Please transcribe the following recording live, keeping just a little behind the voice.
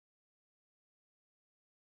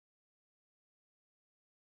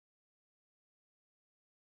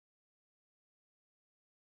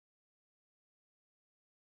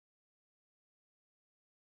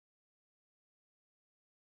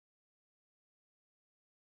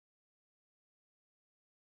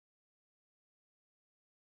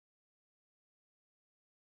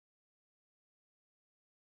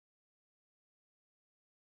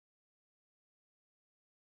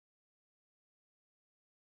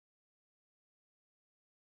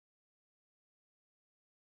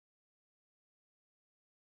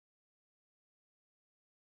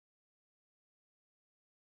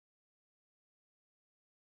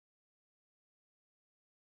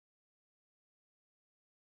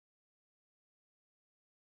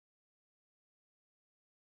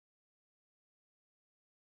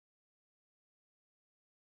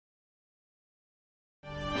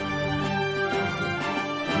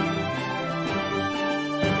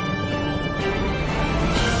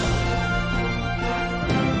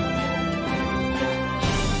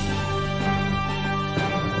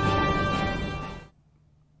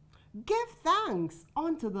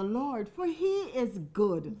unto the Lord, for he is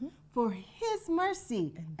good, for his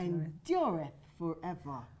mercy endureth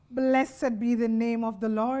forever. Blessed be the name of the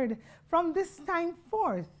Lord from this time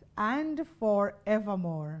forth and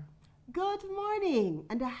forevermore. Good morning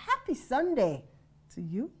and a happy Sunday To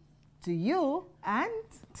you, to you. and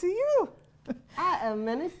to you. I am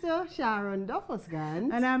Minister Sharon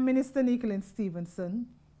Duffusgand. And I'm Minister Nicolin Stevenson.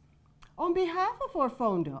 On behalf of our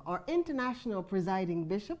founder, our international presiding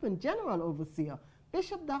bishop and general overseer,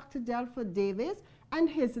 Bishop Dr. Delford Davis, and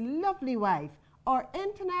his lovely wife, our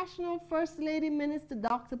international First Lady Minister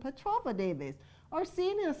Dr. Petrova Davis, our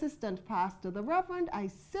senior assistant pastor, the Reverend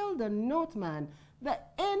Isilda Noteman, the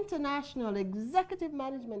International Executive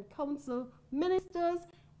Management Council ministers,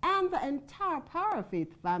 and the entire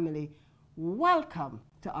Parafaith family, welcome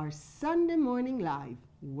to our Sunday morning live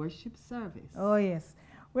worship service. Oh yes,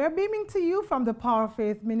 we're beaming to you from the Power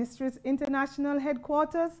Faith Ministries International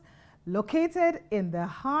Headquarters, located in the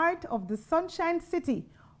heart of the Sunshine City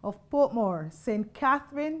of Portmore, St.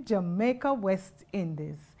 Catherine, Jamaica, West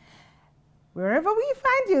Indies. Wherever we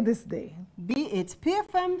find you this day. Be it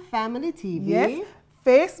PFM Family TV. Yes,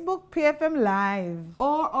 Facebook PFM Live.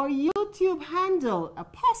 Or our YouTube handle,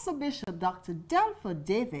 Apostle Bishop Dr. Delford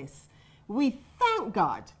Davis. We thank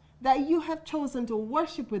God that you have chosen to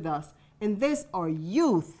worship with us in this, our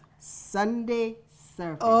Youth Sunday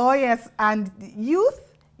service. Oh yes, and youth,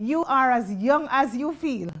 you are as young as you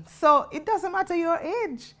feel. So it doesn't matter your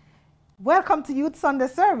age. Welcome to Youth Sunday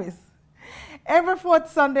service. Every fourth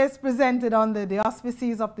Sunday is presented under the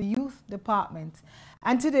auspices of the Youth Department.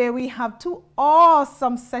 And today we have two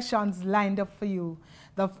awesome sessions lined up for you.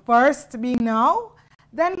 The first being now,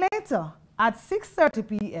 then later at 6:30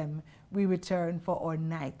 p.m. we return for our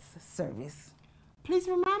night's service. Please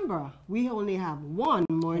remember, we only have one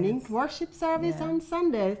morning worship service on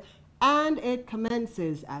Sundays, and it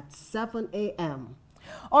commences at 7 a.m.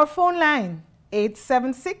 Our phone line,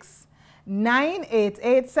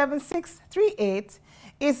 876-988-7638,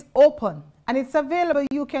 is open and it's available.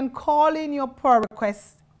 You can call in your prayer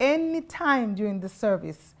requests anytime during the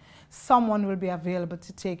service. Someone will be available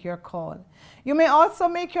to take your call. You may also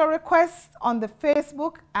make your requests on the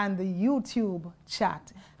Facebook and the YouTube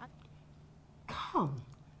chat. Come,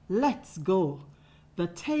 let's go. The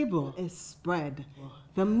table is spread.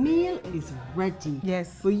 The meal is ready.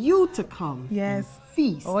 Yes. For you to come. Yes. And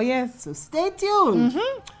feast. Oh, yes. So stay tuned.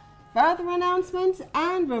 Further announcements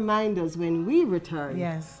and reminders when we return.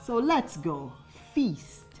 Yes. So let's go.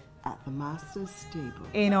 Feast at the Master's table.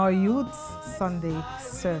 In our Youth Sunday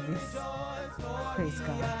service. Praise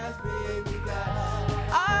God.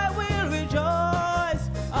 I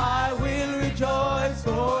will rejoice,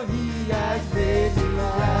 for he has made me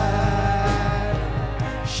glad.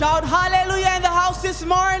 Shout hallelujah in the house this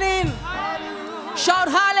morning. Hallelujah. Shout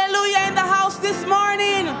hallelujah in the house this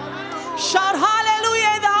morning. Shout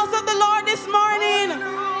hallelujah in the house of the Lord this morning.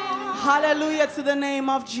 Hallelujah to the name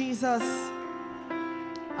of Jesus.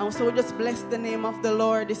 And so we just bless the name of the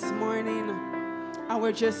Lord this morning. And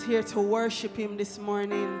we're just here to worship him this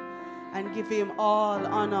morning and give him all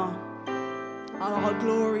honor, all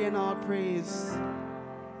glory and all praise.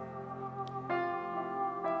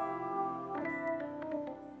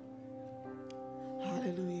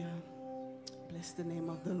 Hallelujah. Bless the name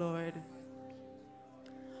of the Lord.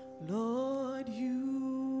 Lord,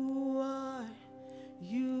 you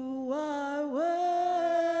are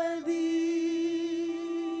worthy,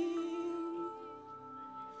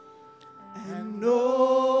 and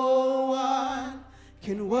no one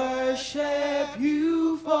can worship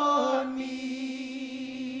you for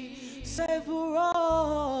me. Say for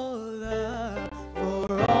all the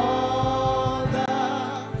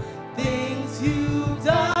things you've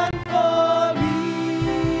done for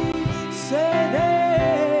me. Say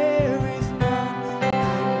there is none,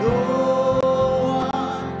 and no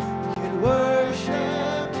one can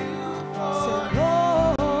worship you for. Say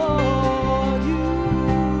Lord, you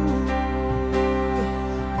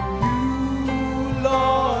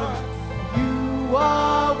Lord, you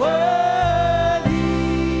are worthy.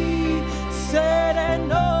 Say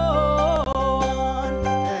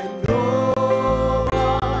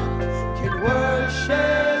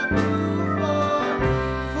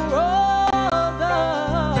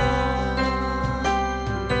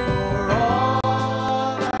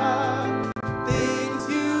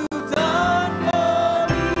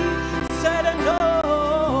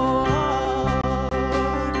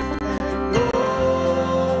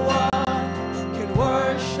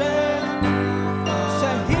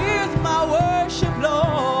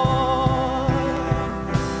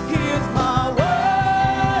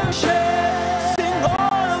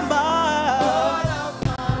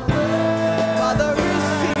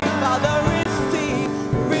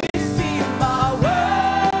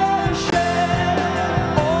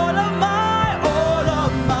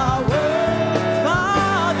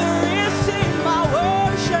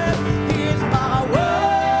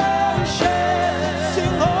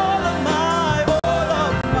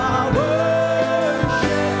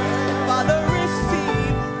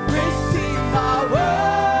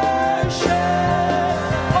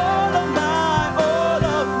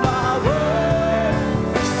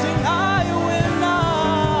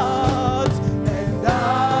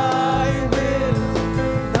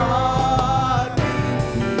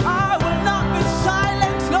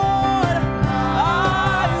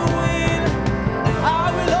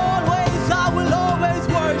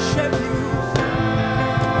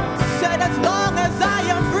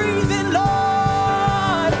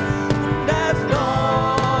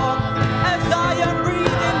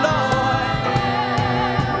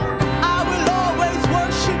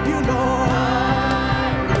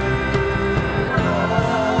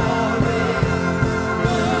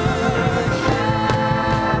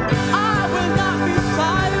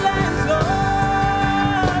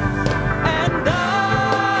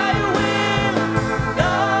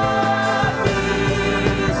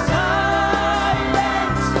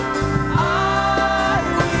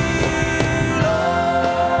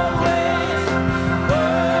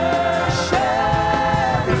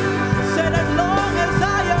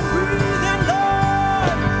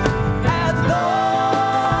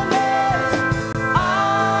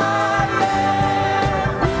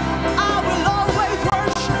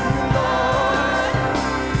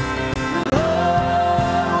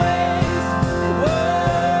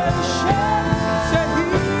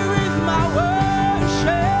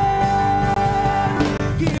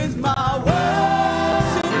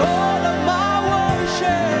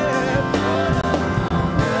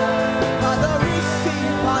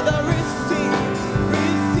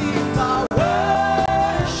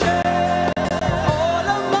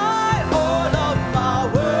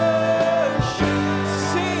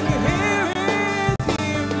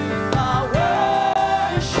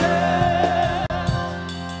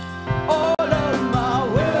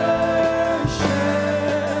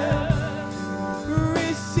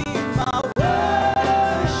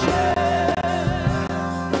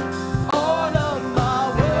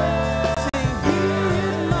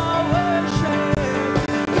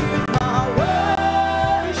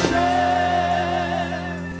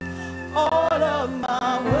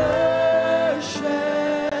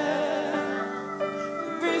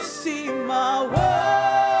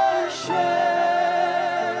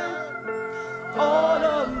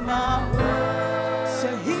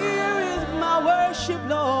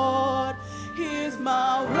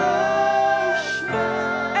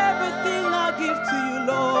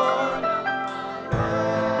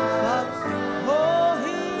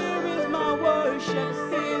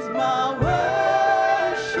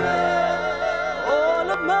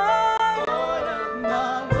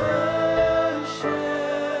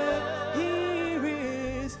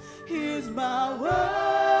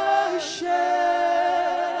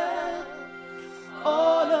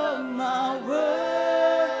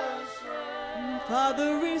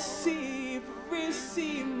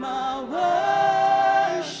receive my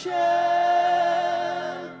worship,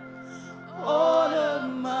 all of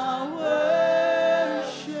my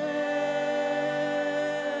worship.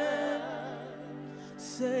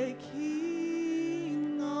 Say,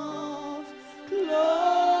 King of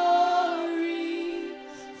glory,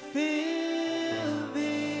 fill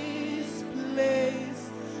this place.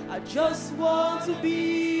 I just want to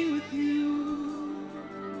be with you.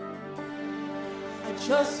 I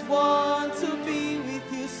just want to be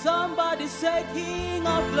with you. Somebody say, King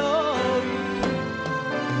of glory,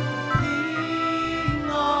 King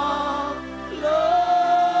of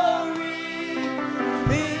glory,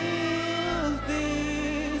 fill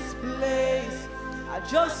this place. I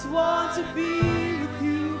just want to be with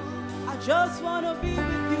you. I just want to be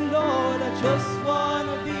with you, Lord. I just want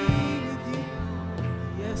to be with you.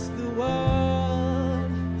 Yes, the world,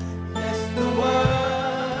 yes, the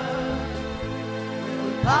world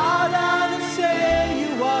will bow down and say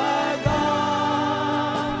you are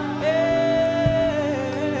God. Yeah.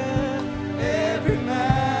 Every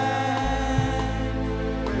man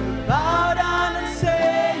will bow down and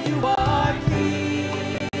say you are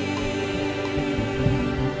King.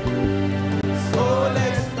 So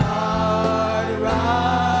let's start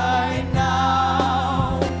right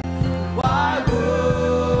now. Why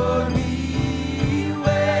would we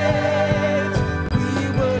wait? We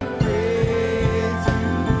would praise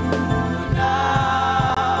you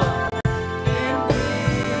now in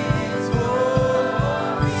victory.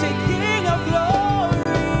 Say, King of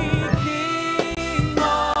glory, King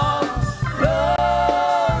of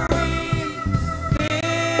glory,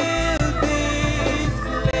 fill this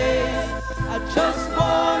place. I just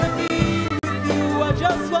want to be with you. I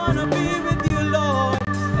just want to be with you, Lord. I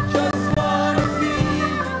just want to be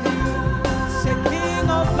with you. Say, King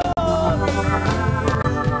of glory,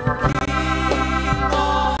 King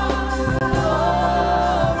of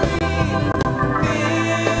glory,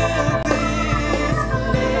 fill this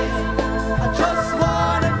place. I just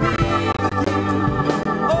want to be with you.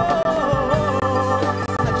 Oh,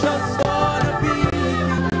 I just want to be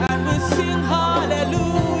with you. And we'll sing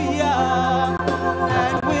hallelujah.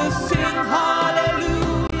 And we'll sing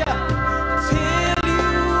hallelujah till you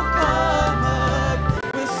come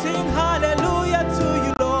again. We'll sing hallelujah to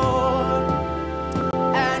you, Lord.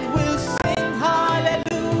 And we'll sing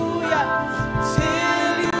hallelujah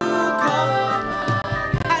till you come.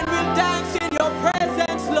 And we'll dance in your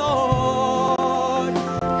presence, Lord.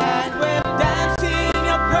 And we'll dance in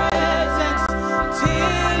your presence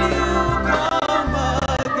till you come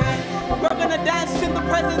again. We're going to dance in the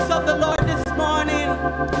presence of the Lord this morning.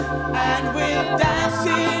 And we'll dance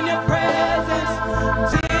in your presence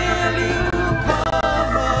till you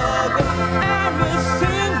come again. And we'll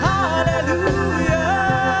sing hallelujah.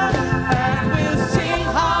 And we'll sing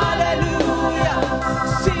hallelujah.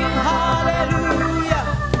 Sing hallelujah.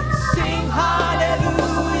 Sing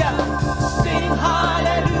hallelujah. Sing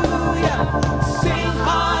hallelujah. Sing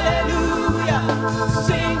hallelujah.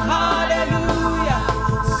 Sing hallelujah.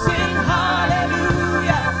 Sing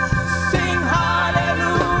hallelujah. Sing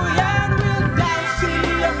hallelujah. And we'll dance in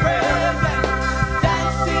your presence.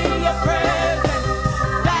 Dance in your presence.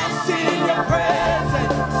 Dance in your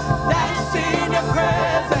presence. Dance in your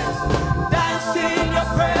presence. Dance in your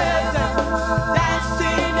presence. Dance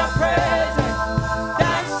in your presence.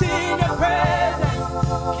 Dance in your presence.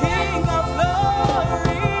 King of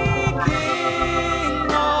glory.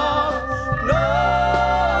 King of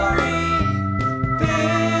glory.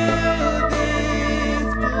 Fill this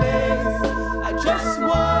place. I just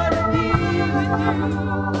want to be with you.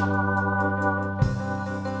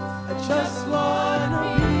 I just want to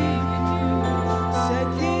be with you. Say,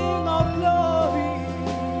 King of glory,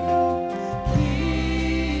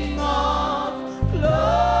 King of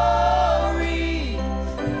glory,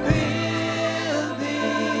 fill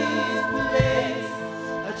this place.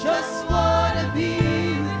 I just want to be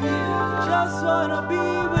with you. Just want to be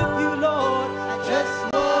with you, Lord. I just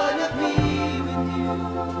want to be with you.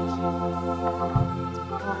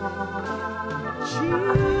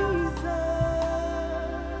 Jesus,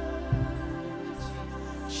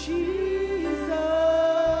 Jesus,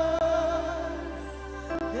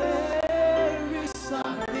 there is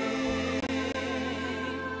something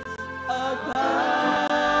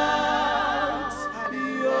about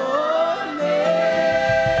your name,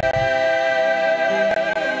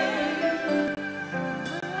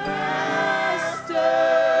 Master,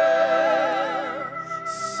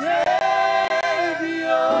 Savior,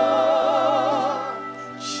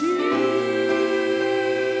 Jesus.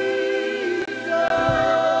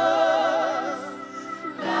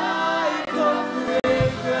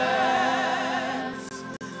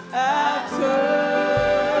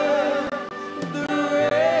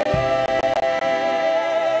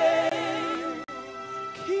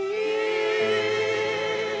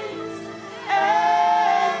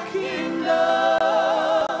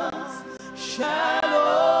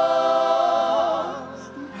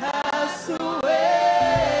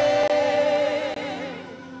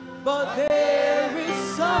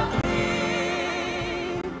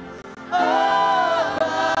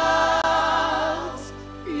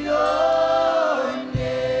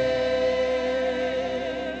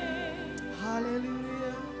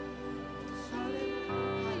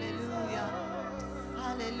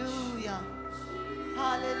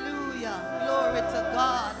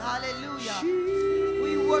 God. Hallelujah.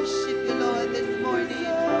 We worship you, Lord, this morning.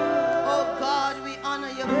 Oh God, we honor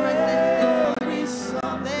your presence this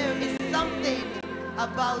morning. There is something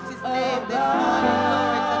about his name this morning.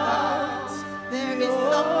 Glory to God. There is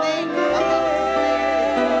something about his name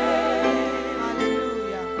this morning.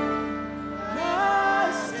 Hallelujah.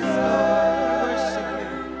 Yes, Lord, we worship you.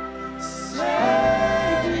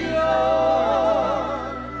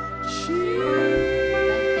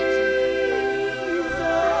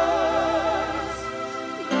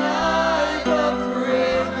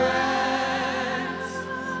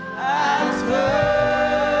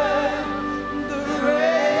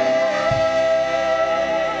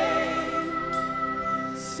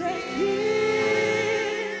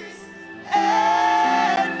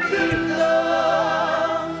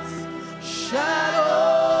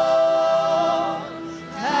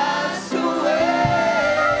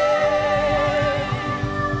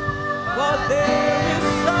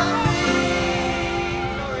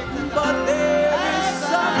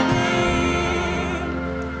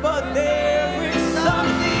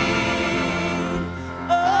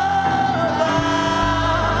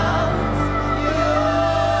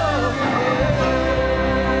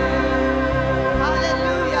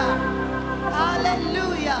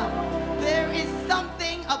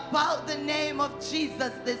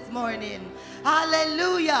 Jesus this morning.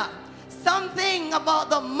 Hallelujah. Something about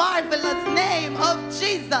the marvelous name of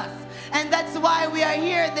Jesus. And that's why we are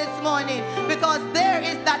here this morning, because there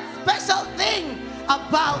is that special thing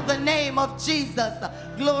about the name of Jesus.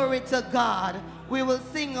 Glory to God. We will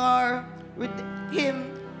sing our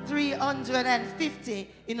hymn 350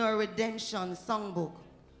 in our redemption songbook.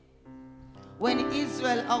 When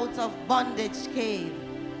Israel out of bondage came.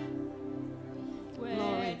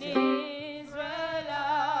 Glory to God.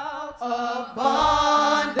 Of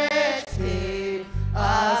bondage came,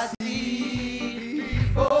 I see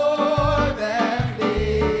before them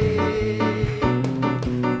lay.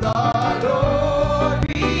 The Lord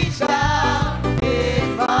reached out his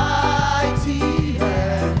mighty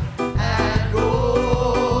hand and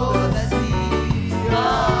rolled the sea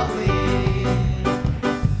away.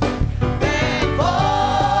 Then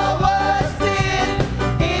forward still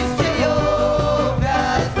is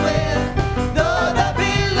Jehovah's way.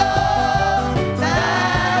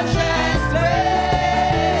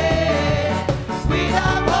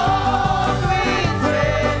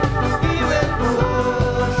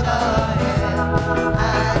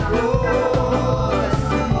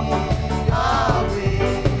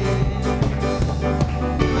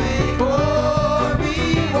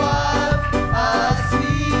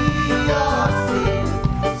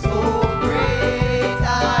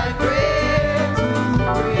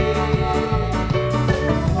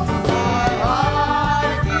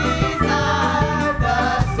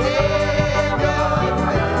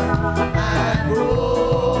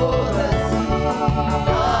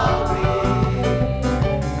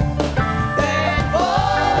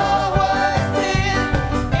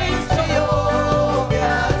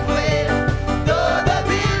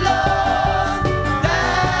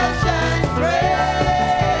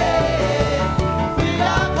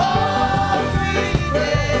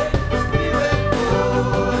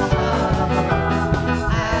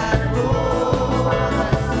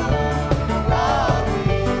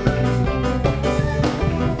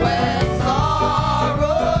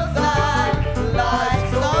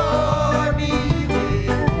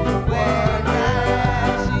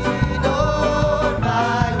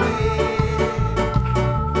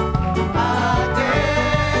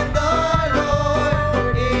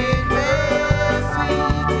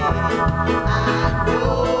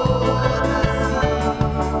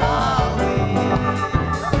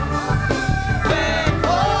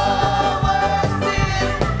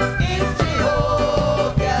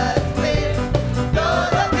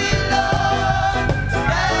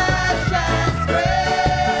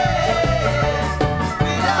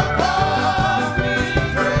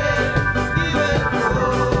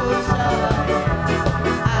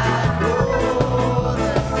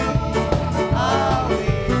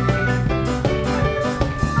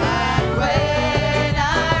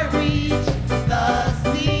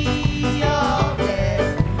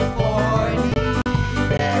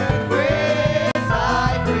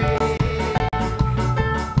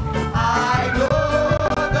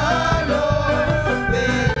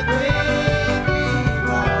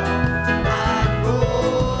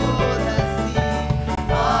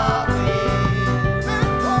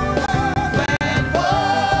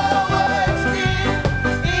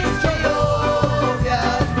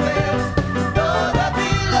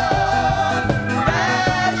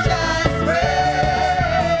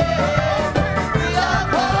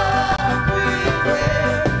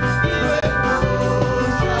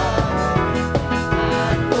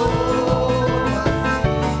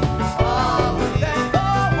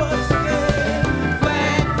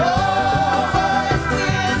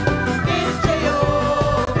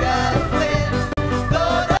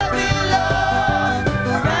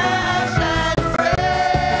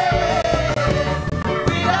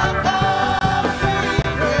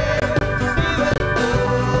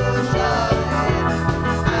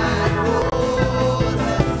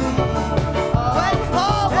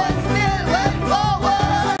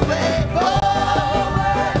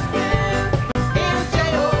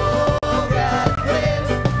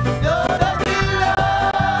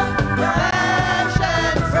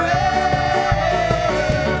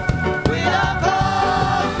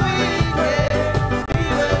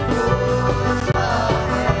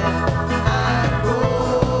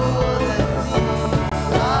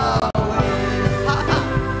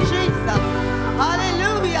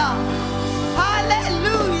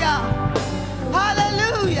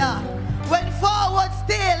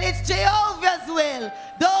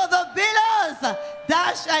 Though the billows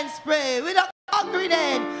dash and spray, with a conquering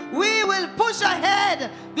head, we will push ahead,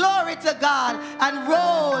 glory to God, and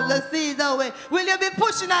roll the seas away. Will you be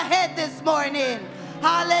pushing ahead this morning?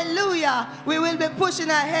 Hallelujah. We will be pushing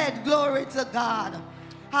ahead, glory to God.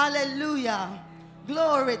 Hallelujah.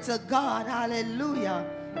 Glory to God. Hallelujah.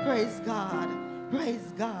 Praise God.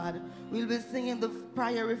 Praise God. We'll be singing the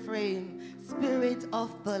prayer refrain, Spirit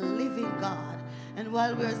of the living God. And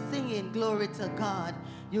while we're singing, glory to God,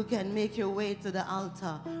 you can make your way to the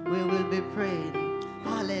altar where we'll be praying.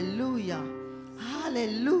 Hallelujah.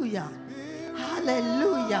 Hallelujah.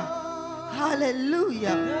 Hallelujah.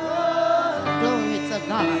 Hallelujah. Glory to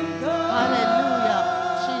God. Hallelujah.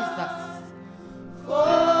 Jesus.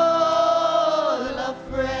 Fall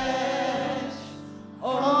afresh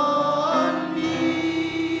on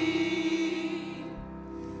me.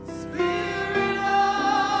 Spirit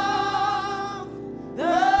of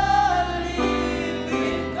the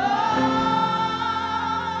living God,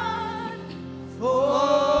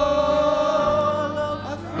 fall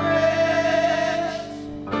afresh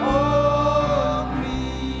on me.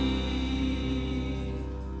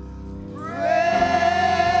 Praise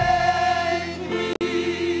me,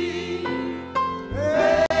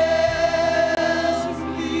 praise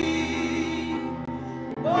me,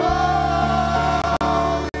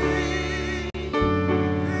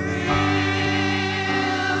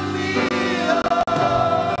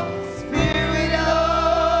 Spirit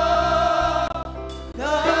of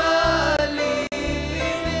the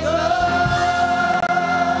living God,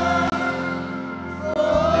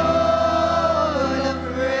 fall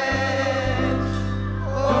afresh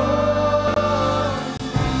on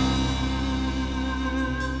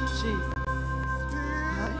Jesus.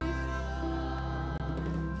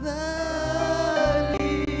 The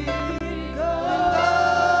living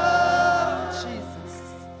God, Jesus,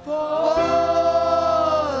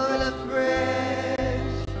 fall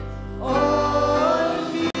afresh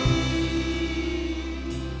on me.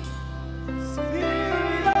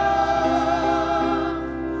 Spirit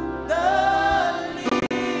of the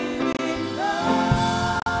living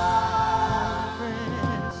God,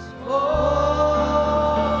 fresh, fall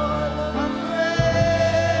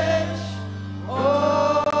afresh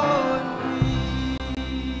on me.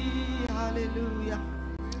 Hallelujah.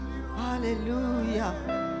 Hallelujah.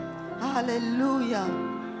 Hallelujah.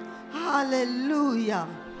 Hallelujah.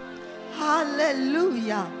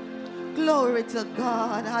 Hallelujah. Glory to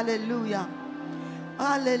God. Hallelujah.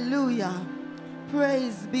 Hallelujah.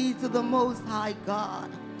 Praise be to the Most High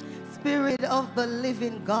God. Spirit of the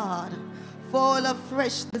living God, fall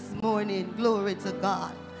afresh this morning. Glory to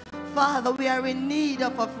God. Father, we are in need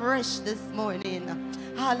of a fresh this morning.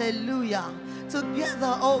 Hallelujah.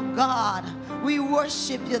 Together, oh God, we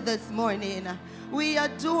worship you this morning. We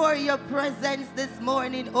adore your presence this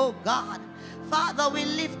morning, oh God. Father, we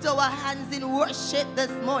lift our hands in worship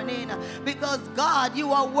this morning because, God,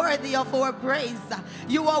 you are worthy of our praise.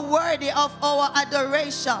 You are worthy of our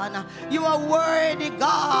adoration. You are worthy,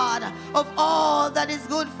 God, of all that is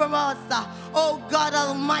good from us. Oh God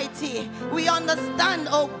Almighty, we understand,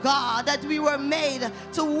 oh God, that we were made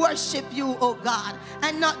to worship you, oh God,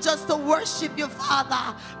 and not just to worship you,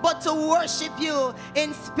 Father, but to worship you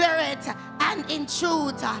in spirit and in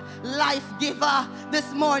truth. Life giver,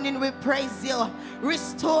 this morning we praise you.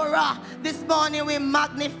 Restorer, this morning we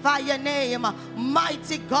magnify your name.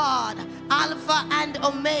 Mighty God, Alpha and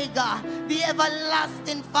Omega, the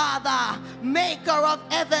everlasting Father, maker of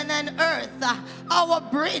heaven and earth, our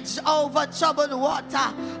bridge over troubled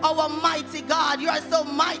water, our mighty God. You are so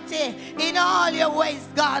mighty in all your ways,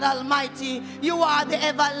 God Almighty. You are the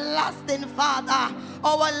everlasting Father,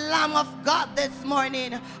 our Lamb of God this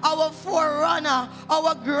morning, our forerunner,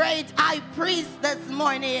 our great high priest this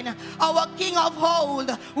morning, our King of old,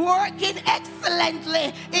 working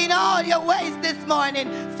excellently in all your ways this morning.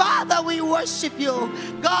 Father, we worship you.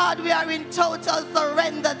 God, we are in total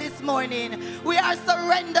surrender this morning. We are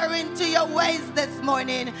surrendering to your ways this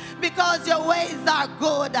morning because your ways are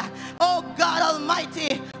good. Oh God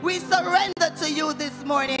Almighty, we surrender to you this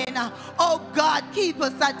morning. Oh God, keep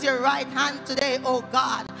us at your right hand today, oh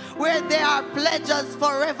God, where there are pledges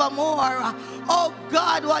forevermore. Oh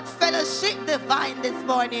God, what fellowship divine this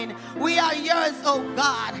morning. We are yours, oh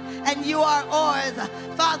God, and you are ours.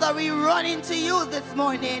 Father, we run into you this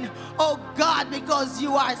morning, oh God, because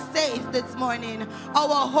you are safe this morning.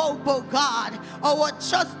 Our hope, oh God, our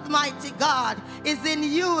trust, mighty God, is in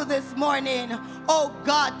you this morning. Oh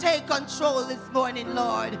God, take control this morning,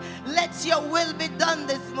 Lord. Let your will be done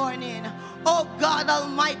this morning. Oh God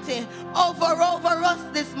Almighty, over us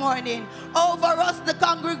this morning, over us the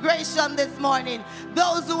congregation this morning,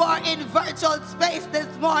 those who are in virtual space this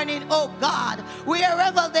morning, oh God,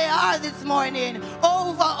 wherever they are this morning,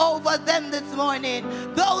 over them this morning,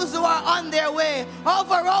 those who are on their way,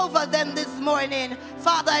 over them this morning.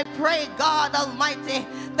 Father, I pray, God Almighty,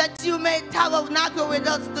 that you may tabernacle with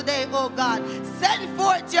us today, oh God. Send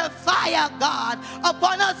forth your fire, God,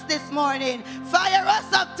 upon us this morning. Fire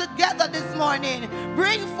us up together this morning.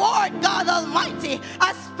 Bring forth, God Almighty,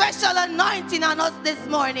 a special anointing on us this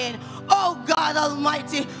morning. Oh God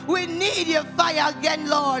Almighty, we need your fire again,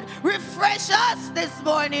 Lord. Refresh us this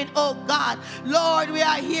morning, oh God. Lord, we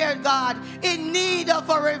are here, God, in need of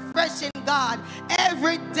a refreshing, God.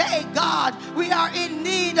 Every day, God, we are in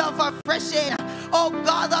need of a refreshing. Oh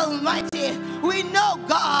God Almighty, we know,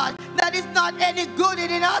 God, that it's not any good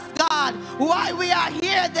in us, God, why we are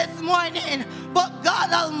here this morning. But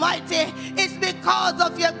God Almighty, it's because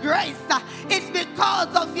of your grace. It's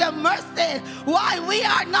because of your mercy why we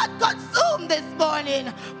are not consumed this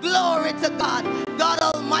morning. Glory to God. God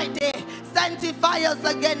Almighty, sanctify us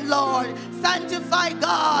again, Lord. Sanctify,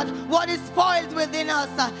 God, what is spoiled within us.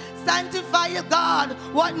 Sanctify, God,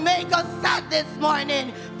 what makes us sad this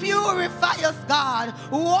morning. Purify us, God.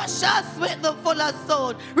 Wash us with the fullest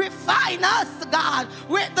soul. Refine us, God,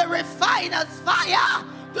 with the refiner's fire.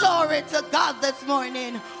 Glory to God this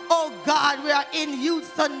morning. Oh God, we are in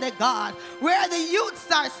Youth Sunday, God, where the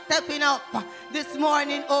youths are stepping up this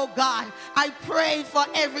morning, oh God. I pray for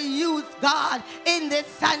every youth, God, in this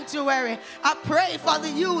sanctuary. I pray for the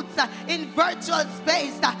youths in virtual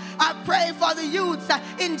space. I pray for the youths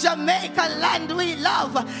in Jamaica land we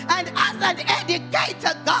love. And as an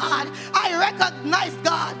educator, God, I recognize,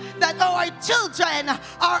 God, that our children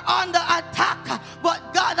are under attack.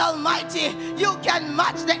 But God Almighty, you can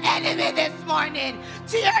match the enemy this morning.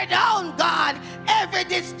 Tear down, God, every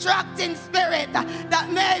distracting spirit that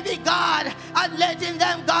may be, God, and letting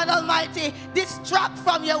them, God Almighty, distract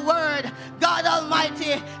from your word. God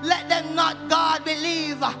Almighty, let them not, God,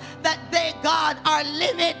 believe that they, God, are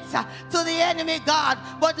limits to the enemy, God,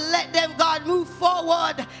 but let them, God, move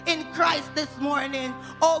forward in Christ this morning.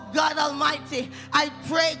 Oh God Almighty, I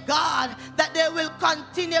pray, God, that they will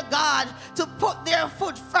continue, God, to put their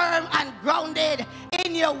foot firm and grounded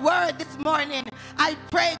in your word this morning. I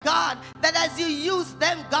pray, God, that as you use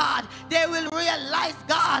them, God, they will realize,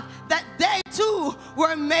 God, that they too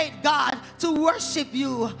were made, God, to worship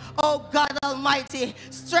you. Oh God Almighty,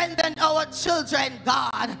 strengthen our children,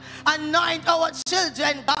 God. Anoint our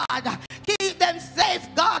children, God. Keep them safe,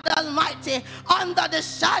 God Almighty, under the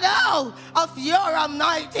shadow of your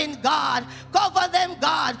anointing, God. Cover them,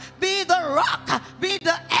 God. Be the rock, be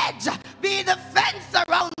the edge, be the fence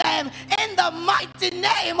around them in the mighty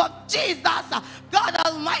name of Jesus. God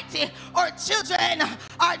Almighty, our children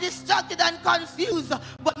are distracted and confused,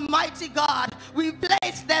 but mighty God, we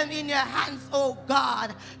place them in your hands, oh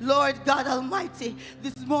God. Lord God Almighty,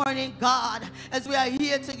 this morning, God, as we are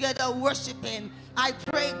here together worshiping, I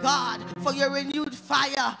pray, God, for your renewed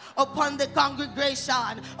fire upon the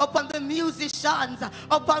congregation, upon the musicians,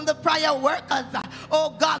 upon the prayer workers,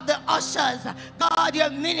 oh God, the ushers, God, your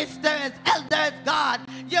ministers, elders, God,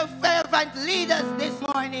 your fervent leaders this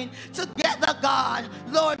morning. Together, God,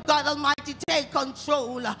 Lord God Almighty, take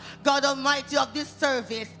control, God Almighty, of this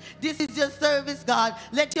service. This is your service, God.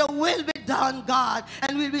 Let your will be done, God,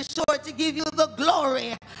 and we'll be sure to give you the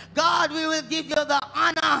glory. God, we will give you the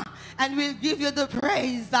honor, and we'll give you the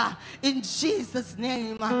praise in Jesus'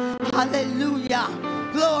 name. Hallelujah.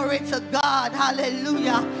 Glory to God.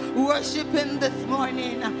 Hallelujah. Worship him this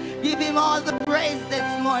morning. Give him all the praise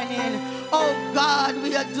this morning. Oh God,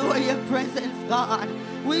 we adore your presence, God.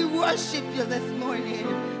 We worship you this morning.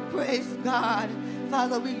 Praise God.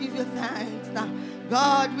 Father, we give you thanks.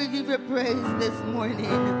 God, we give you praise this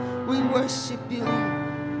morning. We worship you.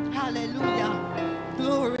 Hallelujah.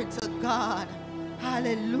 Glory to God.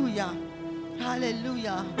 Hallelujah.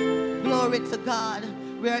 Hallelujah. Glory to God.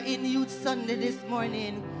 We are in Youth Sunday this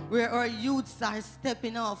morning, where our youths are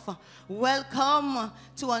stepping off. Welcome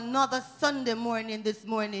to another Sunday morning this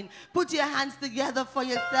morning. Put your hands together for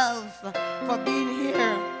yourselves for being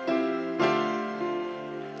here.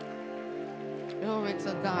 Glory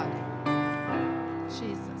to God.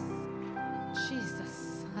 Jesus.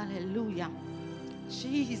 Jesus. Hallelujah.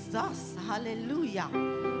 Jesus. Hallelujah.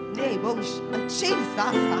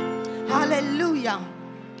 Jesus. Hallelujah.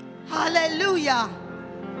 Hallelujah.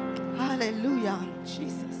 Hallelujah.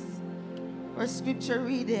 Jesus. Our scripture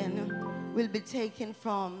reading will be taken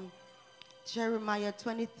from Jeremiah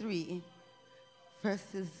 23,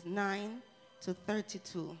 verses 9 to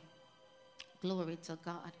 32. Glory to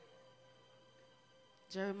God.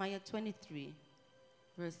 Jeremiah 23,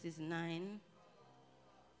 verses 9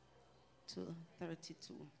 to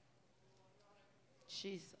 32.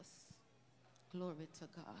 Jesus. Glory to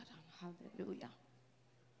God. Hallelujah.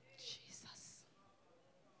 Jesus.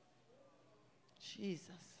 Jesus.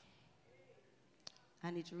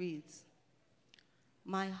 And it reads,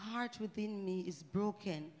 my heart within me is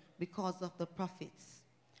broken because of the prophets.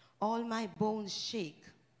 All my bones shake.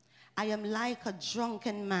 I am like a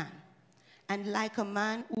drunken man, and like a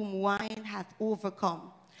man whom wine hath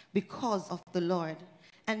overcome, because of the Lord,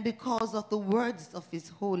 and because of the words of his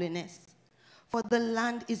holiness. For the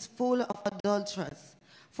land is full of adulterers,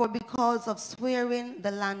 for because of swearing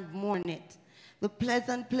the land mourneth. The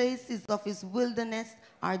pleasant places of his wilderness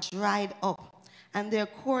are dried up, and their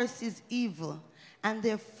course is evil, and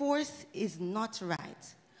their force is not right.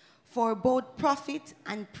 For both prophet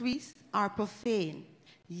and priest are profane.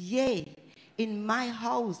 Yea, in my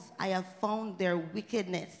house I have found their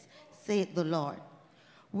wickedness, saith the Lord.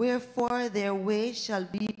 Wherefore their way shall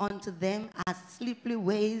be unto them as slippery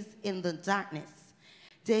ways in the darkness.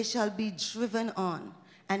 They shall be driven on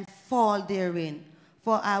and fall therein.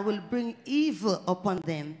 For I will bring evil upon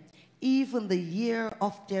them, even the year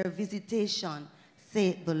of their visitation,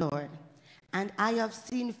 saith the Lord. And I have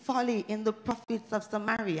seen folly in the prophets of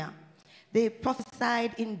Samaria. They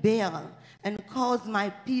prophesied in Baal and caused my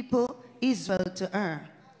people Israel to err.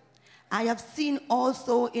 I have seen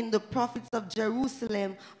also in the prophets of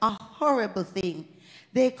Jerusalem a horrible thing.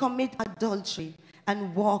 They commit adultery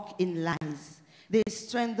and walk in lies. They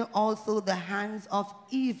strengthen also the hands of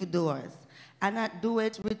evildoers, and that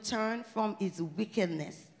doeth return from his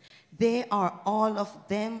wickedness. They are all of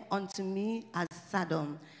them unto me as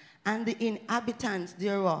Sodom, and the inhabitants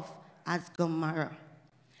thereof as Gomorrah.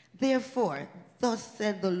 Therefore, thus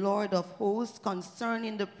said the Lord of hosts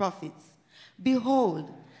concerning the prophets,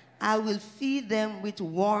 behold, I will feed them with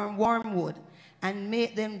wormwood, and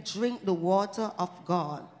make them drink the water of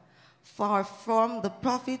God. For from the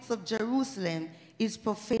prophets of Jerusalem is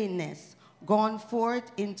profaneness gone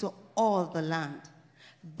forth into all the land.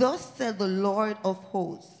 Thus said the Lord of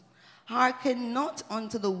hosts, hearken not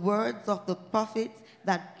unto the words of the prophets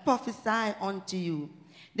that prophesy unto you.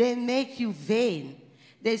 They make you vain.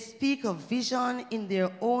 They speak of vision in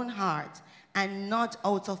their own heart, and not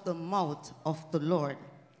out of the mouth of the Lord.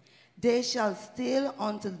 They shall steal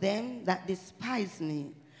unto them that despise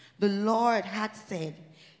me. The Lord hath said,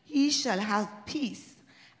 he shall have peace.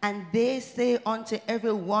 And they say unto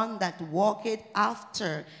every one that walketh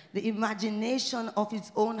after the imagination of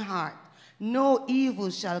his own heart, no evil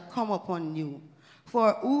shall come upon you.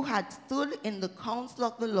 For who had stood in the counsel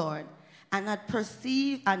of the Lord, and had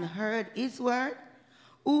perceived and heard his word?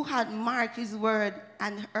 Who had marked his word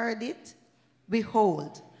and heard it?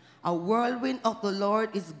 Behold, a whirlwind of the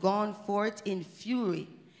Lord is gone forth in fury,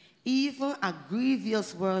 even a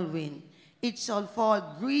grievous whirlwind. It shall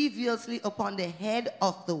fall grievously upon the head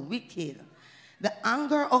of the wicked. The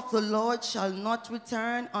anger of the Lord shall not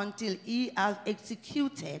return until he have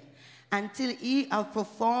executed, until he have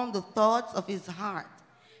performed the thoughts of his heart.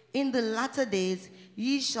 In the latter days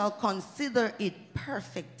ye shall consider it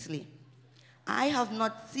perfectly. I have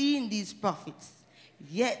not seen these prophets,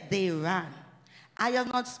 yet they ran. I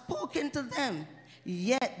have not spoken to them,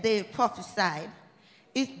 yet they prophesied.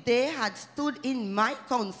 If they had stood in my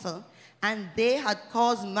counsel, and they had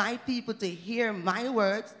caused my people to hear my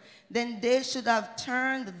words, then they should have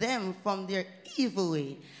turned them from their evil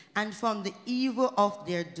way, and from the evil of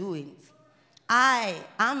their doings.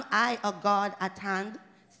 Am I a God at hand,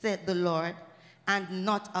 said the Lord, and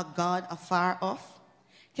not a God afar off?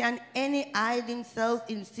 Can any hide himself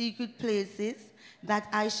in secret places, that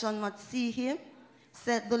I shall not see him,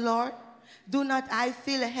 said the Lord? Do not I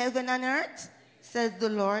fill heaven and earth, says the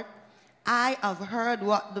Lord? I have heard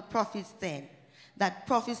what the prophets said, that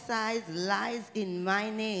prophesies lies in my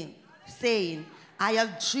name, saying, I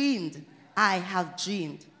have dreamed, I have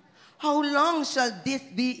dreamed. How long shall this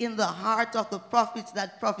be in the heart of the prophets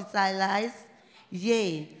that prophesy lies?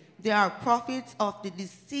 Yea, they are prophets of the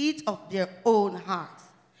deceit of their own hearts,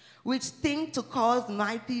 which think to cause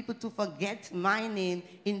my people to forget my name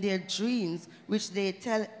in their dreams, which they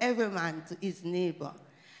tell every man to his neighbor,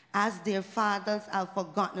 as their fathers have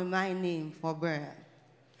forgotten my name for bread.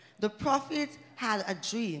 The prophet had a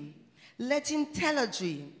dream. Let him tell a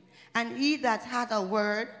dream. And he that had a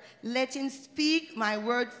word, let him speak my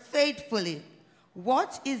word faithfully.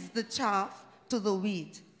 What is the chaff to the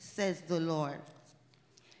wheat, says the Lord?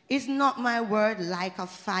 Is not my word like a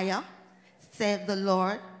fire, said the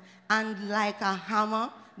Lord, and like a hammer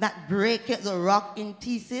that breaketh the rock in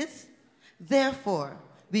pieces? Therefore,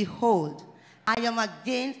 behold, I am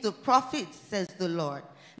against the prophets, says the Lord,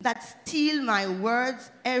 that steal my words,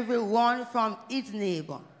 every one from his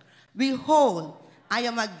neighbor. Behold, I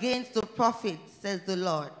am against the prophets, says the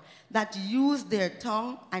Lord, that use their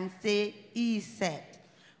tongue and say, he said.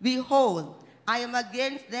 Behold, I am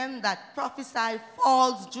against them that prophesy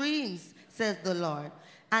false dreams, says the Lord,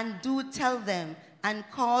 and do tell them, and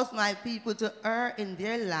cause my people to err in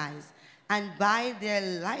their lies, and by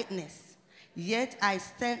their lightness. Yet I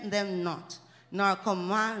sent them not, nor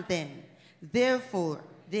command them. Therefore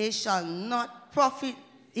they shall not profit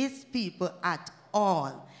his people at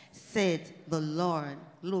all, said the Lord.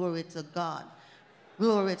 Glory to God.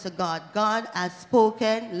 Glory to God. God has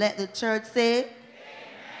spoken. Let the church say, amen.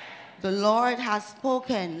 The Lord has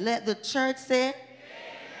spoken. Let the church say, amen.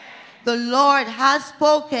 The Lord has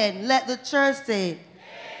spoken. Let the church say, amen.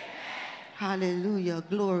 Hallelujah.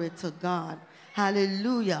 Glory to God.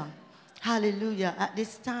 Hallelujah. Hallelujah. At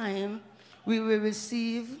this time, we will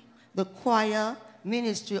receive the choir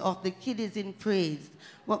ministry of the Kiddies in Praise.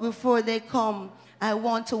 But before they come, I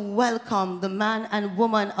want to welcome the man and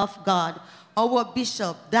woman of God, our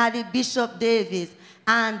Bishop, Daddy Bishop Davis,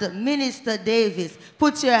 and Minister Davis.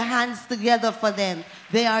 Put your hands together for them.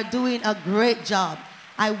 They are doing a great job.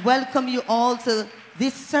 I welcome you all to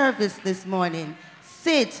this service this morning.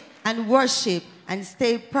 Sit and worship and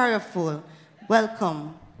stay prayerful.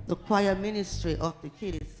 Welcome the choir ministry of the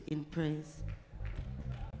Kiddies in Praise.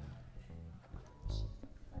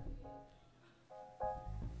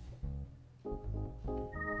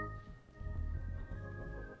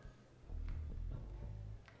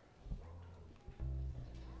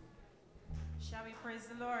 Shall we praise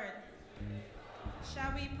the Lord?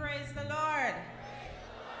 Shall we praise the Lord?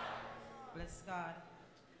 Bless God.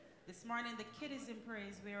 This morning, the Kiddies in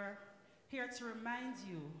Praise, we are here to remind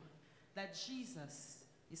you that Jesus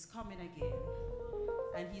is coming again.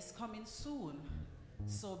 And he's coming soon.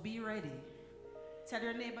 So be ready. Tell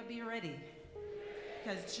your neighbor, be ready.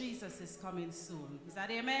 Because Jesus is coming soon. Is that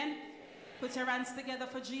amen? Put your hands together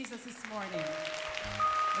for Jesus this morning.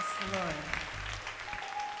 Bless the Lord.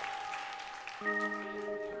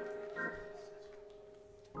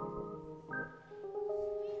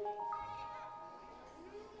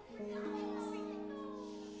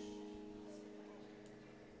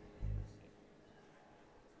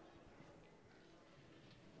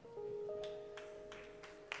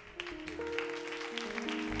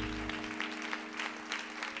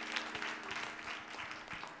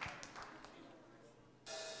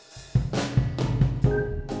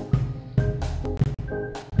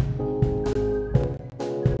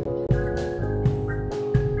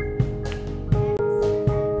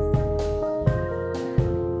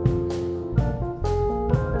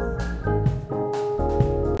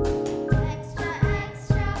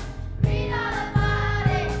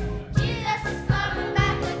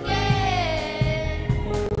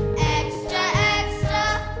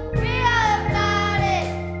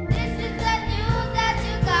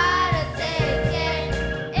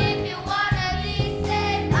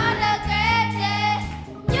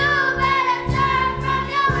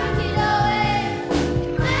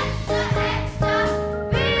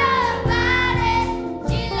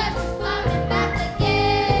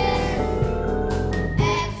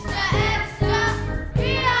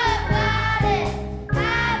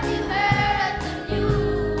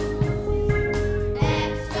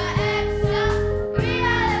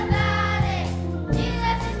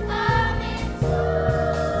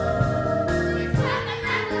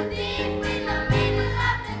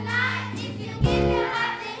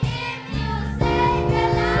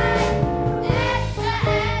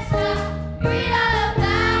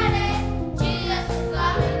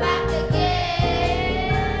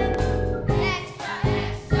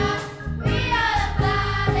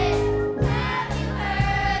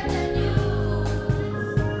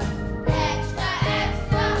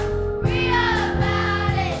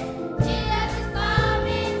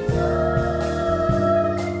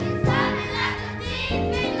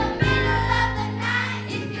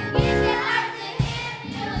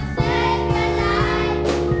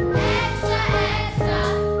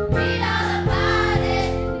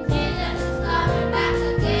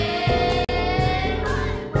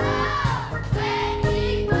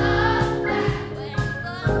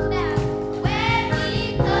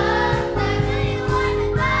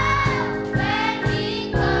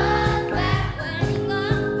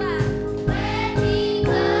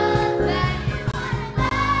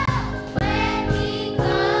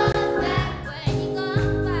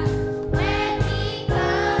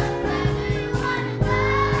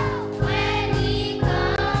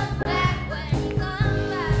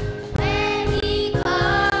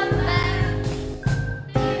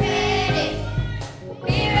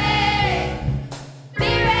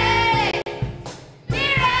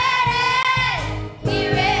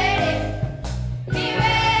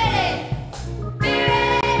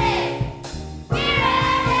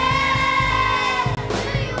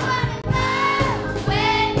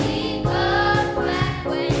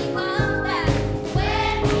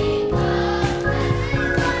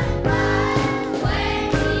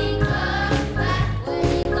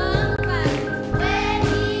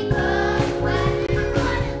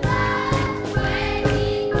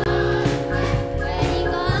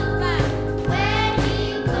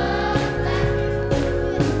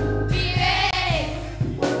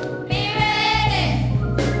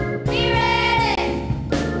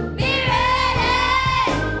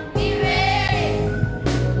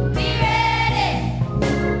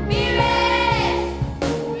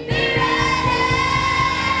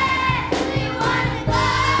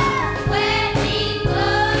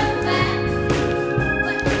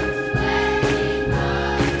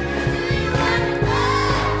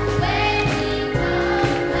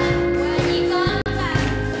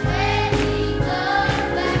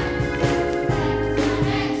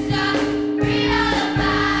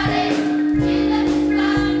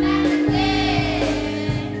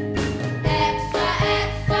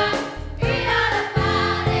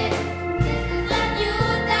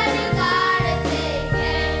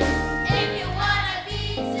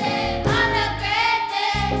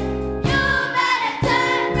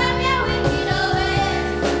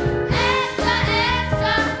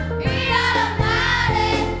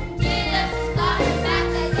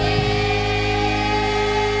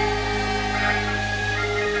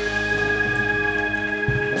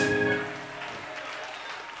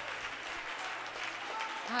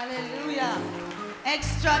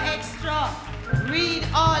 extra. Read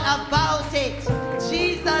all about it.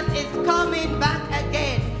 Jesus is coming back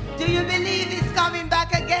again. Do you believe he's coming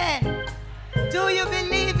back again? Do you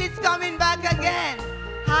believe he's coming back again?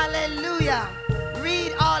 Hallelujah.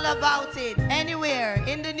 Read all about it. Anywhere,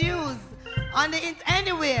 in the news, on the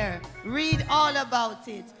anywhere, read all about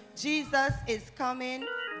it. Jesus is coming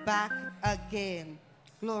back again.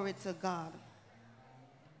 Glory to God.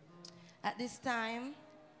 At this time,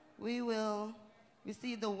 we will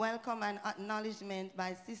receive the welcome and acknowledgement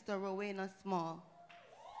by Sister Rowena Small.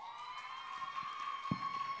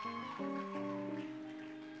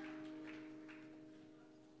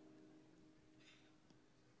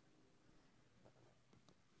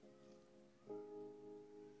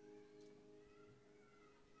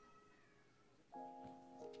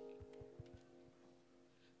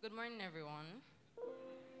 Good morning, everyone.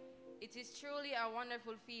 It is truly a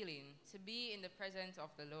wonderful feeling to be in the presence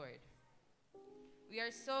of the Lord. We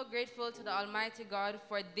are so grateful to the Almighty God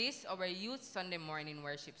for this, our Youth Sunday morning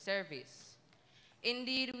worship service.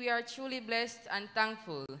 Indeed, we are truly blessed and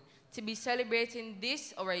thankful to be celebrating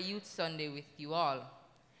this, our Youth Sunday, with you all.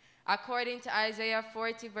 According to Isaiah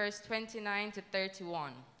 40, verse 29 to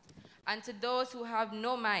 31, and to those who have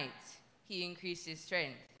no might, he increases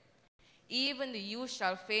strength. Even the youth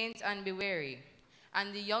shall faint and be weary,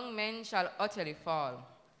 and the young men shall utterly fall.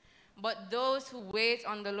 But those who wait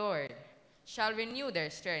on the Lord shall renew their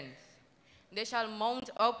strength. They shall mount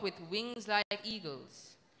up with wings like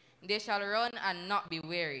eagles. They shall run and not be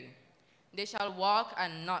weary. They shall walk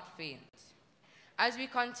and not faint. As we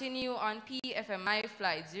continue on PFMI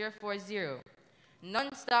Flight 040,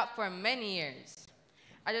 non-stop for many years,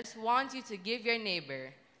 I just want you to give your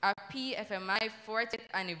neighbor a PFMI 40th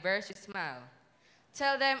anniversary smile.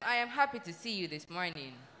 Tell them I am happy to see you this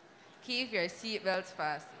morning. Keep your seatbelts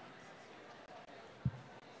fastened.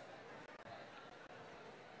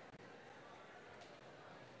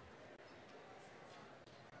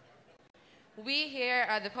 We here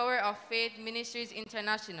at the Power of Faith Ministries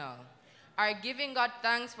International are giving God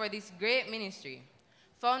thanks for this great ministry,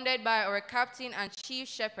 founded by our captain and chief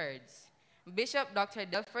shepherds, Bishop Dr.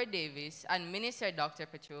 Delford Davis and Minister Dr.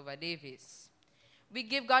 Petrova Davis. We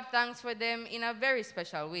give God thanks for them in a very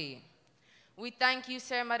special way. We thank you,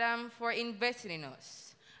 Sir, Madam, for investing in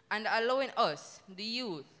us and allowing us, the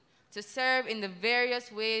youth, to serve in the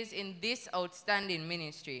various ways in this outstanding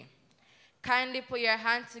ministry. Kindly put your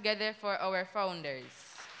hands together for our founders,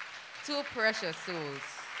 two precious souls.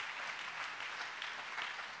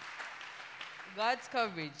 God's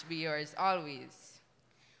coverage be yours always.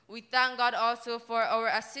 We thank God also for our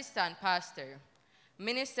assistant pastor,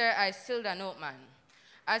 Minister Isilda Notman,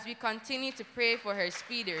 as we continue to pray for her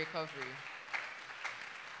speedy recovery.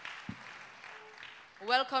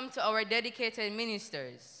 Welcome to our dedicated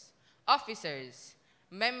ministers, officers,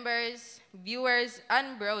 members, viewers,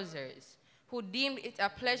 and browsers who deemed it a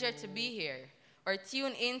pleasure to be here or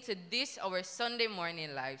tune in to this, our Sunday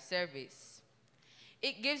morning live service.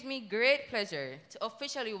 It gives me great pleasure to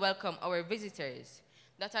officially welcome our visitors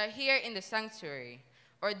that are here in the sanctuary,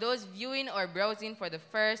 or those viewing or browsing for the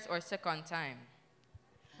first or second time.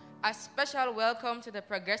 A special welcome to the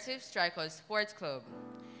Progressive Strikers Sports Club.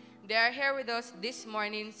 They are here with us this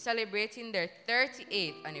morning celebrating their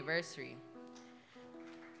 38th anniversary.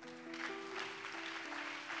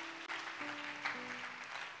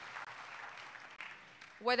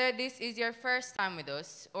 Whether this is your first time with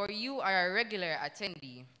us or you are a regular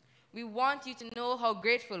attendee, we want you to know how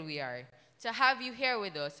grateful we are to have you here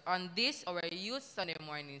with us on this, our Youth Sunday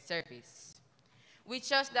morning service. We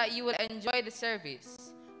trust that you will enjoy the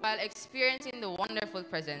service while experiencing the wonderful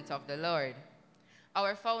presence of the Lord.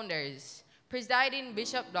 Our founders, Presiding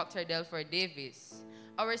Bishop Dr. Delford Davis,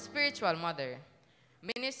 our spiritual mother,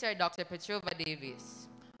 Minister Dr. Petrova Davis,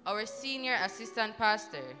 our senior assistant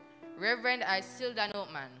pastor, Reverend Isilda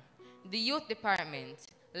Notman, the youth department,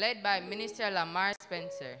 led by Minister Lamar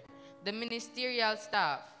Spencer, the ministerial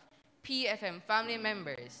staff, PFM family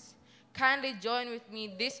members, kindly join with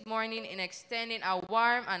me this morning in extending a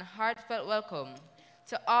warm and heartfelt welcome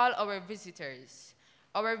to all our visitors,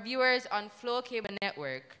 our viewers on Flow Cable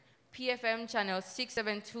Network, PFM channel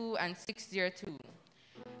 672 and 602,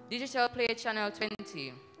 Digital Play channel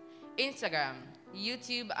 20, Instagram,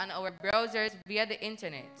 YouTube, and our browsers via the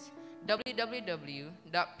internet,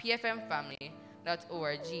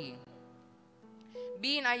 www.pfmfamily.org.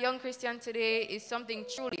 Being a young Christian today is something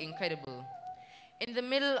truly incredible. In the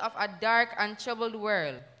middle of a dark and troubled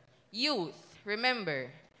world, youth, remember,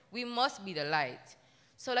 we must be the light.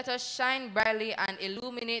 So let us shine brightly and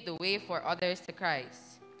illuminate the way for others to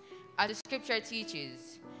Christ. As the scripture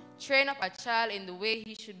teaches, train up a child in the way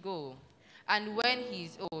he should go, and when he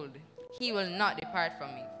is old, he will not depart from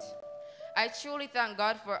it. I truly thank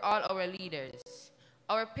God for all our leaders,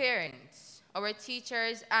 our parents, our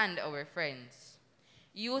teachers, and our friends.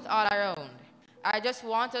 Youth all around, I just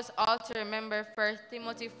want us all to remember 1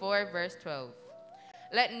 Timothy 4, verse 12.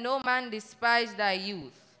 Let no man despise thy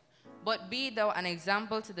youth, but be thou an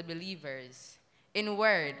example to the believers, in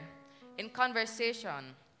word, in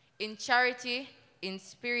conversation, in charity, in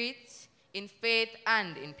spirit, in faith,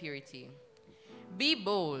 and in purity. Be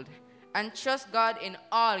bold and trust God in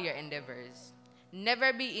all your endeavors.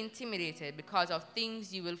 Never be intimidated because of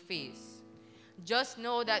things you will face. Just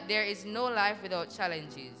know that there is no life without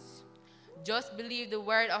challenges. Just believe the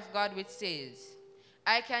word of God which says,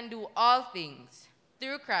 I can do all things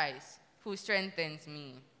through Christ who strengthens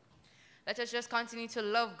me. Let us just continue to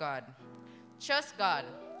love God, trust God,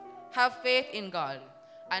 have faith in God,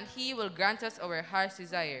 and he will grant us our heart's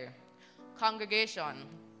desire. Congregation,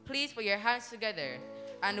 please put your hands together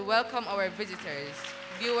and welcome our visitors,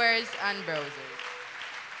 viewers, and browsers.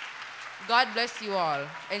 God bless you all.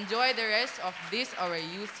 Enjoy the rest of this, our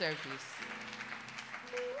youth service.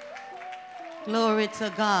 Glory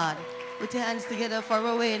to God. Put your hands together for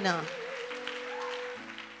Rowena.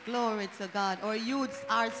 Glory to God. Our youths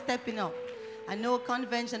are stepping up. I know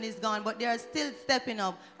convention is gone, but they are still stepping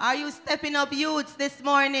up. Are you stepping up, youths, this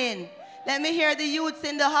morning? Let me hear the youths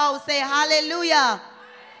in the house say hallelujah.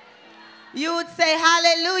 Youths say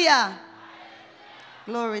hallelujah.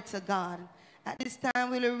 Glory to God. At this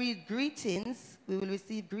time, we will read greetings. We will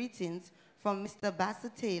receive greetings from Mr.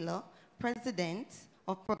 Bassett Taylor, President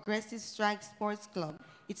of Progressive Strike Sports Club.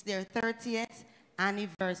 It's their 30th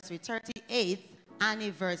anniversary, 38th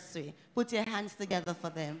anniversary. Put your hands together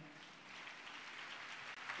for them.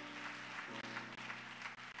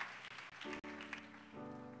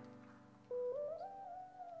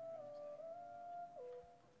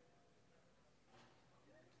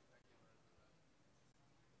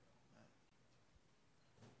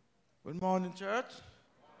 Good morning, church.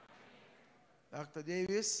 Dr.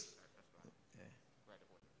 Davis. Yeah.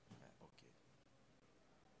 Okay.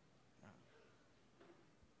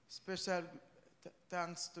 Special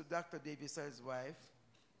thanks to Dr. Davis and his wife.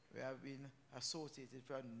 We have been associated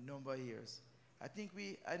for a number of years. I think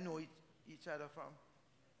I know each other from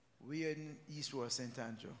we are in East Road, St.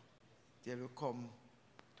 Andrew. They will come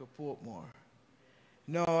to Portmore.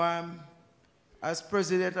 Now, as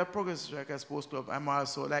president of Progressive Strike Sports Club, I'm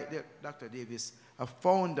also, like Dr. Davis, a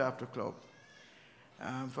founder of the club.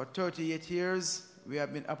 For 38 years, we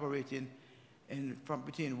have been operating from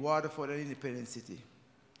between Waterford and Independence City.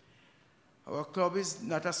 Our club is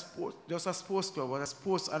not just a sports club, but a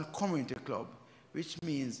sports and community club, which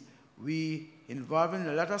means we involve in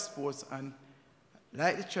a lot of sports and,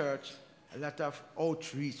 like the church, a lot of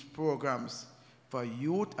outreach programs for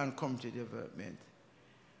youth and community development.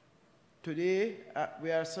 Today,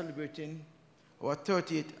 we are celebrating our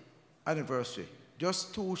 30th anniversary,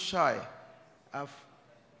 just too shy of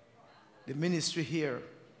the ministry here.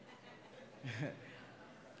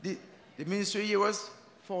 the ministry here was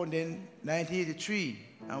founded in 1983,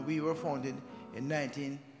 and we were founded in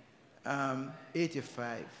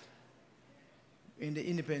 1985 in the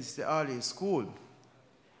Independence Early School.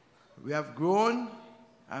 We have grown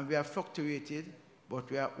and we have fluctuated, but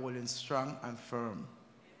we are holding strong and firm.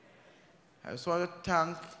 I just want to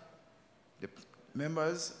thank the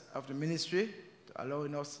members of the ministry for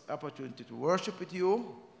allowing us the opportunity to worship with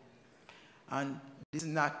you. And this is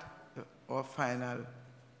not our final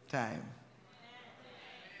time.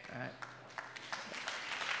 Right.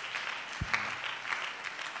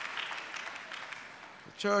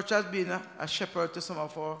 The church has been a shepherd to some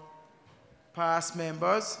of our past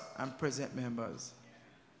members and present members.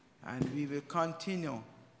 And we will continue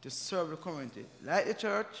to serve the community like the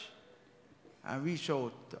church and reach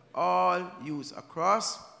out to all youths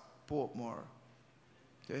across Portmore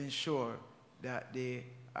to ensure that they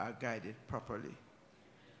are guided properly.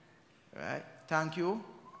 All right? Thank you,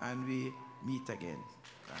 and we meet again.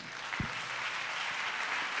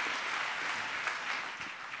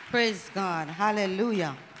 Praise God.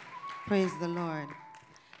 Hallelujah. Praise the Lord.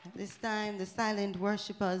 At this time, the silent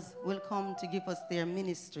worshipers will come to give us their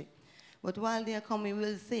ministry. But while they are coming,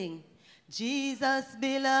 we'll sing, Jesus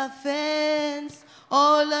build a fence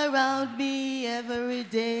all around me every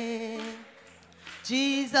day.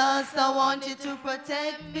 Jesus, I want you to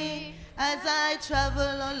protect me as I travel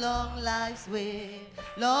along life's way.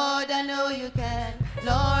 Lord, I know you can.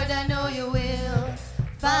 Lord, I know you will.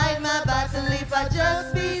 Fight my battle if I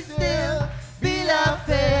just be still. Build a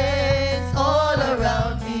fence all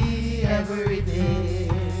around me every day.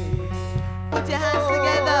 Put your hands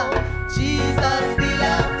together. Jesus, build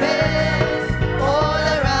a fence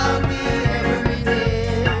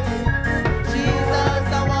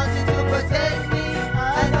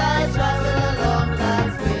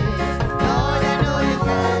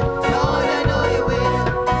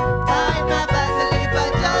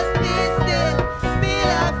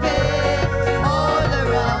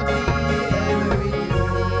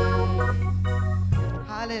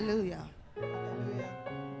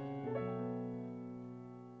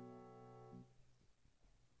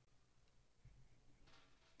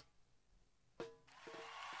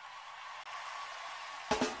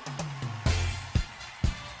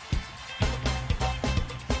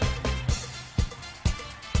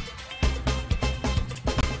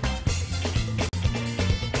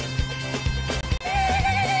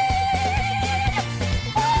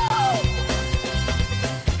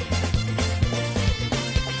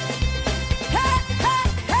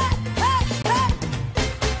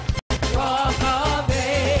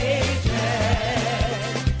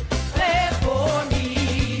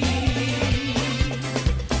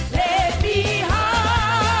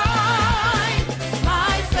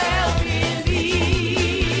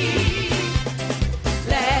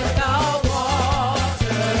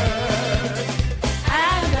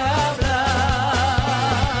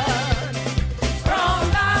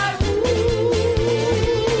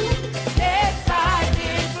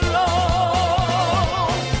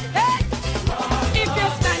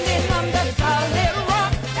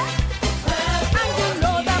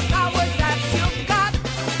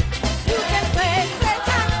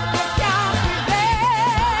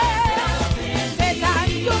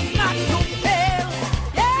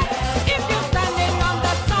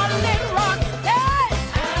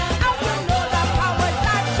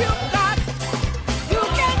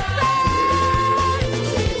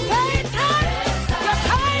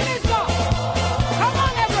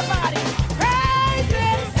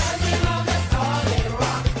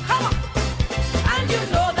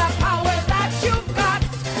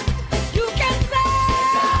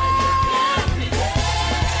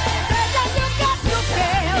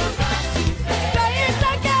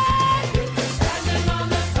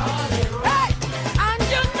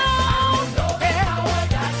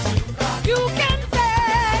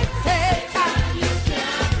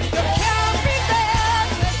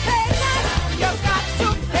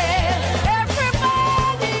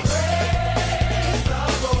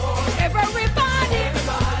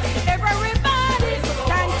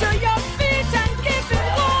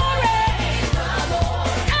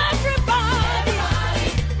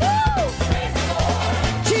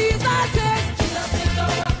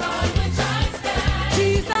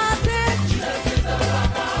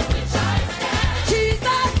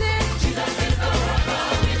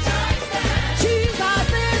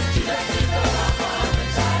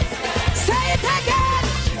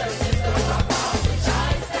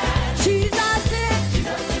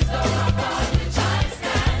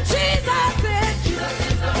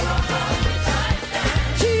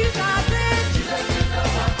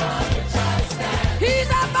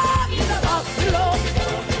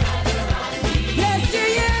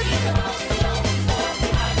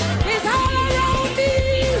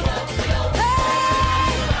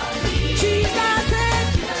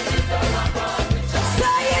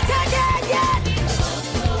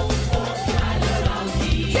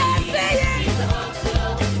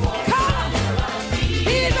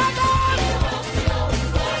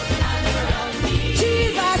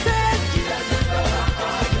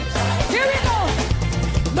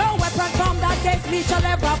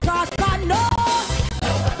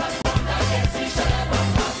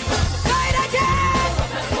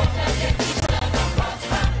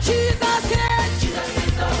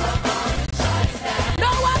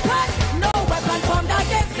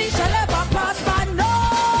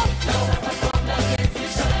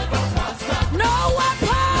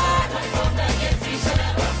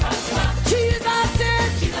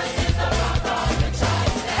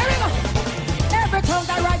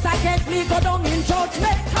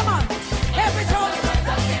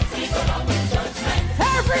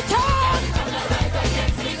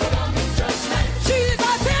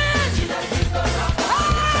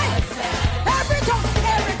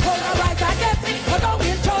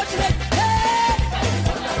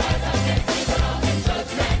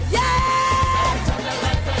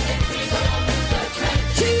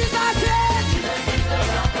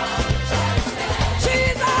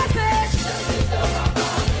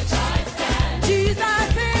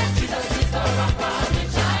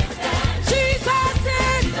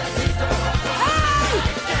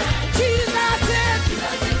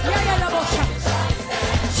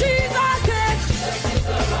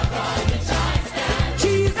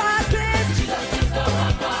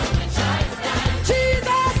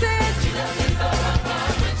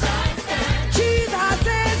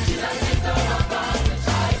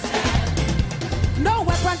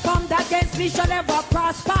me shall ever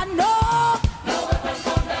prosper. No. No weapon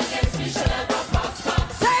formed against me shall ever prosper.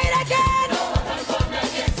 Say it again. No weapon formed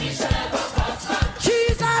against me shall ever prosper.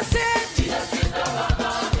 Jesus is. Jesus is the rock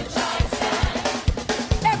on which I stand.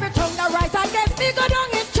 Every tongue that rise against me go down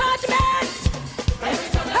in judgment. Every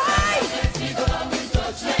tongue that rise against me go down in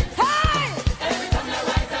judgment. Hey. Every tongue that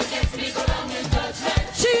rise against me go down in judgment.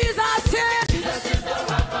 Jesus is. Jesus is the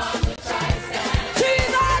rock on which I stand.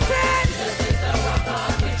 Jesus is. Jesus is the rock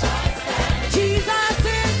on which I stand. Jesus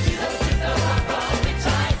is. Jesus is the rock on which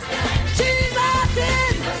I stand. Jesus is.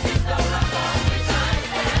 Jesus is the rock on which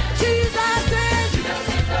I stand. Jesus is. Jesus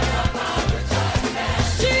is the rock on which I stand.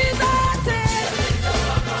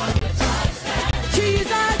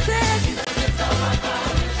 Jesus is. The rock on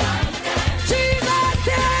which I stand.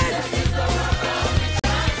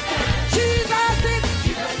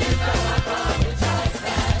 Jesus is. Is the rock on which I stand. Jesus is. Is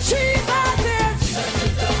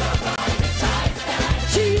the rock on which I stand. Jesus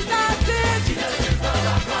is. Jesus is the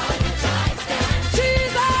rock on which I stand. Jesus is. Is the rock on which I stand. Jesus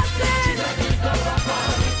is. Is the rock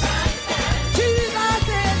on which I stand.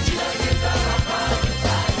 Jesus is. Is the rock on which I stand. Jesus is. Is the rock on which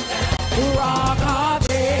I stand. Rock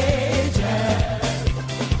of ages,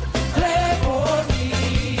 play for me.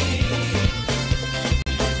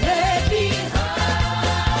 Let me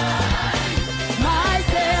hide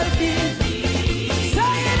myself in thee.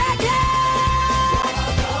 Say it again.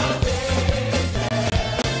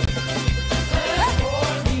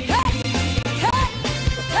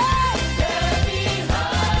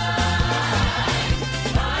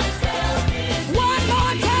 One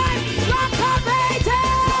more time. Rock of ages.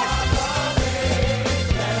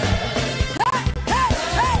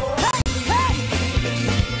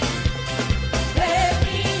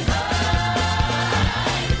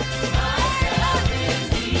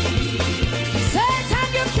 Satan,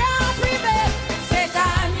 you can't prevail.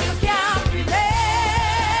 Satan, you can't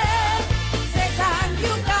prevail. Satan,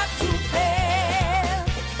 you got to fail.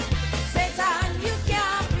 Satan, you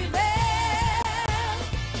can't prevail.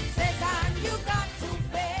 Satan, you got to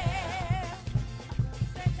fail.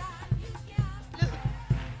 Satan, you can't.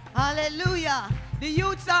 Hallelujah. The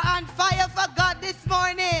youths are on fire for God this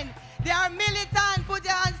morning. They are militant. Put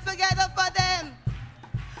your hands together for them.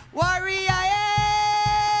 Warrior, eh?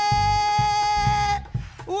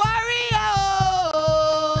 Warrior,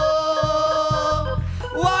 oh.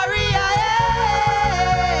 Warrior, eh?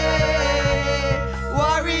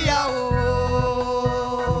 Warrior,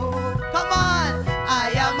 oh. Come on.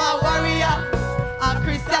 I am a warrior, a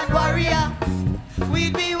Christian warrior.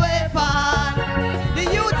 With me weapon. The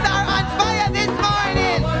youths are on fire this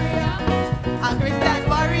morning. A Christian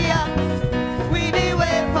warrior. With the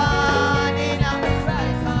weapon in a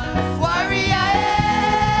right hand. Warrior, eh?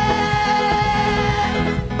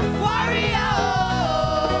 Warrior, oh.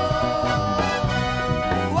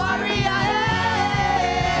 Warrior, eh?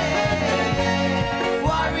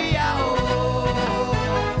 Warrior,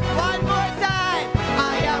 oh. One more time. I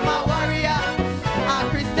am a warrior, a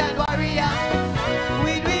Christian warrior.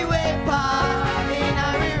 With the weapon in a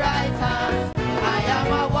right hand. I am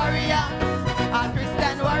a warrior, a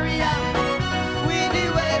Christian warrior. With the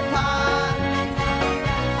weapon.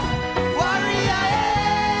 Warrior, eh?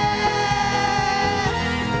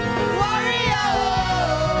 Warrior, oh.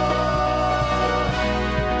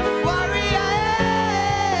 Warrior, eh?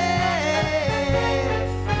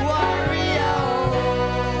 Warrior,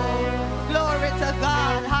 oh. Glory to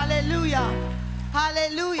God. Hallelujah.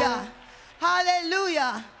 Hallelujah.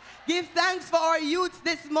 Hallelujah. Give thanks for our youths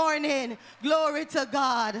this morning. Glory to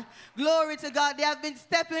God. Glory to God. They have been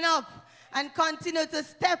stepping up and continue to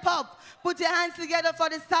step up. Put your hands together for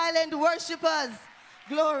the silent worshipers.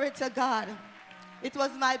 Glory to God. It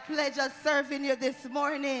was my pleasure serving you this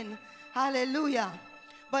morning. Hallelujah.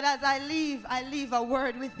 But as I leave a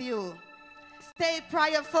word with you. Stay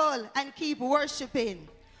prayerful and keep worshiping.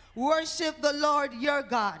 Worship the Lord your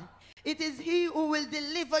God. It is He who will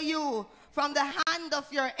deliver you from the hand of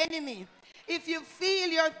your enemy. If you feel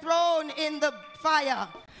you're thrown in the fire,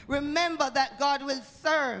 remember that God will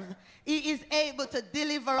serve. He is able to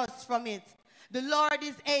deliver us from it. The Lord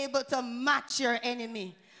is able to match your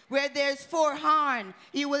enemy. Where there's 4 horns,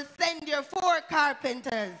 He will send your 4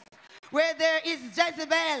 carpenters. Where there is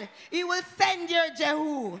Jezebel, He will send your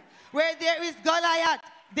Jehu. Where there is Goliath,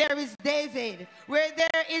 there is David. Where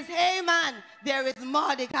there is Haman, there is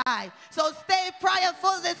Mordecai. So stay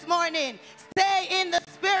prayerful this morning. Stay in the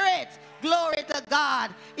Spirit. Glory to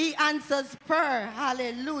God. He answers prayer.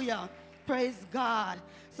 Hallelujah. Praise God.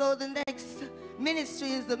 So the next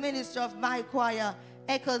ministry is the ministry of my choir,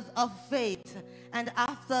 Echoes of Faith. And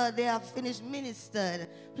after they have finished ministered,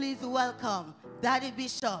 please welcome Daddy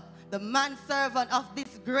Bishop, the manservant of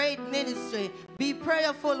this great ministry. Be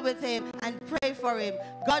prayerful with him and pray for him.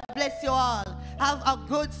 God bless you all. Have a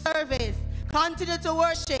good service. Continue to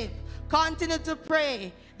worship. Continue to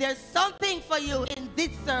pray. There's something for you in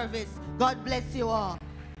this service. God bless you all.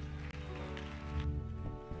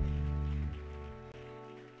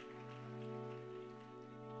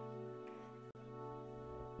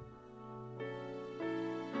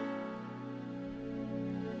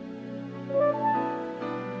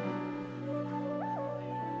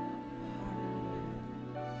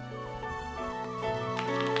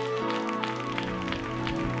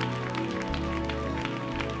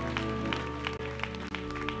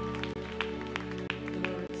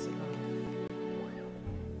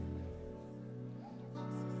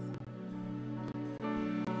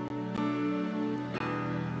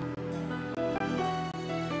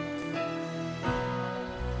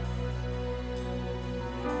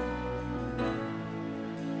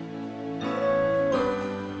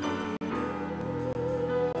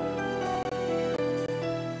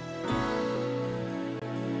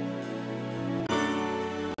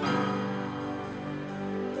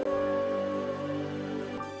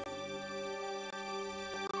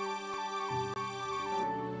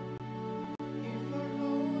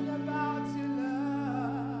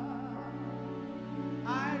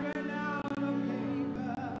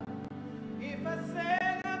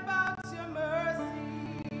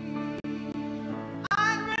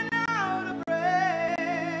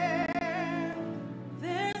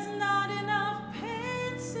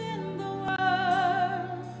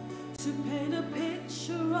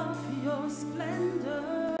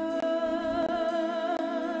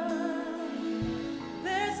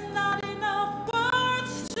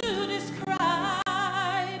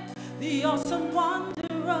 Awesome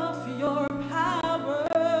wonder of your power,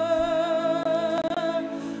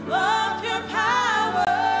 of your power.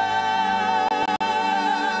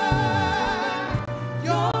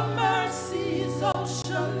 Your mercy is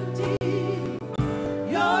ocean deep.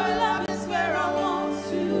 Your love is where I want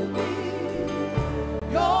to be.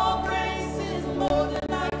 Your grace is more than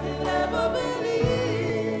I can ever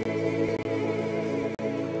believe.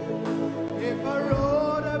 If I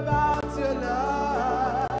wrote about your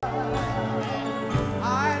love,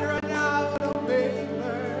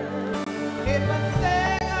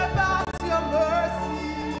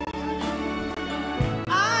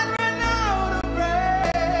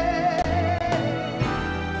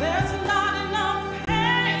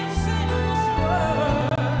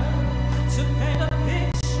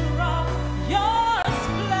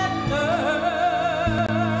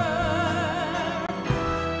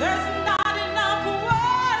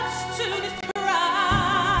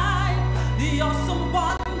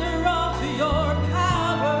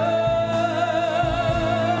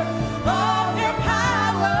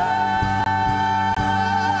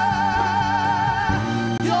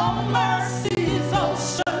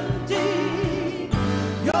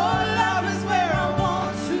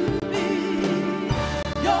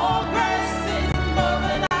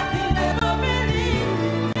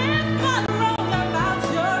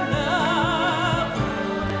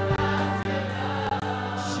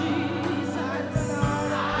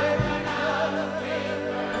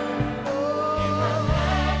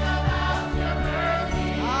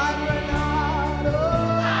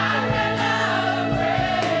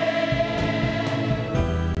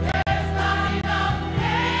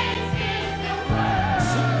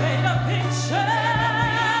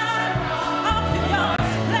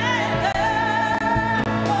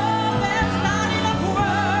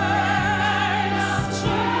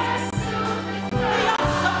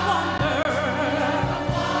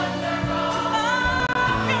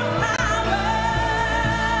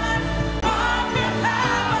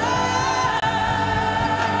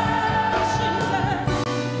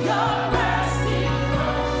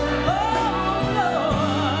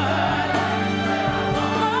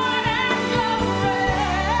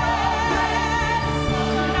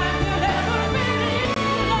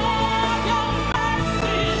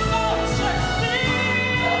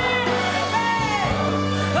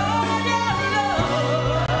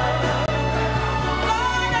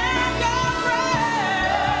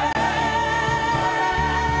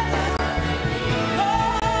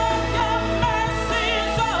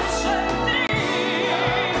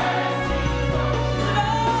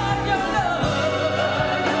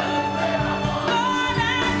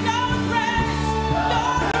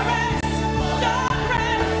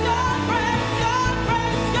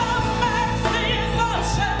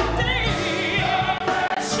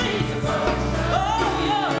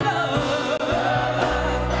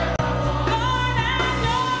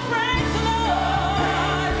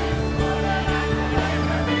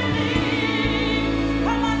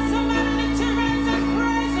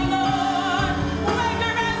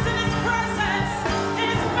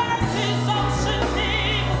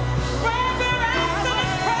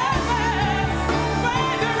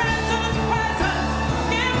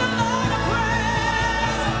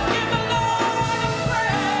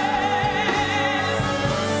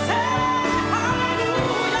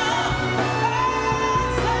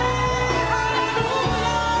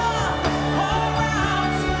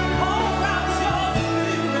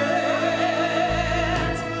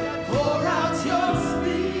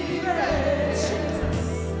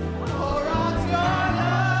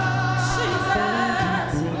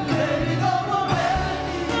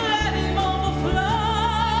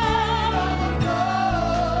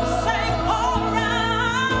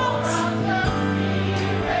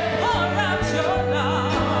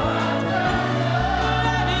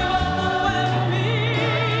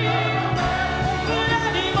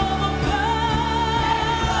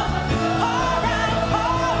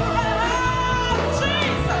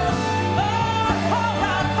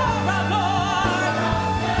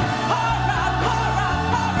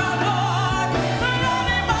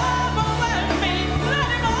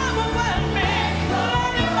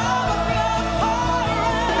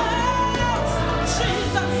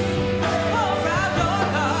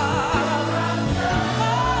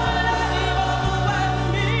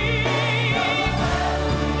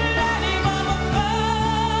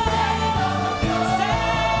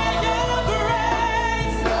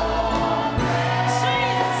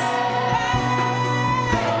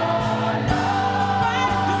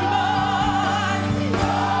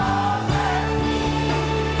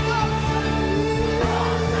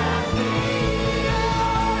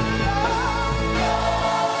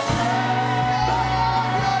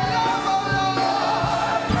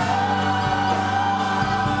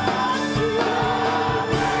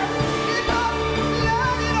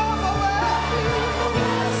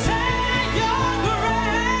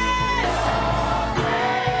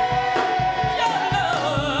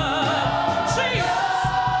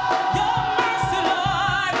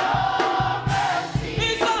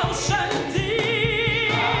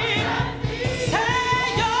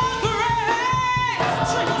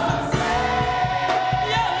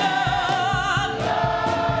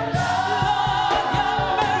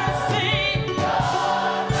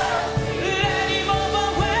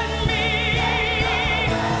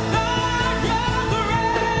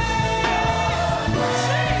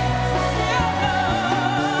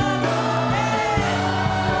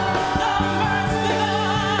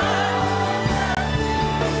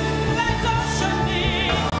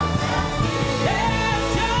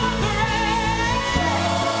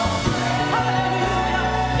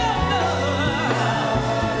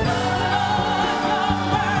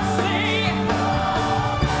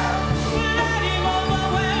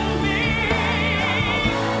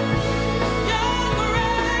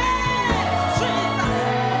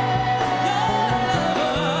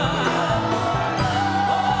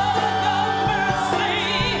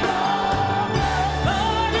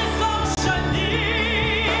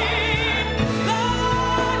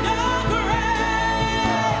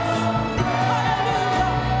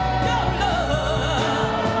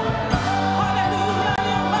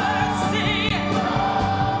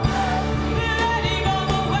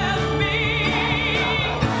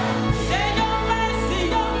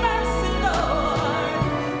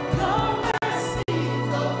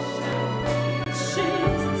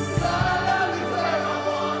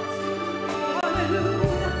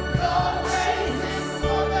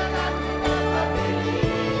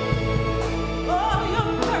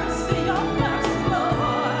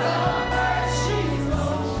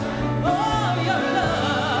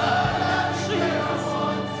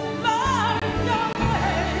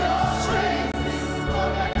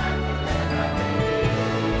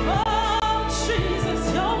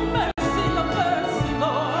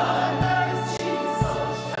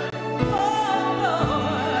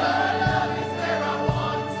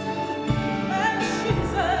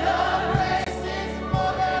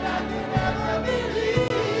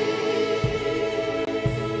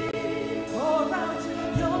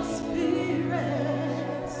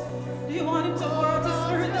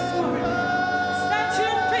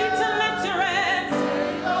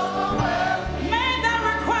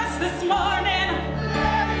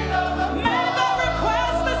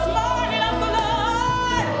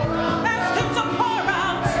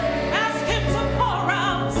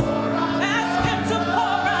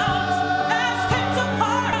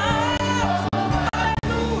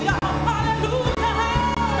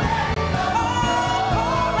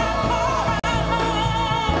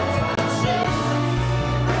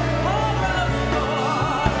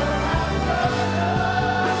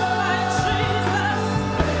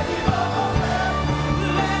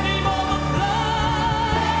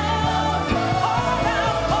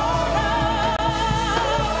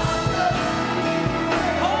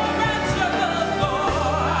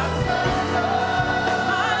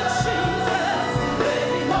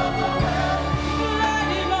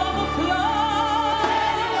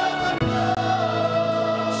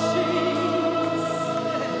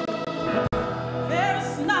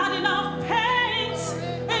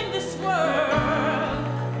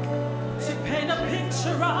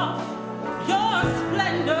 of your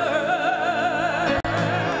splendor.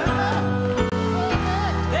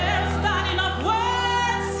 There's not enough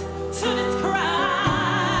words to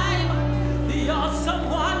describe the awesome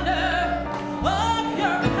wonder of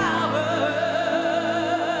your power.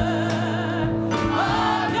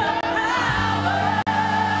 Of your power.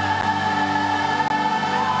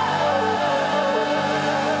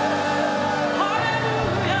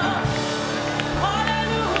 Hallelujah.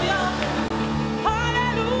 Hallelujah.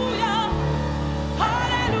 Hallelujah.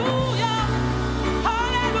 Hallelujah.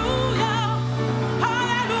 Hallelujah.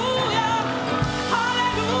 Hallelujah.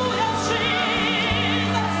 Hallelujah,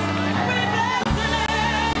 Jesus. We bless your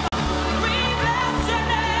name. We bless your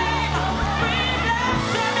name. We bless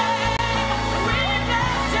your name. We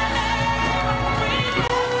bless your name. We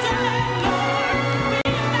bless your name, Lord.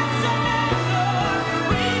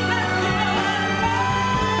 We bless your name, Lord.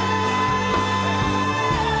 We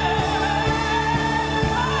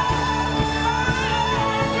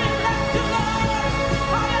bless your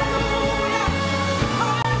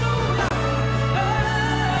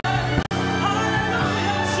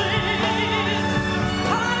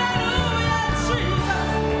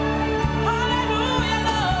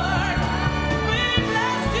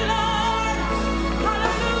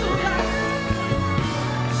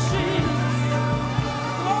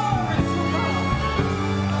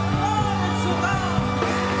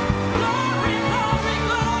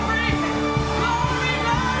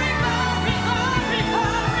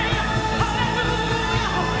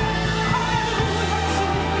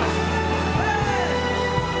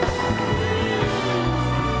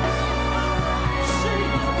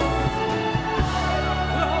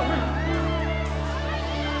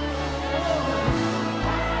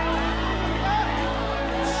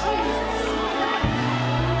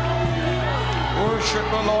Worship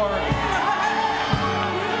the Lord.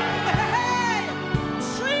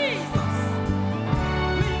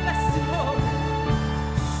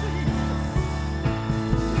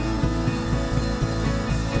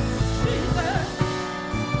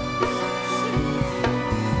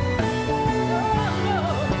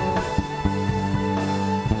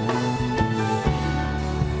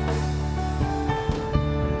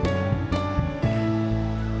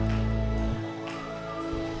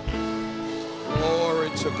 Glory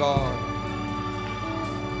to God.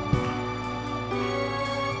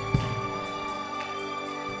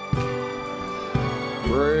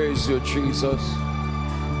 Praise you, Jesus.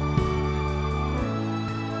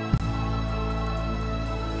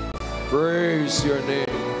 Praise your name.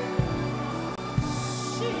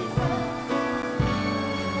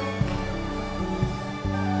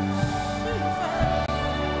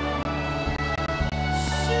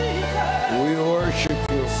 We worship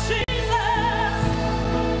you.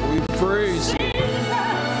 We praise you.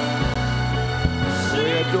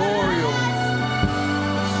 We adore you.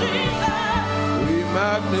 We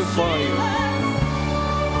magnify you.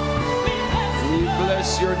 We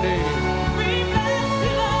bless your name.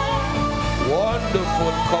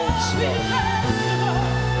 Wonderful Counselor.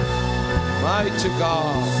 Mighty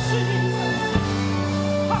God.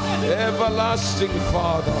 Everlasting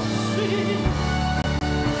Father.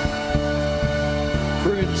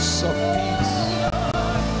 Prince of Peace.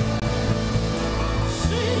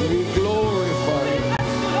 We glorify you.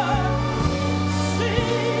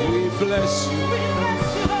 We bless you.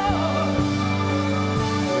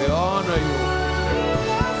 We honor you.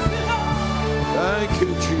 Thank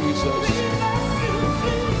you, Jesus.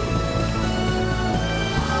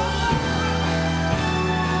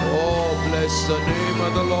 Oh, bless the name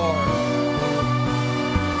of the Lord.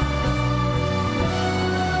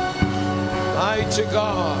 Mighty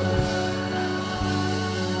God.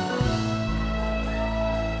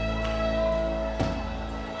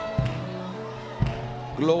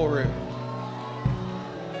 Glory.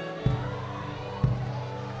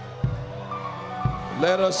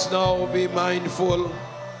 Let us now be mindful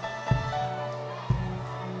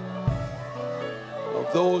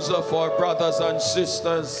of those of our brothers and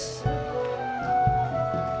sisters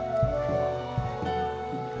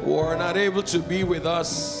who are not able to be with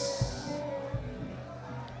us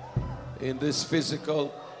in this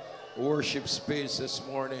physical worship space this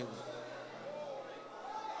morning.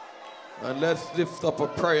 And let's lift up a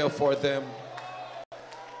prayer for them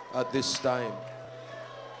at this time.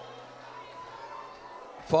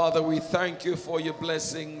 Father, we thank you for your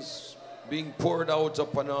blessings being poured out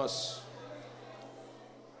upon us.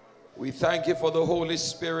 We thank you for the Holy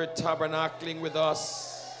Spirit tabernacling with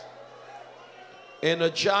us,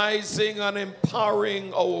 energizing and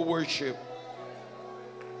empowering our worship,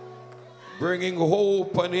 bringing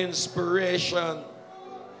hope and inspiration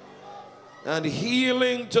and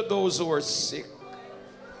healing to those who are sick.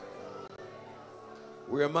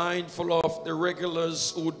 We are mindful of the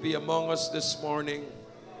regulars who would be among us this morning,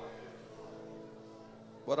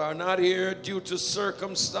 but are not here due to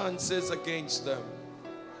circumstances against them.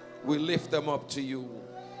 We lift them up to you.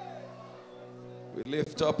 We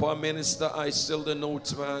lift up our minister, I still the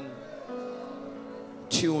notes man,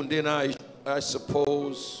 tuned in, I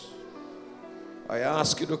suppose. I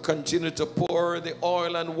ask you to continue to pour the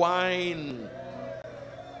oil and wine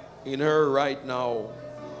in her right now.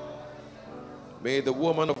 May the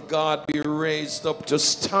woman of God be raised up to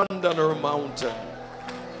stand on her mountain.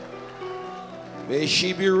 May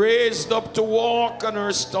she be raised up to walk on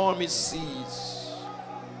her stormy seas.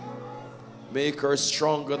 Make her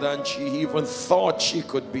stronger than she even thought she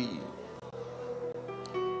could be.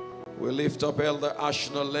 We lift up Elder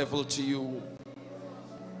Ashna Level to you.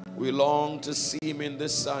 We long to see him in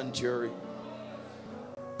this sanctuary,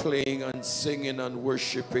 playing and singing and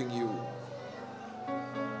worshiping you.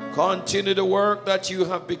 Continue the work that you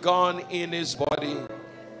have begun in his body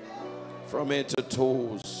from head to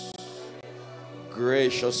toes.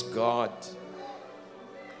 Gracious God,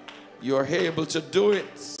 you're able to do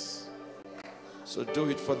it. So do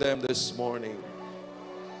it for them this morning.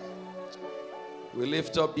 We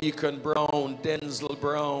lift up Deacon Brown, Denzel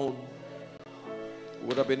Brown, who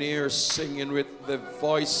would have been here singing with the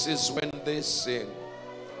voices when they sing.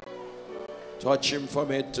 Touch him from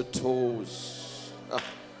head to toes.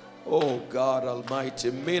 Oh God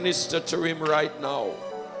Almighty, minister to him right now.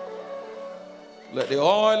 Let the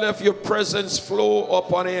oil of your presence flow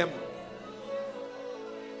upon him.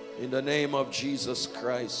 In the name of Jesus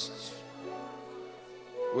Christ.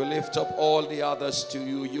 We lift up all the others to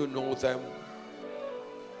you. You know them.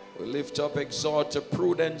 We lift up Exhorter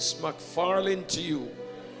Prudence McFarlane to you.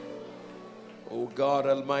 Oh God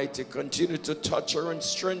Almighty, continue to touch her and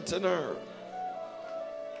strengthen her.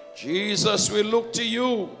 Jesus, we look to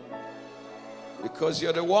you, because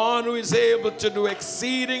you're the one who is able to do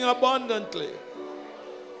exceeding abundantly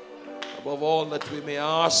above all that we may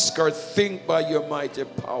ask or think by your mighty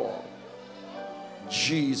power.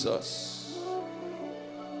 Jesus.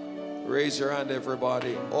 Raise your hand,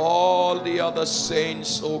 everybody. All the other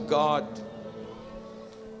saints, oh God,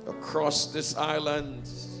 across this island,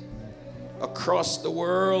 across the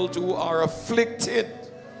world, who are afflicted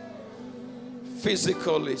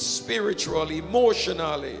physically, spiritually,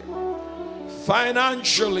 emotionally,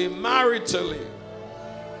 financially, maritally.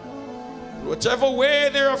 Whichever way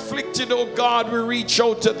they're afflicted, oh God, we reach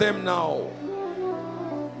out to them now.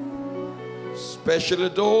 Especially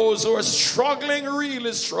those who are struggling,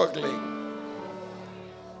 really struggling.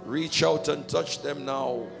 Reach out and touch them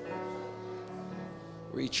now.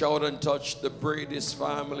 Reach out and touch the Brady's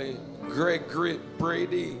family. Greg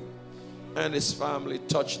Brady and his family.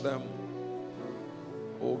 Touch them.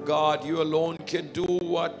 Oh God, you alone can do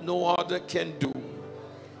what no other can do.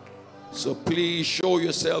 So please show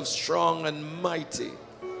yourself strong and mighty.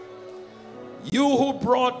 You who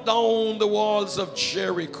brought down the walls of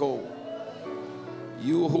Jericho.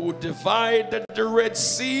 You who divided the Red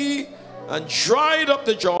Sea and dried up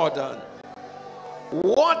the Jordan.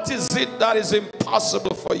 What is it that is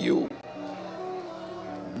impossible for you?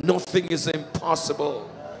 Nothing is impossible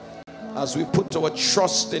as we put our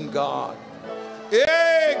trust in God.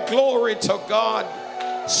 Hey, glory to God.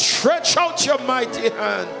 Stretch out your mighty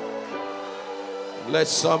hand. Let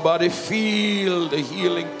somebody feel the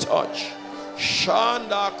healing touch.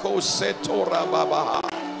 Shanda koseto rababaha.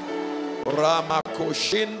 Ramako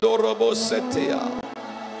shindo robosetea.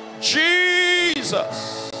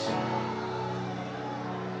 Jesus.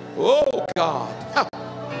 Oh God.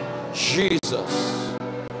 Jesus.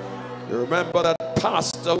 You remember that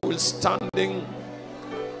pastor who is standing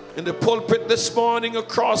in the pulpit this morning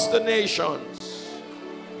across the nations.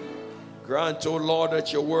 Grant, O Lord,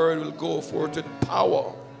 that your word will go forth with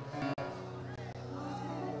power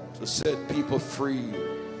to set people free.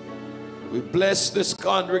 We bless this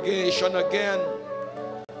congregation again.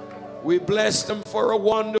 We bless them for a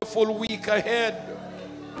wonderful week ahead.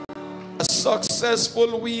 A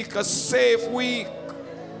successful week, a safe week,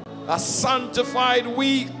 a sanctified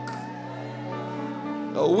week.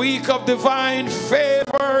 A week of divine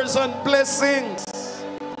favors and blessings.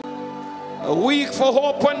 A week for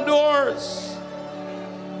open doors.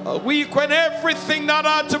 A week when everything that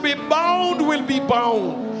ought to be bound will be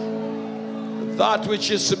bound. That which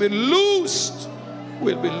is to be loosed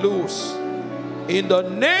will be loosed. In the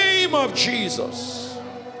name of Jesus,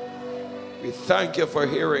 we thank you for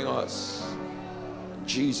hearing us. In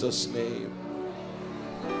Jesus' name.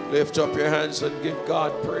 Lift up your hands and give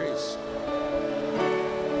God praise.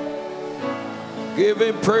 Give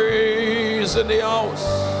him praise in the house.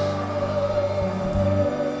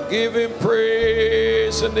 Give him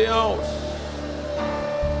praise in the house.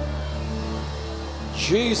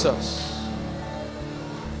 Jesus.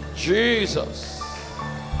 Jesus.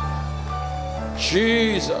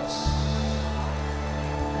 Jesus.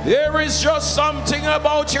 There is just something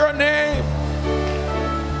about your name.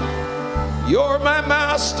 You're my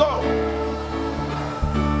master.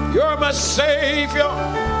 You're my savior.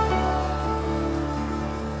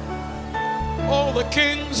 All the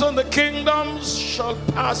kings and the kingdoms shall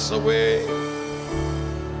pass away,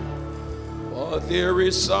 but there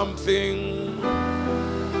is something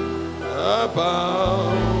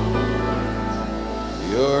about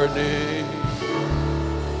your name.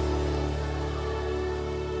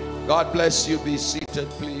 God bless you. Be seated,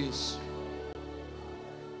 please.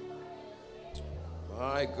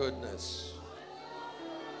 My goodness.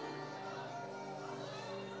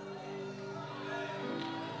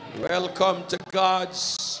 Welcome to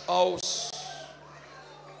God's house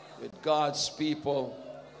with God's people.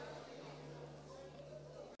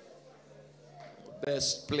 The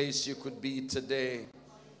best place you could be today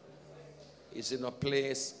is in a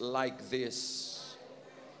place like this,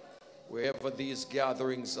 wherever these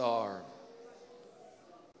gatherings are.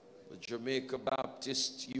 The Jamaica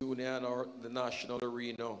Baptist Union or the National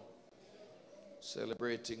Arena,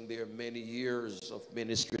 celebrating their many years of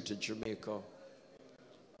ministry to Jamaica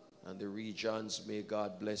and the regions. May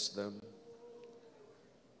God bless them.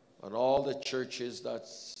 And all the churches that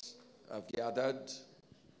have gathered.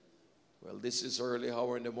 Well, this is early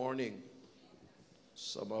hour in the morning.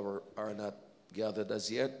 Some are not gathered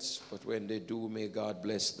as yet, but when they do, may God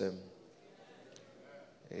bless them.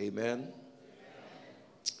 Amen.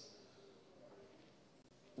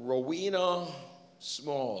 Rowena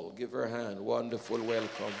Small, give her a hand. Wonderful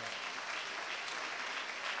welcome.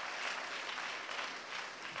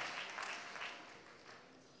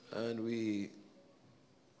 And we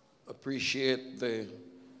appreciate the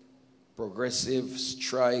Progressive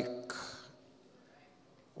Strike.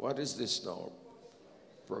 What is this now?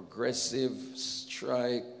 Progressive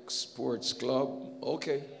Strike Sports Club.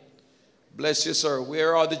 Okay. Bless you, sir.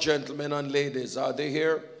 Where are the gentlemen and ladies? Are they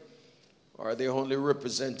here? Or are they only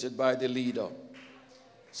represented by the leader?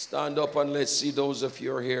 Stand up and let's see those of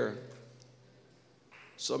you who are here.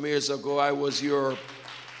 Some years ago, I was your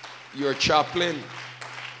chaplain.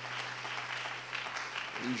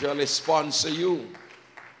 Usually sponsor you.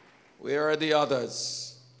 Where are the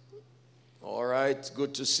others? All right,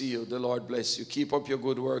 good to see you. The Lord bless you. Keep up your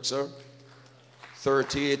good work, sir.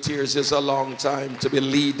 38 years is a long time to be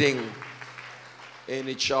leading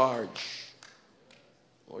any charge.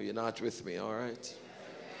 Oh, you're not with me, all right?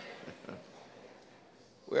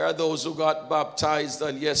 Where are those who got baptized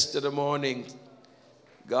on yesterday morning?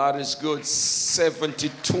 God is good.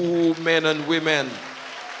 72 men and women.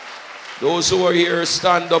 Those who are here,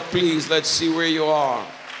 stand up, please. Let's see where you are.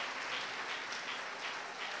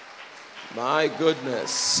 My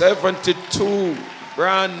goodness. 72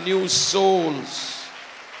 brand new souls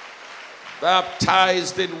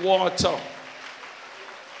baptized in water,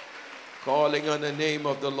 calling on the name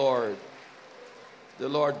of the Lord. The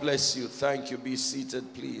Lord bless you. Thank you. Be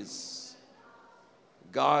seated, please.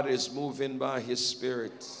 God is moving by his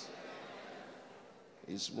Spirit.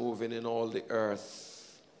 He's moving in all the earth.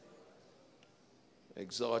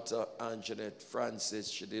 Exhorter Anjanette Francis,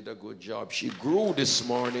 she did a good job. She grew this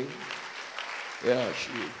morning. Yeah,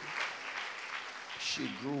 she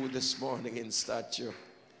grew this morning in stature.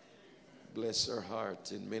 Bless her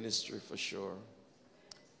heart in ministry for sure.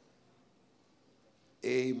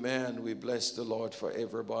 Amen. We bless the Lord for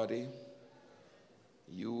everybody.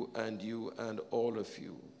 You and all of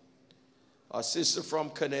you. Our sister from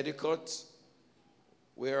Connecticut,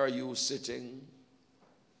 where are you sitting?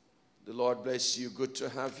 The Lord bless you. Good to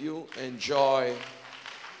have you. Enjoy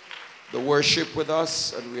the worship with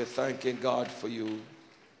us, and we are thanking God for you.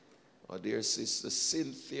 Our dear sister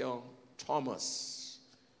Cynthia Thomas.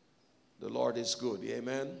 The Lord is good.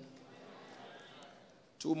 Amen.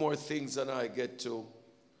 Two more things and I get to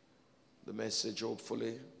the message,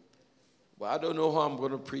 hopefully. But I don't know how I'm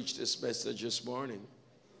going to preach this message this morning.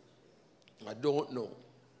 I don't know.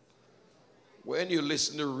 When you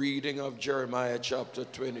listen to reading of Jeremiah chapter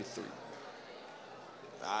 23,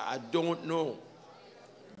 I don't know.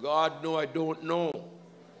 God knows I don't know.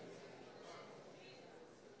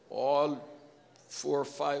 All 4 or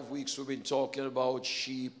 5 weeks we've been talking about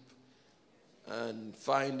sheep and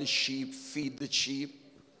find the sheep, feed the sheep.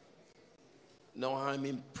 Now I'm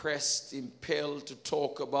impressed, impelled to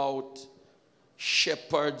talk about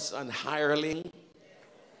shepherds and hireling.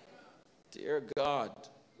 Dear God,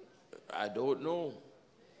 I don't know.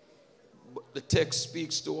 But the text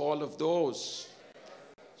speaks to all of those.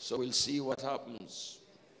 So we'll see what happens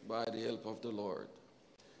by the help of the Lord.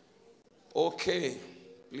 Okay,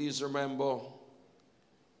 please remember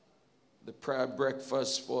the prayer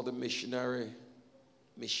breakfast for the Missionaries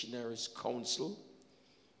Council.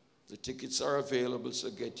 The tickets are available, so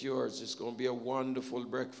get yours. It's going to be a wonderful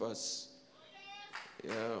breakfast.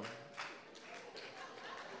 Yeah.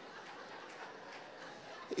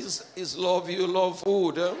 Is love you love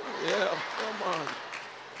food, huh? Yeah, come on.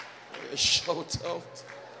 Shout out.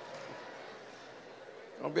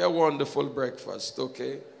 It'll be a wonderful breakfast,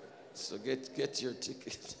 okay? So get your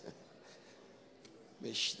ticket.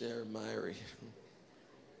 Missionary Mary.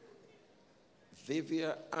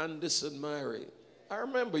 Vivia Anderson Mary. I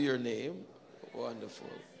remember your name. Wonderful.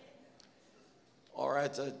 All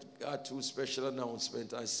right, I got two special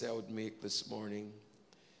announcements I said I would make this morning.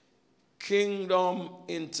 Kingdom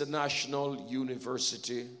International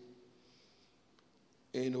University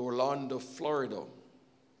in Orlando, Florida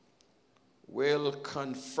will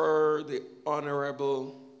confer the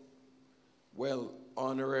honorary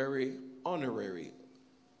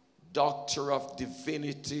Doctor of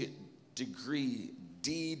Divinity degree,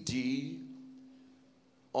 DD,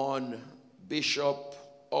 on Bishop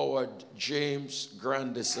Howard James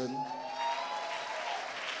Grandison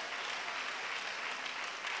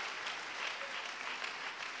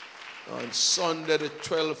on Sunday the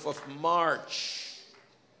 12th of March,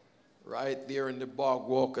 right there in the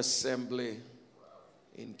Bogwalk Assembly,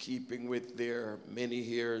 in keeping with their many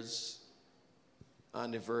years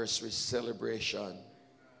anniversary celebration.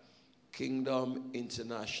 Kingdom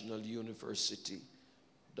International University,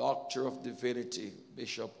 Doctor of Divinity,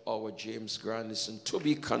 Bishop Howard James Grandison, to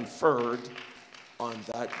be conferred on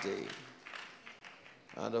that day.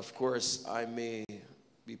 And of course, I may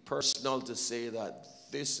be personal to say that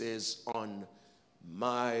this is on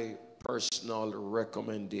my personal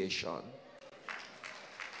recommendation.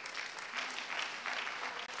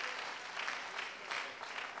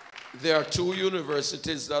 There are two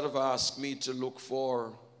universities that have asked me to look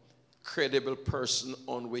for credible person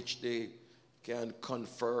on which they can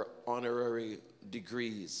confer honorary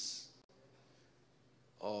degrees.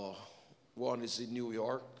 One is in New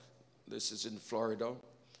York. This is in Florida.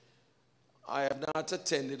 I have not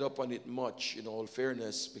attended up on it much, in all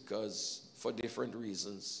fairness, because for different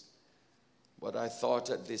reasons. But I thought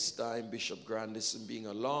at this time, Bishop Grandison being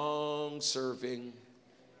a long-serving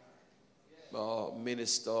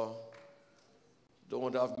minister,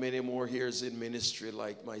 don't have many more years in ministry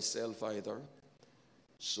like myself either.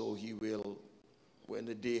 So he will, when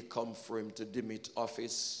the day comes for him to demit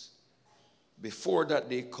office, before that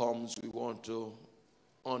day comes, we want to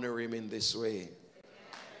honor him in this way.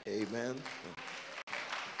 Amen.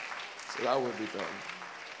 So that will be done.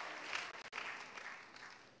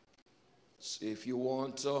 So if you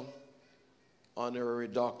want an honorary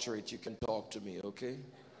doctorate, you can talk to me, okay?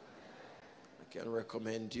 I can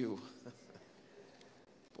recommend you.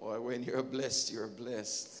 Boy, when you're blessed, you're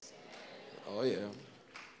blessed. Oh, yeah.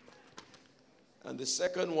 And the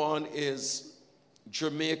second one is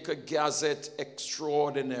Jamaica Gazette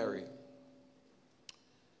Extraordinary.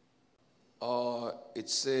 It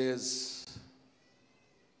says,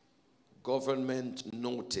 government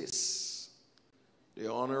notice.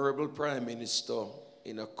 The Honorable Prime Minister,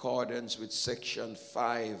 in accordance with Section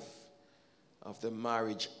 5 of the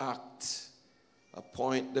Marriage Act,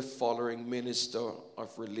 appoint the following Minister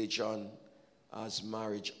of Religion as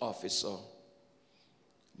marriage officer: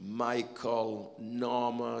 Michael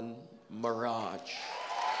Norman Mirage.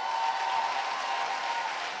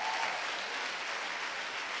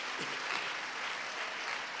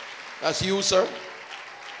 That's you, sir?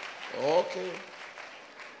 Okay.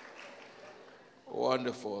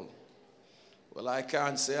 Wonderful. Well, I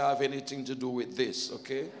can't say I have anything to do with this,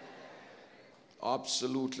 okay?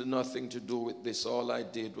 Absolutely nothing to do with this. All I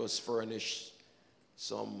did was furnish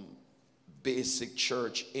some basic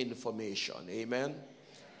church information. Amen?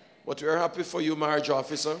 But we're happy for you, marriage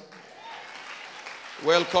officer.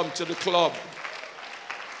 Welcome to the club.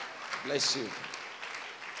 Bless you.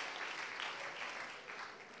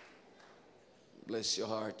 Bless your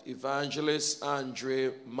heart. Evangelist Andre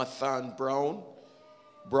Mathan Brown,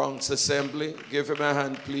 Bronx Assembly. Give him a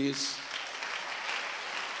hand, please.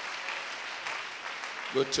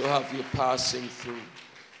 Good to have you passing through.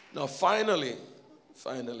 Now, finally,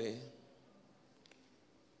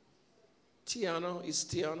 Tiana, is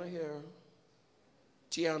Tiana here?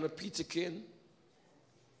 Tiana Peterkin.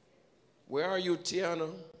 Where are you, Tiana?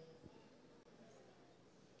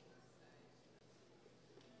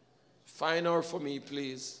 Find her for me,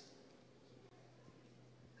 please.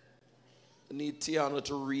 I need Tiana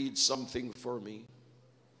to read something for me.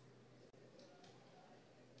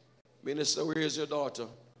 Minister, where is your daughter?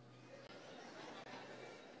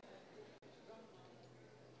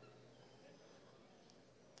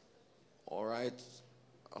 All right.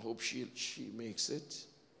 I hope she makes it.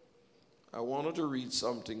 I wanted to read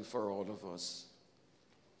something for all of us.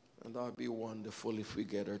 And that would be wonderful if we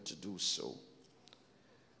get her to do so.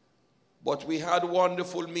 But we had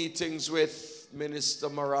wonderful meetings with Minister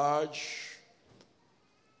Mirage,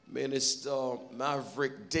 Minister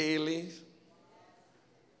Maverick Daly,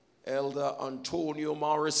 Elder Antonio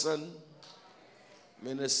Morrison,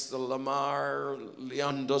 Minister Lamar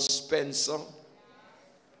Leander Spencer,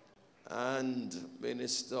 and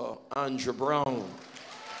Minister Andrew Brown.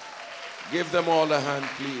 Give them all a hand,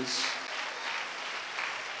 please.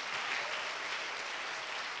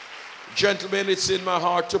 Gentlemen, it's in my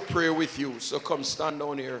heart to pray with you, so come stand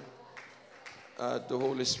down here. The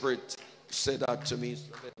Holy Spirit said that to me, so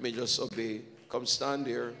let me just obey. Come stand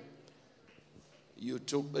here. You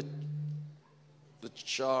took the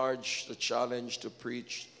charge, the challenge to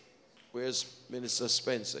preach. Where's Minister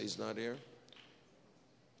Spencer? He's not here.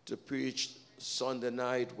 To preach Sunday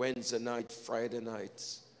night, Wednesday night, Friday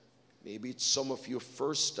nights. Maybe it's some of your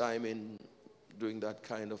first time in doing that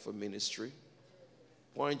kind of a ministry.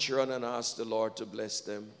 Point your hand and ask the Lord to bless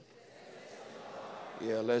them.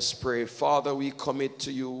 Yeah, let's pray. Father, we commit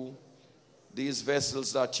to you these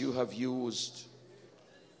vessels that you have used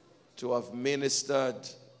to have ministered,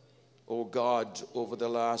 oh God, over the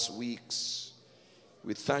last weeks.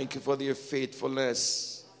 We thank you for their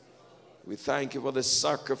faithfulness. We thank you for the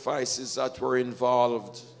sacrifices that were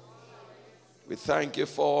involved. We thank you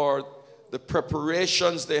for the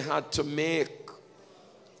preparations they had to make,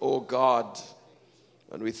 oh God.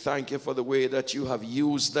 And we thank you for the way that you have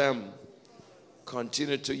used them.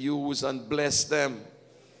 Continue to use and bless them.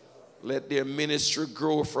 Let their ministry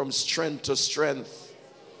grow from strength to strength.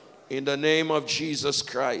 In the name of Jesus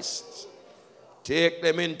Christ. Take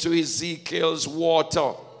them into Ezekiel's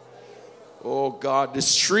water. Oh God, the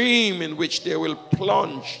stream in which they will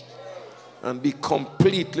plunge and be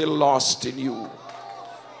completely lost in you.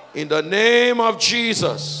 In the name of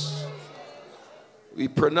Jesus, we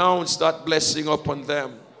pronounce that blessing upon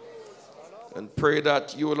them and pray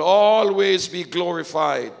that you will always be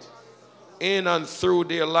glorified in and through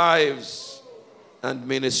their lives and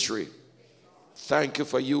ministry. Thank you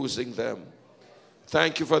for using them.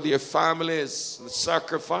 Thank you for their families, the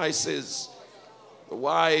sacrifices, the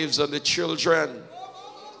wives and the children.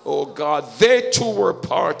 Oh God, they too were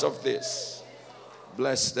part of this.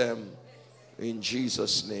 Bless them in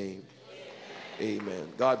Jesus' name. Amen.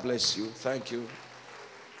 God bless you. Thank you.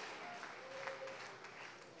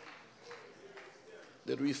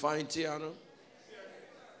 Did we find Tiana?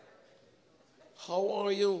 How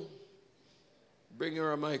are you? Bring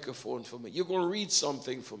her a microphone for me. You're going to read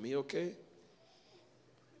something for me, okay?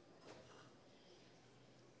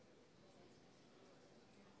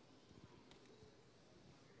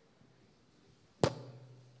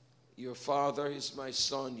 Your father is my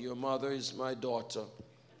son. Your mother is my daughter.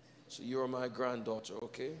 So you're my granddaughter,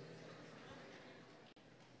 okay?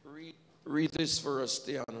 Read this for us,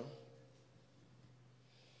 Tiana.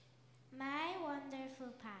 My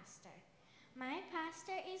wonderful pastor. My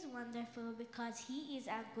pastor is wonderful because he is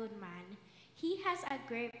a good man. He has a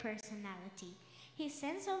great personality. His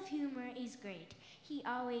sense of humor is great. He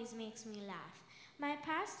always makes me laugh. My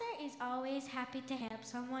pastor is always happy to help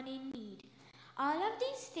someone in need. All of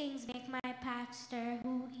these things make my pastor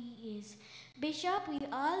who he is. Bishop, we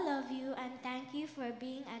all love you and thank you for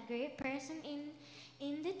being a great person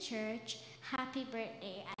in the church. Happy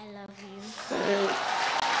birthday. I love you. Thank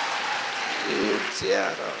you,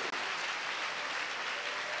 Tiana.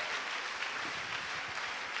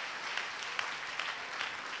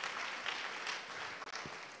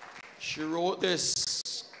 She wrote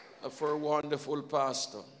this for a wonderful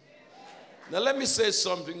pastor. Now let me say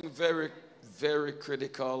something very, very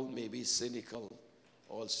critical, maybe cynical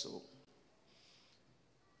also.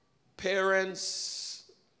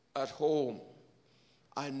 Parents at home,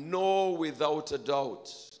 I know without a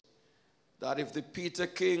doubt that if the Peter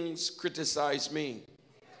Kings criticize me,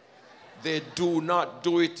 they do not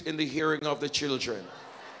do it in the hearing of the children.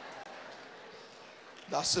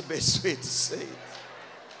 That's the best way to say it.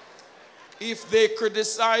 If they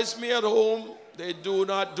criticize me at home, they do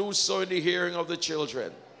not do so in the hearing of the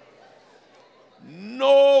children.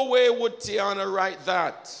 No way would Tiana write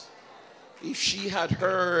that if she had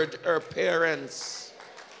heard her parents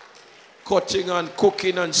cutting and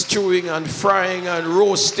cooking and stewing and frying and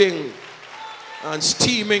roasting and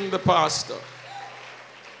steaming the pastor.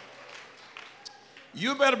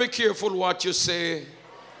 You better be careful what you say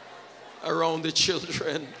around the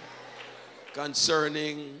children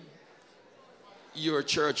concerning your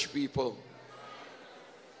church people.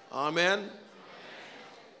 Amen.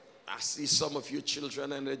 I see some of you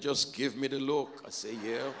children and they just give me the look. I say,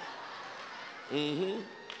 yeah.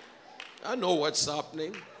 I know what's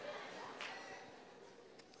happening.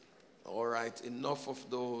 All right, enough of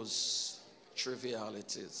those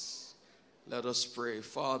trivialities. Let us pray.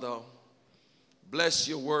 Father, bless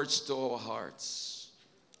your words to our hearts.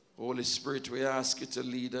 Holy Spirit, we ask you to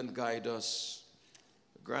lead and guide us.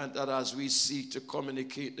 Grant that as we seek to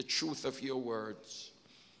communicate the truth of your words,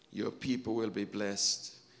 your people will be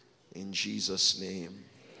blessed. In Jesus' name,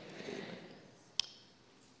 amen.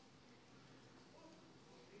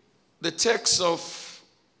 The text of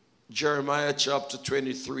Jeremiah chapter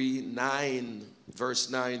 23, verse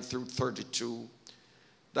 9 through 32,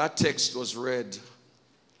 that text was read.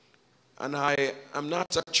 And I am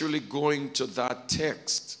not actually going to that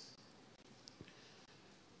text.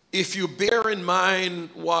 If you bear in mind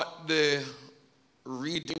what the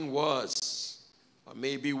reading was, or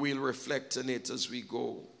maybe we'll reflect on it as we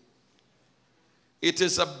go. It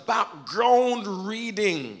is a background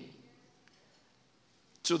reading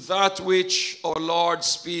to that which our Lord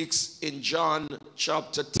speaks in John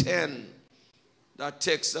chapter 10, that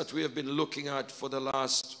text that we have been looking at for the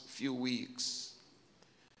last few weeks.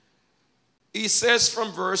 He says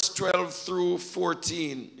from verse 12 through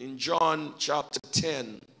 14 in John chapter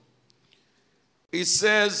 10, he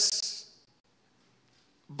says,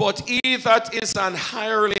 "But he that is an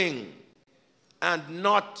hireling and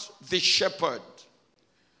not the shepherd,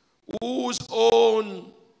 whose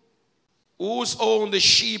own the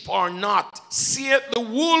sheep are not, seeth the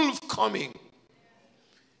wolf coming,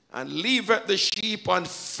 and leaveth the sheep and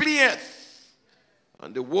fleeth,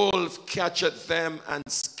 and the wolf catcheth them and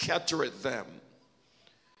scattereth them.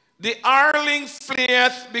 The hireling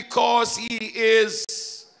fleeth because he is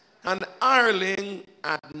an hireling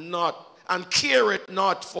and careth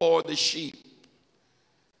not for the sheep.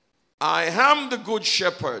 I am the good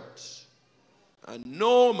shepherd, and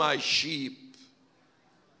know my sheep,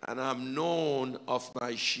 and am known of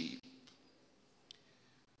my sheep."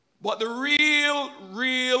 But the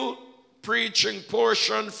real preaching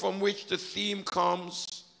portion from which the theme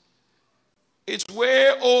comes, it's way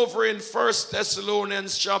over in 1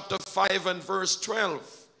 Thessalonians chapter 5 and verse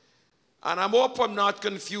 12. And I hope I'm not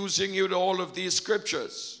confusing you with all of these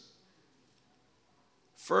scriptures.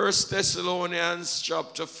 1 Thessalonians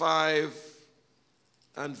chapter 5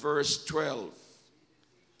 and verse 12.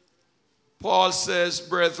 Paul says,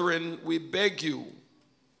 "Brethren, we beg you."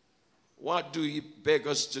 What do he beg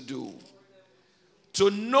us to do?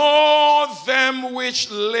 "To know them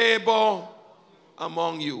which labor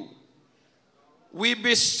among you. We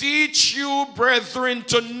beseech you, brethren,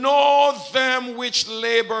 to know them which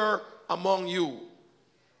labor among you."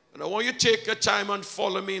 And I want you to take your time and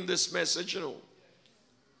follow me in this message,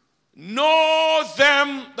 Know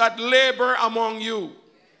them that labor among you.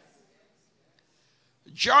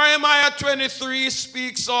 Jeremiah 23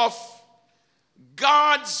 speaks of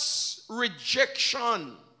God's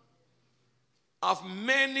rejection of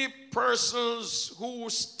many persons who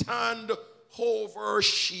stand over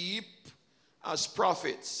sheep as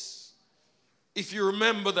prophets. If you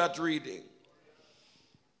remember that reading,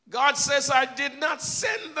 God says, "I did not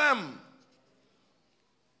send them.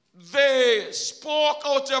 They spoke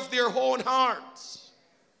out of their own hearts.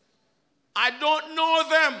 I don't know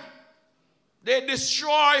them. They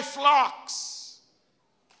destroy flocks.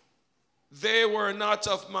 They were not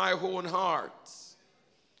of my own heart."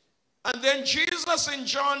 And then Jesus in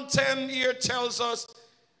John 10 here tells us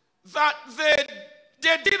that they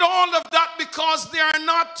did all of that because they are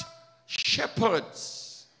not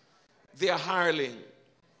shepherds. They are hireling.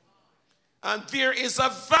 And there is a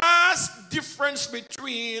vast difference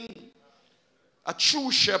between a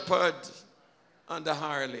true shepherd and a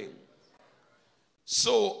hireling.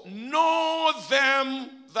 So know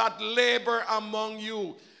them that labor among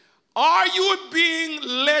you. Are you being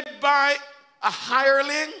led by a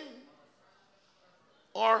hireling,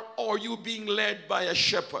 or are you being led by a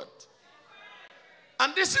shepherd?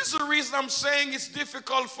 And this is the reason I'm saying it's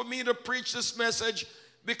difficult for me to preach this message,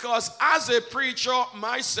 because as a preacher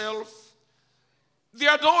myself,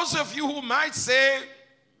 there are those of you who might say,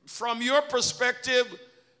 from your perspective,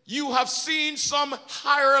 you have seen some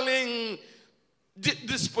hireling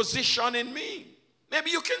disposition in me.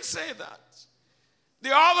 Maybe you can say that.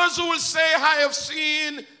 There are others who will say, I have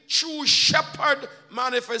seen true shepherd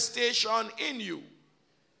manifestation in you.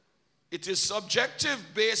 It is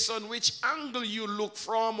subjective based on which angle you look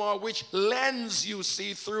from or which lens you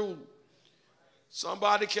see through.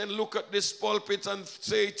 Somebody can look at this pulpit and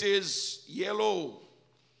say it is yellow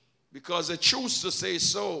because they choose to say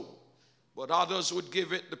so, but others would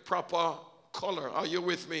give it the proper color. Are you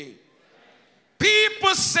with me?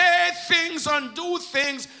 People say things and do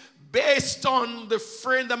things based on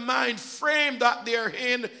the mind frame that they're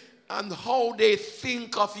in and how they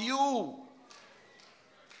think of you.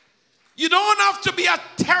 You don't have to be a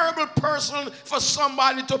terrible person for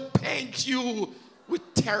somebody to paint you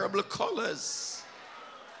with terrible colors.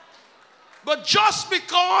 But just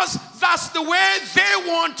because that's the way they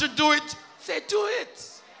want to do it, they do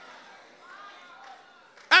it.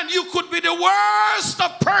 And you could be the worst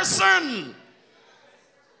of person,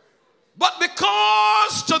 but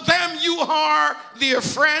because to them you are their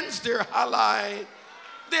friends, their ally,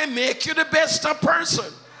 they make you the best of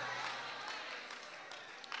person.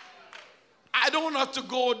 I don't have to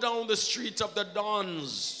go down the street of the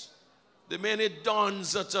dons, the many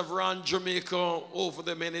dons that have run Jamaica over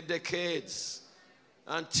the many decades,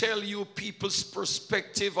 and tell you people's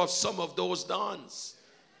perspective of some of those dons.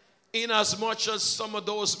 In as much as some of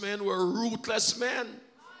those men were ruthless men.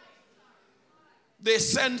 They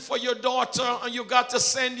send for your daughter and you got to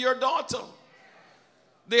send your daughter.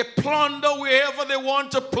 They plunder wherever they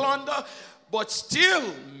want to plunder, but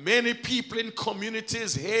still many people in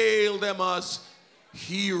communities hail them as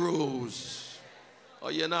heroes.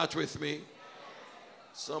 Are you not with me?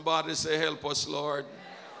 Somebody say, help us, Lord.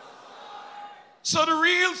 So the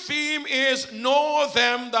real theme is know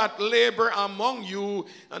them that labor among you,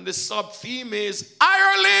 and the sub-theme is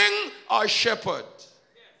hireling or shepherd.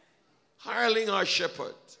 Hireling or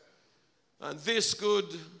shepherd. And this could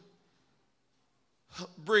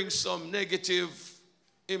bring some negative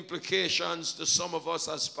implications to some of us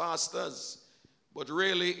as pastors, but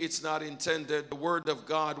really it's not intended. The word of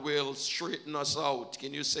God will straighten us out.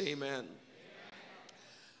 Can you say amen?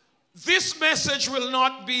 This message will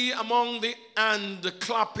not be among the hand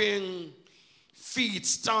clapping, feet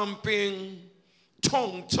stamping,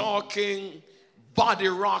 tongue talking, body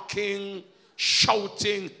rocking,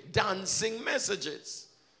 shouting, dancing messages.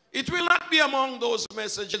 It will not be among those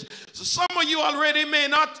messages. So some of you already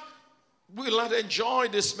will not enjoy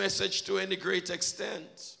this message to any great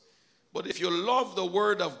extent. But if you love the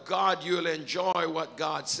word of God, you'll enjoy what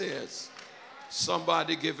God says.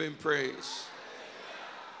 Somebody give him praise.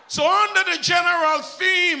 So under the general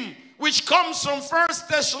theme, which comes from 1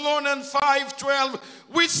 Thessalonians 5:12,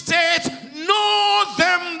 which states, know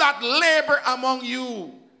them that labor among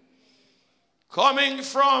you. Coming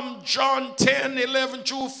from John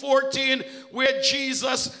 10:11-14, where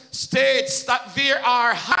Jesus states that there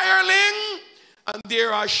are hireling and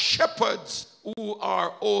there are shepherds who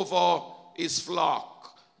are over his flock.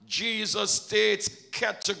 Jesus states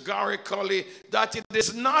categorically that it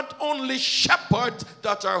is not only shepherds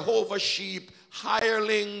that are over sheep,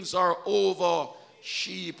 hirelings are over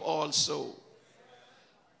sheep also.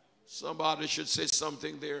 Somebody should say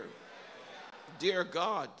something there. Dear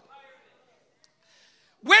God,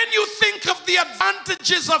 when you think of the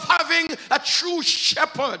advantages of having a true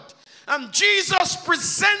shepherd, and Jesus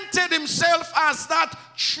presented himself as that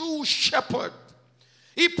true shepherd.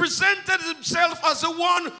 He presented himself as the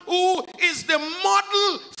one who is the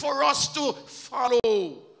model for us to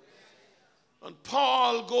follow. And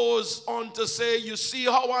Paul goes on to say, you see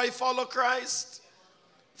how I follow Christ?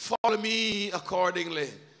 Follow me accordingly.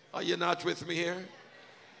 Are you not with me here?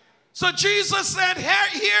 So Jesus said,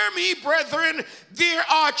 hear me, brethren, there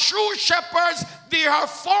are true shepherds, there are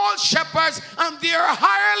false shepherds, and there are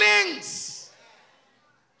hirelings.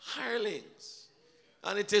 Hirelings.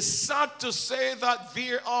 And it is sad to say that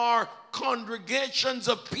there are congregations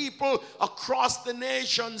of people across the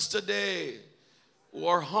nations today who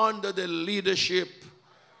are under the leadership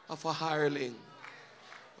of a hireling.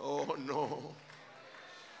 Oh no.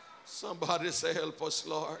 Somebody say, help us,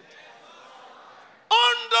 Lord.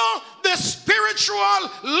 Under the spiritual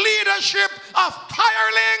leadership of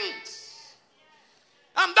hirelings.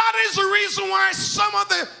 And that is the reason why some of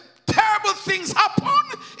the terrible things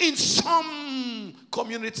happen in some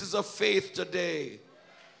communities of faith today.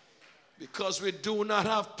 Because we do not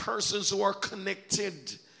have persons who are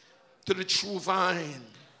connected to the true vine.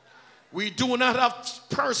 We do not have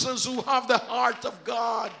persons who have the heart of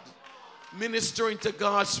God ministering to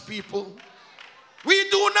God's people. We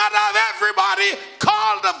do not have everybody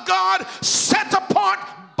called of God, set apart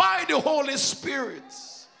by the Holy Spirit.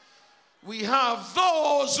 We have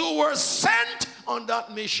those who were sent on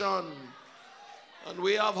that mission. And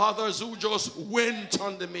we have others who just went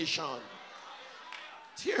on the mission.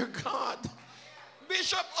 Dear God,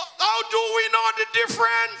 Bishop, how do we know the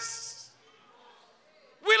difference?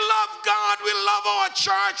 We love God, we love our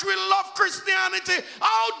church, we love Christianity.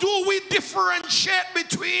 How do we differentiate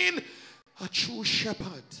between a true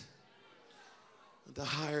shepherd and the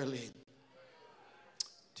hireling?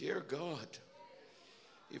 Dear God,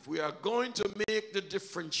 if we are going to make the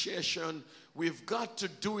differentiation, we've got to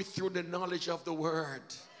do it through the knowledge of the word.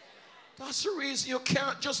 That's the reason you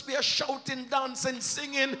can't just be a shouting, dancing,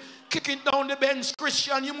 singing, kicking down the bench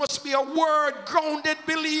Christian. You must be a word-grounded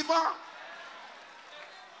believer.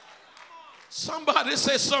 Somebody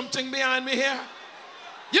say something behind me here.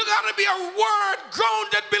 You got to be a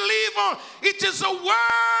word-grounded believer. It is a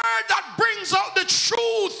word that brings out the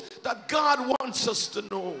truth that God wants us to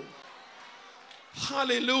know.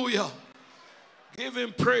 Hallelujah. Give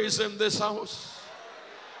him praise in this house.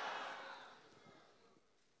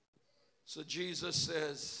 So Jesus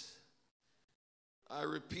says, I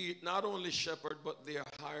repeat, not only shepherd, but they are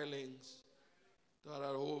hirelings that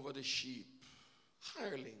are over the sheep.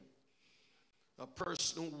 Hireling. A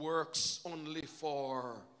person who works only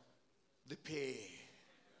for the pay,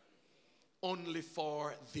 only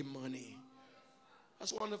for the money.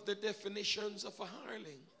 That's one of the definitions of a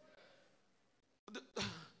hireling.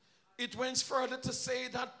 It went further to say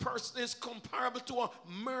that person is comparable to a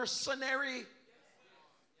mercenary.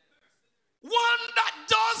 One that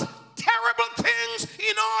does terrible things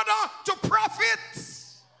in order to profit.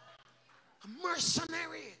 A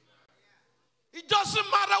mercenary. It doesn't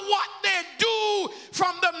matter what they do,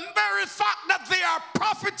 from the very fact that they are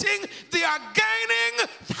profiting, they are gaining,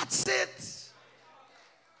 that's it.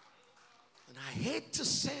 And I hate to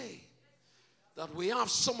say that we have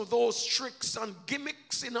some of those tricks and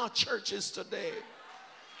gimmicks in our churches today.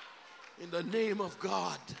 In the name of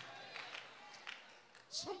God.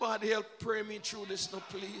 Somebody help pray me through this now,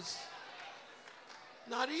 please.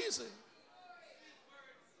 Not easy.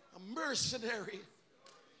 A mercenary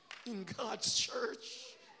in God's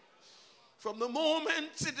church. From the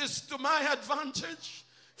moment it is to my advantage,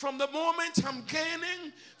 from the moment I'm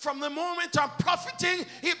gaining, from the moment I'm profiting,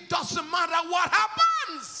 it doesn't matter what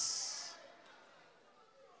happens.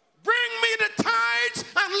 Bring me the tithes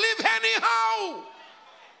and live anyhow.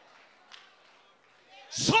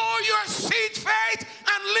 Sow your seed faith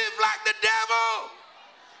and live like the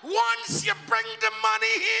devil. Once you bring the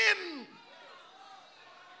money in,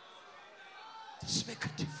 does make a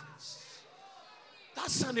difference.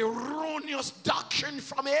 That's an erroneous doctrine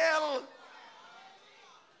from hell.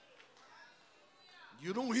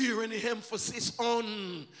 You don't hear any emphasis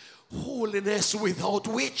on holiness, without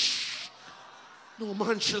which no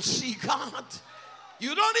man shall see God.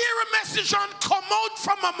 You don't hear a message on come out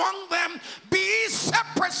from among them, be ye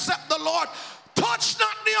separate, said the Lord. Touch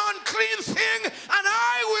not the unclean thing, and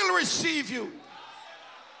I will receive you.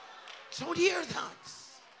 Don't hear that.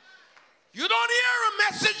 You don't hear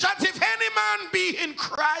a message that if any man be in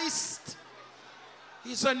Christ,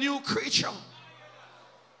 he's a new creature.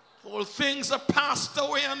 All things are passed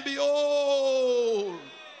away, and behold,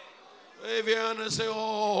 wave your hand and say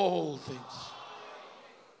all things.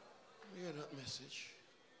 Hear that message.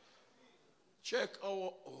 Check our,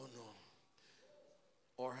 oh no.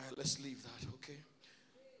 All right, let's leave that, okay?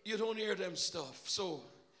 You don't hear them stuff. So,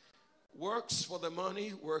 works for the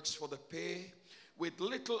money, works for the pay, with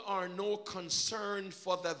little or no concern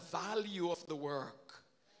for the value of the work.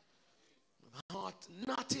 Heart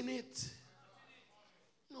not in it.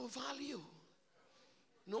 No value.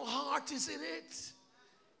 No heart is in it.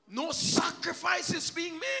 No sacrifice is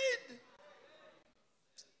being made.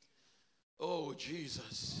 Oh,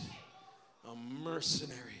 Jesus. A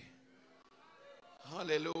mercenary.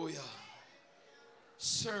 Hallelujah.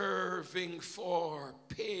 Serving for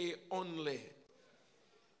pay only.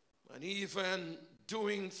 And even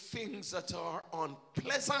doing things that are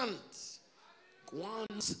unpleasant.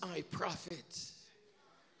 Once I profit,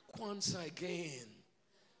 once I gain,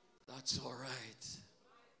 that's all right.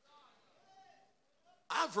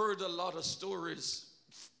 I've heard a lot of stories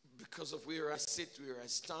because of where I sit, where I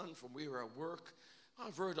stand, from where I work.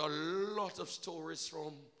 I've heard a lot of stories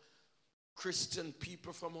from Christian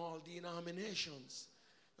people from all denominations.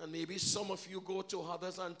 And maybe some of you go to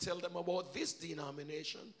others and tell them about this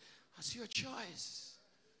denomination. That's your choice.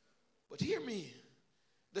 But hear me.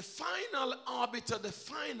 The final arbiter, the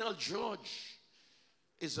final judge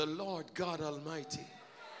is the Lord God Almighty.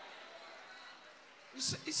 He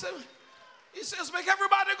says, make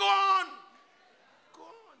everybody go on. Go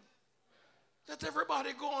on. Let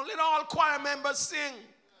everybody go on. Let all choir members sing.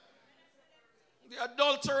 The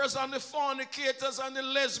adulterers and the fornicators and the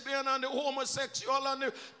lesbian and the homosexual and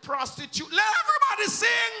the prostitute. Let everybody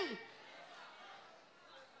sing.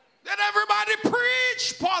 Let everybody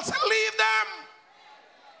preach. Paul said, leave them.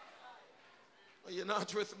 You're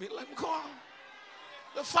not with me? Let me go on.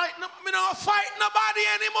 The fight, me not fight nobody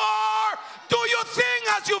anymore. Do your thing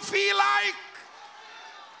as you feel like.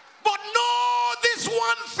 But know this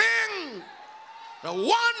one thing. That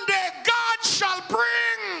one day God shall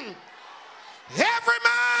bring every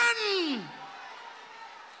man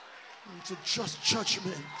into just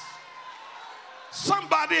judgment.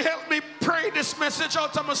 Somebody help me pray this message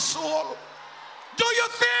out of my soul. Do you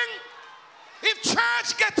think if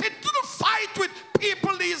church gets into the fight with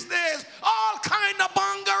people these days, all kind of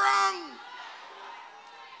bangarang?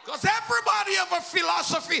 Because everybody have a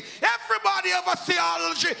philosophy, everybody have a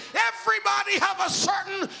theology, everybody have a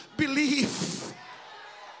certain belief.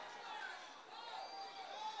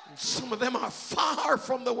 And some of them are far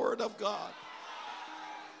from the word of God.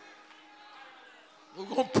 We're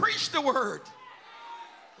going to preach the word.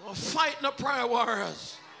 No fight no prayer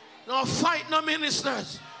warriors. No fight no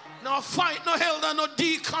ministers. No fight no elder, no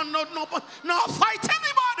deacon, no fight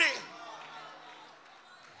anybody.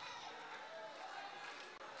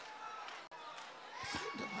 Fight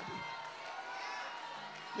nobody.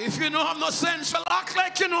 If you know have no sense, you'll act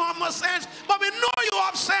like you know have no sense. But we know you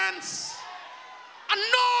have sense. I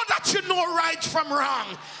know that you know right from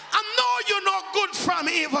wrong. I know you know good from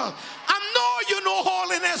evil. I know you know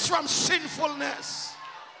holiness from sinfulness.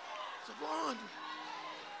 So go on.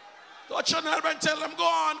 Touch your neighbor and tell them, go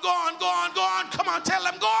on, go on, go on, go on. Come on, tell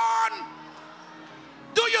them, go on.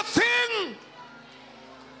 Do your thing.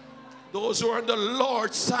 Those who are on the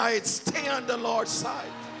Lord's side, stay on the Lord's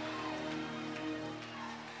side.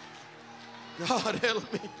 God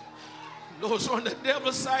help me. Those who are on the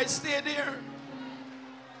devil's side, stay there.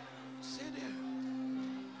 Stay there.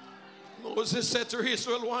 Moses said to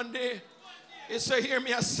Israel one day, he said, hear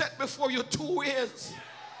me, I set before you 2 ways.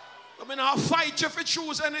 I mean, I'll fight you if you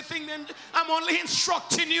choose anything, then I'm only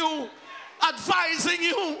instructing you, advising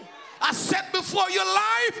you. I set before you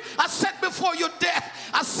life, I set before you death,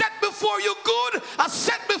 I set before you good, I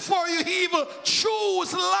set before you evil.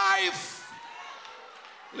 Choose life.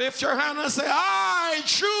 Lift your hand and say, I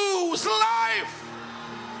choose life.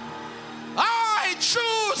 I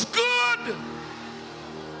choose good.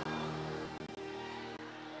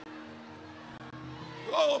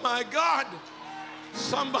 Oh my God.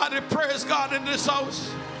 Somebody praise God in this house.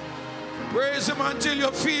 Praise him until you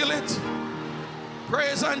feel it.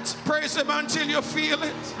 Praise him until you feel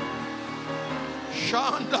it.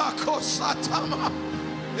 Shanda kosatama.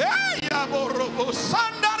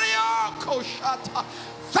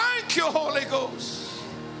 Thank you, Holy Ghost.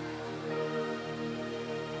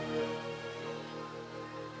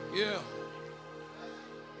 Yeah.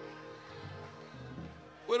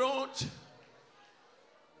 We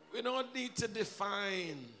don't need to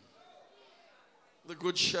define the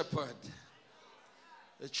good shepherd,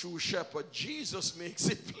 the true shepherd. Jesus makes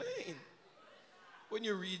it plain. When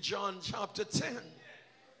you read John chapter 10,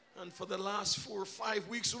 and for the last 4 or 5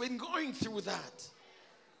 weeks we've been going through that.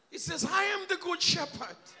 He says, I am the good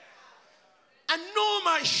shepherd. I know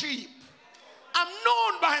my sheep. I'm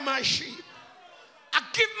known by my sheep. I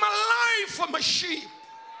give my life for my sheep.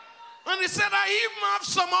 And he said, I even have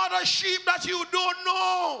some other sheep that you don't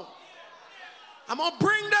know. I'm going to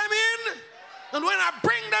bring them in. And when I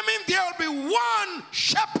bring them in, there will be one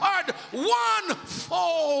shepherd, one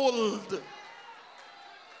fold.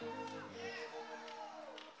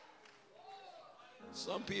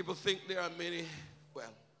 Some people think there are many,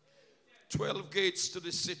 12 gates to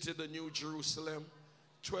the city, the New Jerusalem.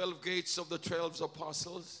 12 gates of the 12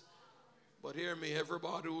 apostles. But hear me,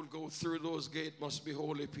 everybody who will go through those gates must be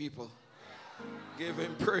holy people. Give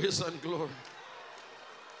him praise and glory.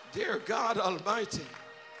 Dear God Almighty.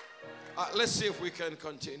 Let's see if we can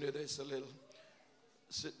continue this a little.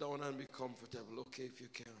 Sit down and be comfortable, okay, if you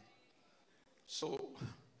can. So,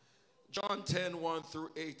 John 10, 1 through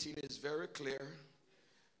 18 is very clear.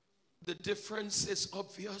 The difference is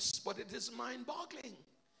obvious, but it is mind-boggling.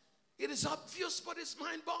 It is obvious, but it's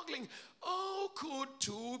mind-boggling. How could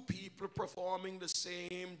two people performing the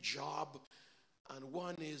same job, and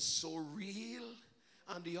one is so real,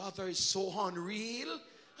 and the other is so unreal,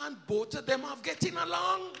 and both of them are getting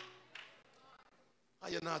along? Are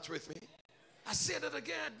you not with me? I said it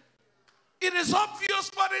again. It is obvious,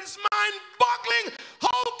 but it's mind-boggling.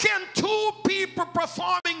 How can two people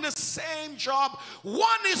performing the same job,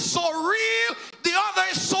 one is so real, the other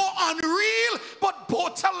is so unreal, but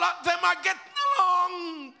both of them are getting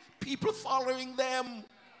along? People following them,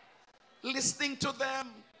 listening to them,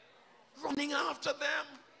 running after them.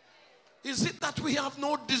 Is it that we have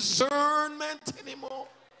no discernment anymore?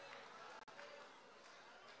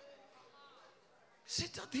 Is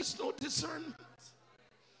it that there's no discernment?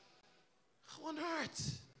 How on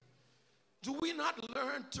earth Do we not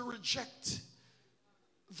learn to reject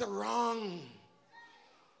the wrong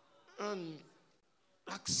and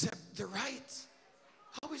accept the right?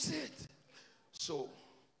 How is it? So,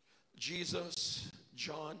 Jesus,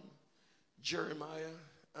 John, Jeremiah,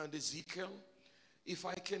 and Ezekiel, if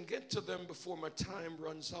I can get to them before my time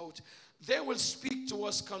runs out, they will speak to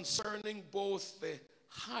us concerning both the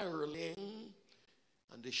hireling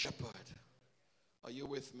and the shepherd. Are you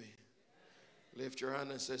with me? Lift your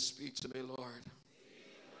hand and say, speak to me, Lord.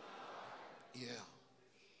 Yeah.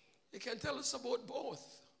 You can tell us about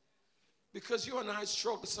both. Because you and I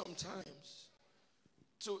struggle sometimes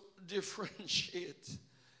to differentiate.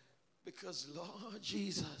 Because, Lord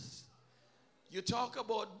Jesus, you talk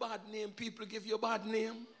about bad name, people give you a bad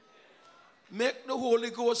name. Make the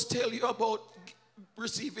Holy Ghost tell you about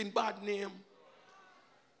receiving bad name.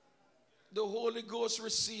 The Holy Ghost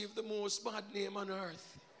received the most bad name on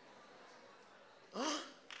earth. Huh?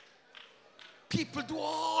 People do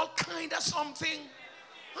all kind of something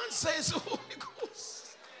and says the Holy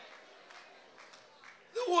Ghost.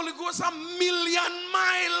 The Holy Ghost a million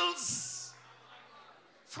miles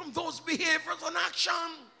from those behaviors and action.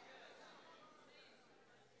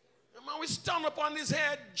 The man we stand up on his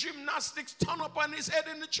head, gymnastics turn up on his head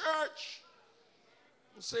in the church.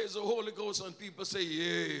 It says the Holy Ghost and people say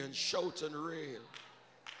yay and shout and rail.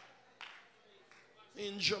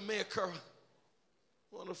 In Jamaica,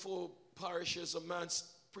 one of our parishes, a man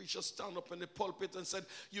preacher stand up in the pulpit and said,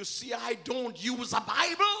 you see, I don't use a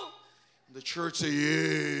Bible. And the church say,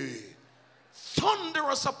 yay.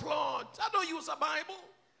 Thunderous applause. I don't use a Bible.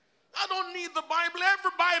 I don't need the Bible.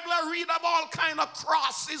 Every Bible I read have all kind of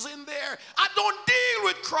crosses in there. I don't deal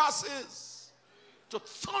with crosses. To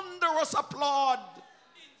thunderous applaud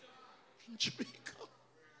in Jamaica.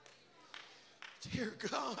 Dear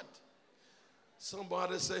God.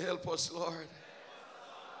 Somebody say, help us, Lord.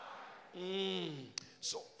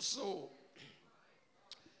 So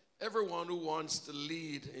everyone who wants to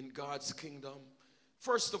lead in God's kingdom,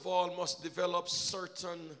 first of all, must develop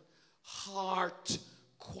certain heart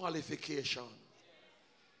qualification.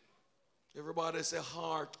 Everybody say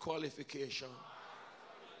heart qualification.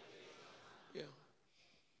 Yeah.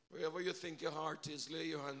 Wherever you think your heart is, lay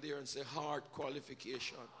your hand there and say heart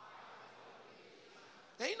qualification.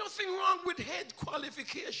 There ain't nothing wrong with head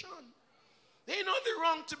qualification. There ain't nothing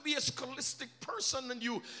wrong to be a scholastic person and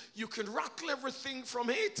you can rockle everything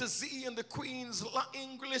from A to Z in the Queen's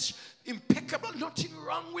English, impeccable, nothing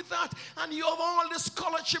wrong with that. And you have all the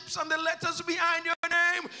scholarships and the letters behind your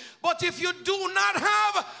name. But if you do not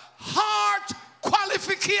have heart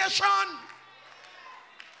qualification,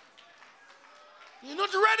 you're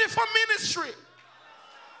not ready for ministry.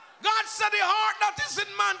 God said the heart that is in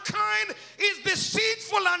mankind is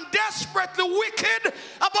deceitful and desperately wicked.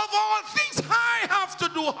 Above all things, I have to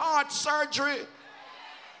do heart surgery.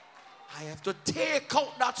 I have to take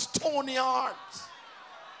out that stony heart.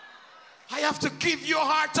 I have to give you a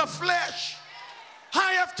heart of flesh.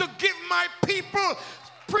 I have to give my people,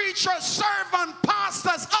 preachers, servants,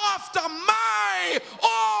 pastors after my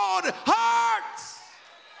own heart.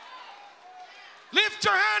 Lift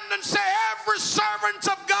your hand and say, every servant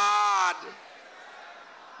of God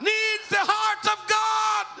needs the heart of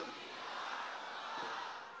God.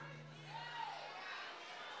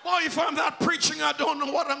 Boy, if I'm not preaching, I don't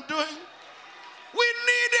know what I'm doing. We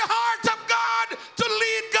need the heart of God to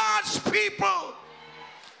lead God's people.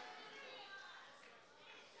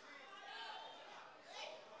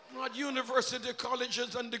 Not university,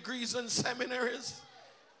 colleges, and degrees and seminaries.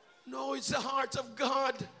 No, it's the heart of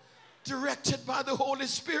God. Directed by the Holy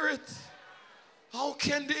Spirit. How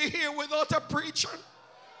can they hear without a preacher?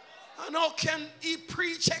 And how can he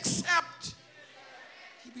preach except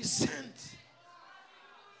he be sent?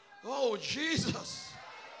 Oh, Jesus.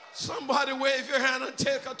 Somebody wave your hand and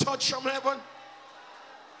take a touch from heaven.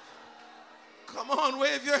 Come on,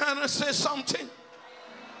 wave your hand and say something.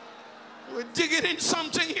 We're digging in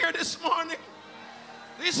something here this morning.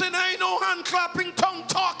 Listen, ain't no hand clapping, tongue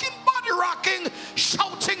talking, body rocking,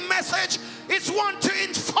 shouting message. It's one to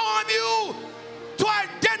inform you, to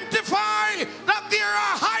identify that there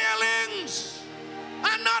are hirelings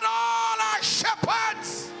and not all are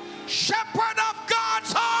shepherds. Shepherd of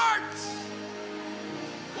God's heart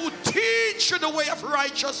who teach you the way of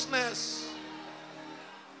righteousness,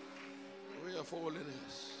 the way of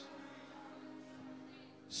holiness.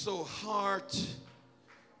 So heart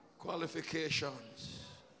qualifications.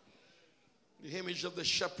 The image of the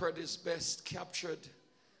shepherd is best captured.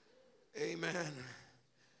 Amen.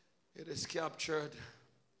 It is captured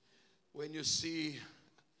when you see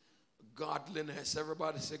godliness.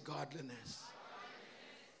 Everybody say godliness.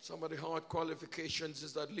 Some of the hard qualifications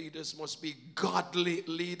is that leaders must be godly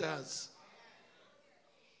leaders.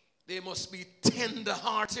 They must be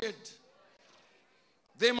tender-hearted.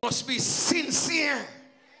 They must be sincere.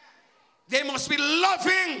 They must be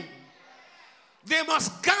loving. They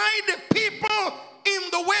must guide the people in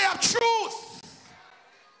the way of truth.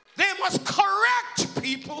 They must correct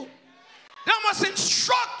people. They must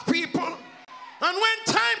instruct people. And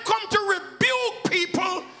when time comes to rebuke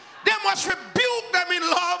people, they must rebuke them in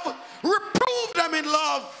love, reprove them in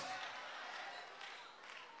love.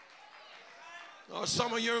 Oh,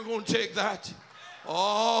 some of you are going to take that.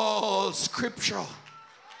 All scripture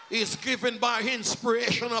is given by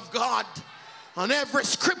inspiration of God. And every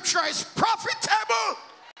scripture is profitable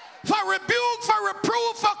for rebuke, for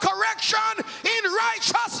reproof, for correction in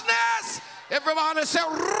righteousness. Everybody say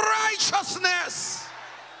righteousness.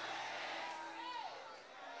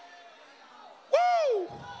 Woo!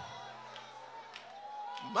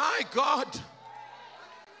 My God,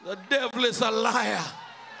 the devil is a liar.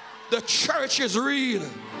 The church is real.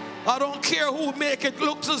 I don't care who make it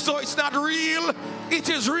look as though it's not real. It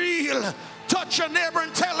is real. Touch your neighbor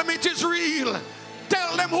and tell them it is real.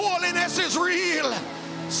 Tell them holiness is real.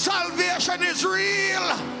 Salvation is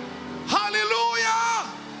real. Hallelujah.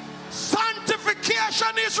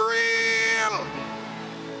 Sanctification is real.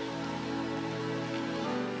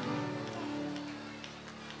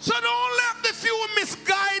 So don't let the few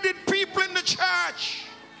misguided people in the church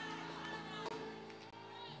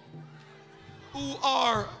who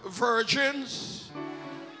are virgins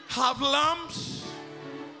have lamps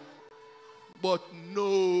but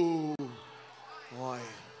no oil.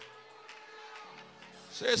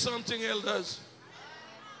 Say something, elders.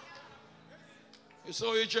 You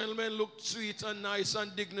saw your gentlemen look sweet and nice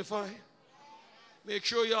and dignified. Make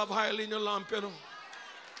sure you have Hireling in your lamp, you know.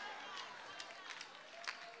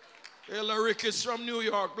 Elder Rick is from New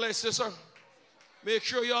York. Bless you, sir. Make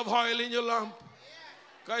sure you have Hireling in your lamp.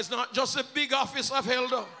 Because it's not just a big office of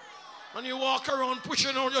elder. And you walk around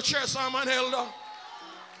pushing on your chest, I'm an elder.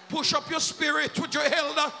 Push up your spirit with your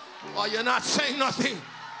elder, or you're not saying nothing.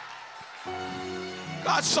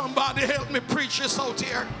 God, somebody help me preach this out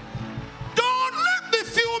here. Don't let the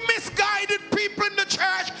few misguided people in the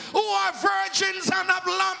church who are virgins and have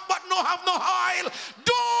lamp but have no oil,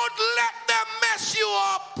 don't let them mess you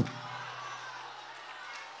up.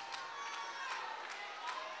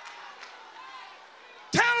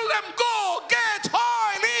 Tell them, go get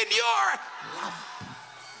oil in your lamp.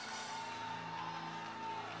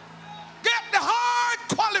 Get the hard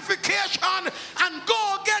qualification and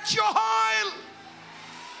go get your oil.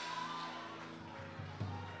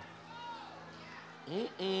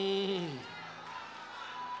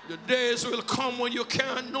 The days will come when you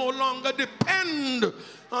can no longer depend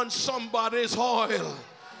on somebody's oil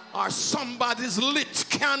or somebody's lit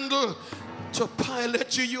candle to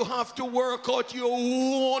pilot you. You have to work out your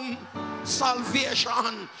own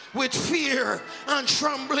salvation with fear and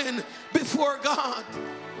trembling before God.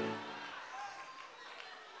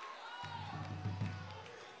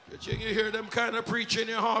 You hear them kind of preaching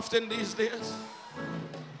here often these days?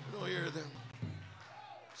 You don't hear them.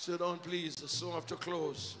 Sit down, please. So I have to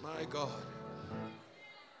close. My God.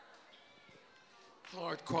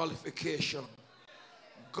 Hard qualification.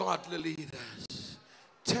 Godly leaders.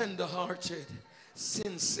 Tender-hearted.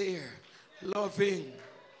 Sincere. Loving.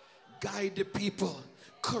 Guide the people.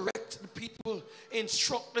 Correct the people.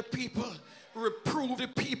 Instruct the people. Reprove the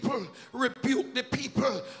people. Rebuke the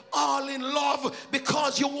people. All in love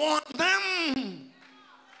because you want them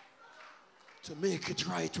to make it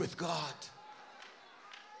right with God.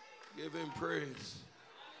 Give him praise.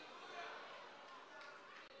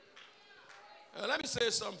 Let me say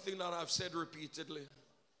something that I've said repeatedly,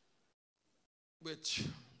 which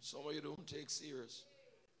some of you don't take serious.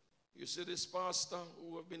 You see this pastor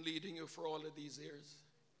who have been leading you for all of these years?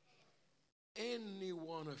 Any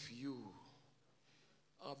one of you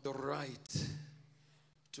have the right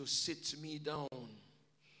to sit me down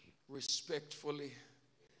respectfully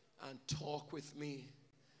and talk with me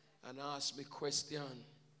and ask me questions.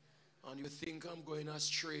 And you think I'm going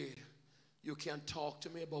astray, you can talk to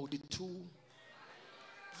me about it too.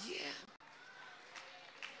 Yeah.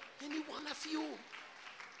 Any one of you,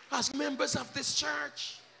 as members of this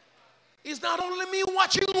church, it's not only me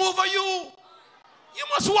watching over you, you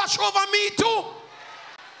must watch over me too.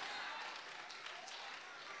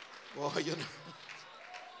 Boy, you know,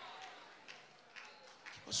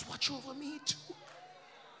 you must watch over me too.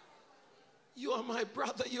 You are my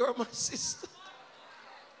brother, you are my sister.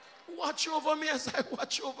 Watch over me as I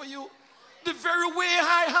watch over you. The very way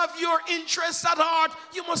I have your interest at heart,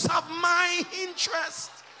 you must have my interest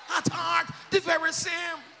at heart, the very same.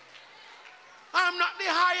 I'm not the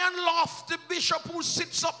high and lofty bishop who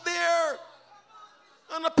sits up there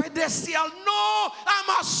on a pedestal. No,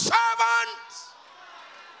 I'm a servant.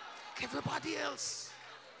 Everybody else.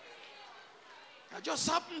 I just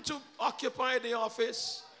happened to occupy the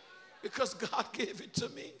office because God gave it to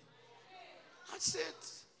me. That's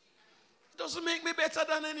it. It doesn't make me better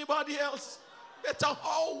than anybody else. Better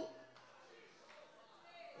how?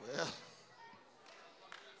 Well,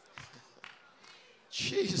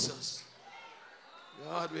 Jesus.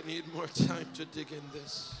 God, we need more time to dig in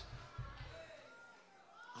this.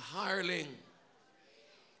 A hireling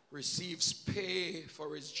receives pay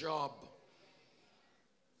for his job,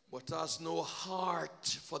 but has no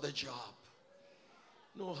heart for the job.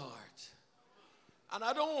 No heart. And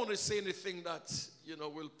I don't want to say anything that,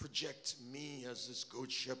 will project me as this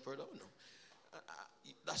good shepherd. Oh, no.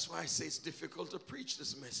 That's why I say it's difficult to preach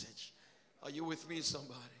this message. Are you with me,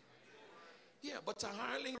 somebody? Yeah, but a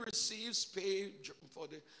hireling receives pay for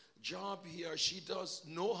the job he or she does,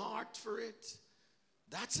 no heart for it.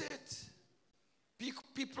 That's it.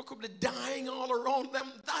 People could be dying all around them.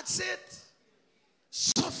 That's it.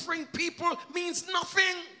 Suffering people means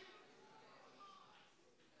nothing.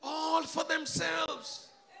 All for themselves.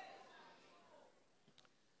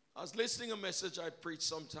 I was listening to a message I preached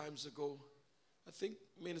some times ago. I think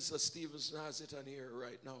Minister Stevens has it on here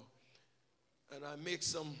right now. And I make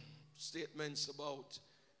some statements about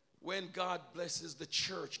when God blesses the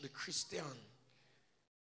church, the Christian,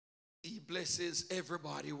 he blesses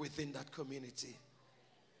everybody within that community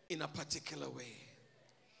in a particular way.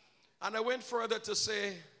 And I went further to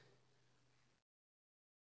say,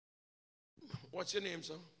 what's your name,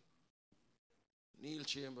 sir? Neil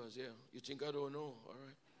Chambers, yeah. You think I don't know? All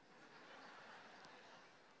right.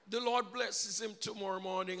 The Lord blesses him tomorrow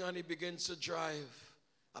morning and he begins to drive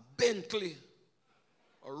a Bentley,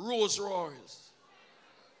 a Rolls Royce,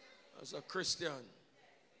 as a Christian.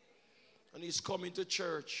 And he's coming to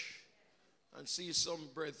church and sees some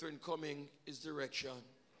brethren coming his direction.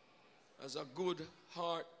 As a good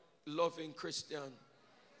heart, loving Christian.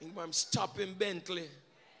 I'm stopping Bentley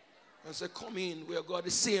and say, come in, we are going to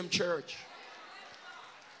the same church.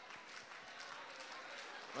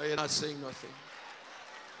 Are you not saying nothing?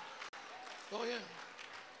 Oh yeah.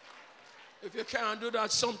 If you can't do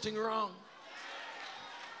that, something wrong.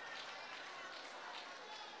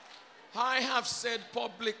 I have said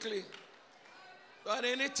publicly that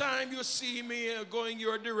anytime you see me going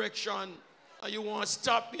your direction and you want to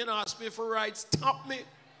stop me and ask me for rights, stop me.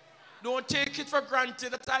 Don't take it for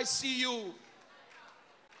granted that I see you.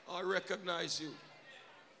 I recognize you.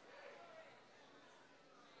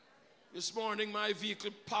 This morning my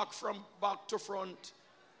vehicle parked from back to front.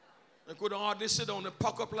 I could hardly sit down and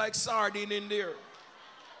pack up like sardine in there.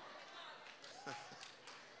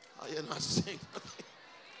 Are you not saying nothing?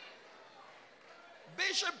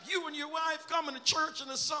 Bishop, you and your wife coming to church on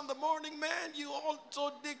a Sunday morning, man, you all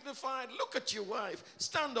so dignified. Look at your wife.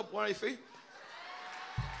 Stand up, wifey.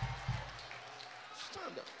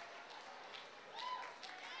 Stand up.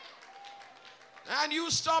 And you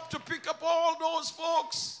stop to pick up all those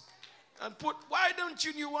folks and put, why don't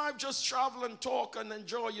you and your wife just travel and talk and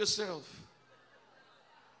enjoy yourself?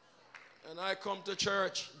 And I come to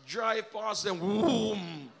church, drive past them,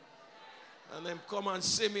 boom, and then come and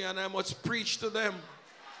see me and I must preach to them.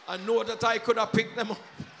 I know that I could have picked them up.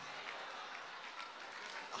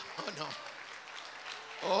 Oh no.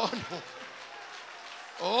 Oh no.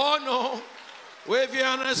 Oh no. Wave your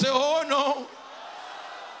hand and say, oh no.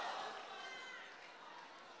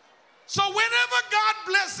 So whenever God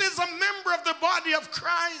blesses a member of the body of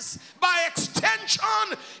Christ, by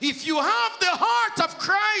extension, if you have the heart of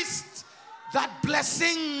Christ, that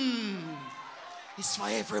blessing is for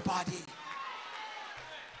everybody.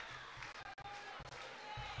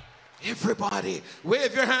 Everybody.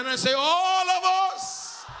 Wave your hand and say, all of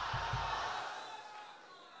us.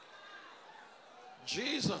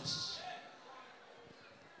 Jesus.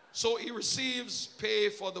 So he receives pay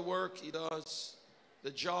for the work he does, the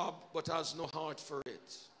job, but has no heart for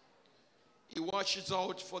it. He watches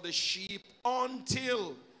out for the sheep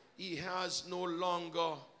until he can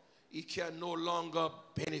no longer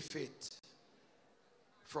benefit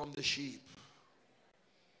from the sheep.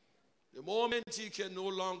 The moment he can no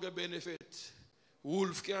longer benefit,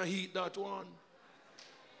 wolf can eat that one.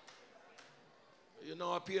 You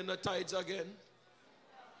know, I pay the tithes again.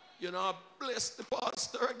 You know, I bless the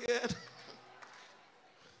pastor again.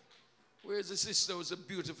 Where's the sister with a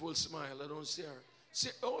beautiful smile? I don't see her.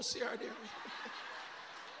 See her there.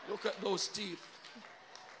 Look at those teeth.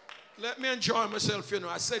 Let me enjoy myself, you know.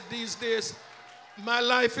 I said these days, my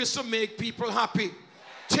life is to make people happy.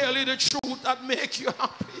 Tell you the truth that make you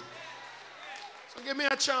happy. Give me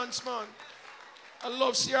a chance, man. I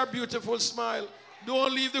love to see your beautiful smile.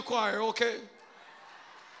 Don't leave the choir, okay?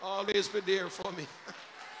 Always be there for me.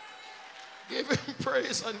 Give him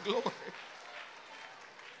praise and glory.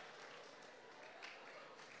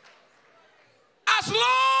 As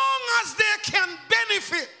long as they can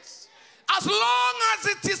benefit, as long as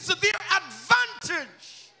it is to their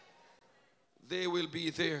advantage, they will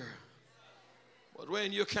be there. But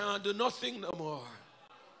when you can't do nothing no more,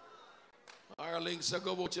 Hireling, say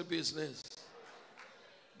go about your business.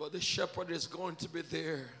 But the shepherd is going to be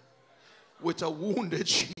there with a wounded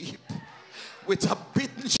sheep, with a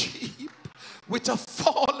bitten sheep, with a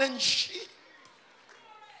fallen sheep.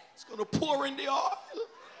 He's going to pour in the oil.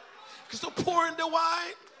 He's going to pour in the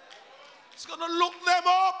wine. He's going to look them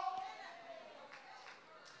up.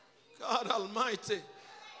 God Almighty.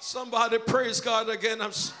 Somebody praise God again.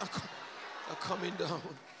 I'm coming down.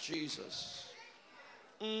 Jesus.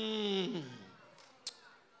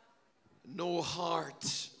 No heart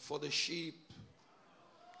for the sheep.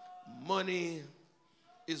 Money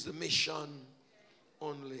is the mission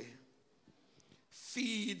only.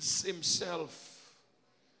 Feeds himself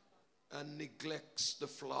and neglects the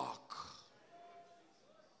flock.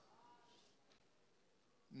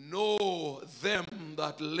 Know them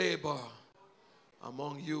that labor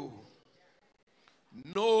among you.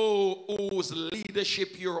 Know whose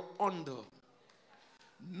leadership you're under.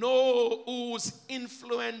 Know whose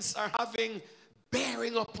influence are having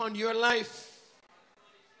bearing upon your life.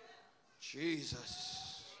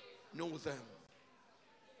 Jesus. Know them.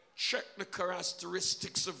 Check the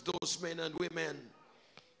characteristics of those men and women.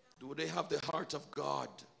 Do they have the heart of God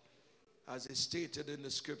as is stated in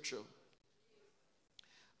the scripture?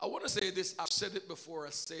 I want to say this. I've said it before.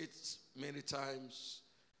 I say it many times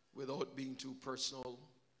without being too personal.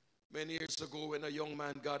 Many years ago when a young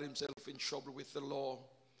man got himself in trouble with the law,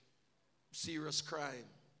 serious crime,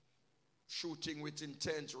 shooting with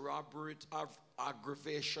intent, robbery,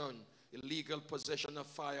 aggravation, illegal possession of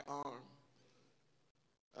firearm,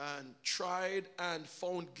 and tried and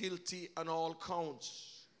found guilty on all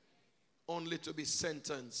counts, only to be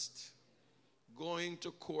sentenced. Going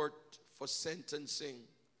to court for sentencing,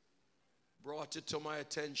 brought it to my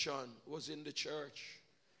attention, was in the church.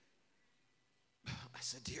 I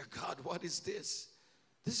said, dear God, what is this?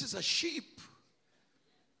 This is a sheep.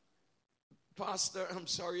 Pastor, I'm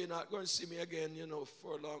sorry you're not going to see me again,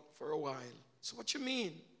 for a while. So what you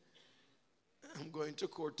mean? I'm going to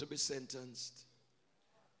court to be sentenced.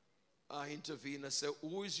 I intervened. I said,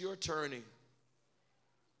 who is your attorney?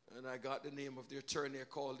 And I got the name of the attorney. I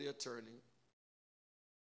called the attorney.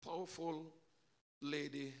 Powerful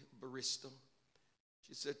lady, barrister.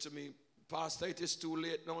 She said to me, Pastor, it is too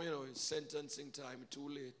late now, it's sentencing time, too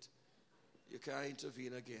late. You can't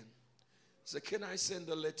intervene again. I said, can I send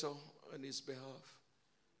a letter on his behalf?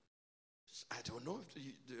 Said, I don't know if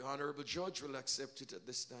the honorable judge will accept it at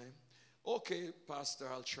this time. Okay, Pastor,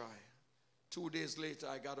 I'll try. 2 days later,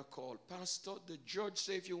 I got a call. Pastor, the judge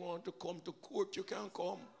said if you want to come to court, you can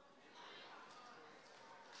come.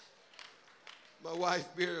 My wife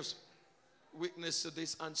bears witness to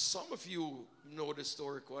this, and some of you know the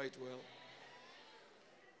story quite well.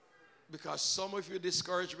 Because some of you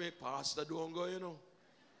discourage me, Pastor, don't go,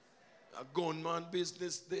 A gunman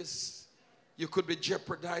business, this. You could be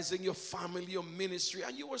jeopardizing your family, your ministry,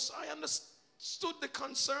 and I understood the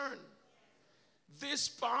concern. This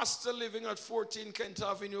pastor living at 14 Kent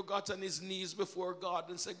Avenue got on his knees before God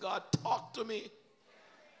and said, God, talk to me.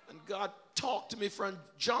 And God talked to me from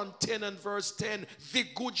John 10 and verse 10. The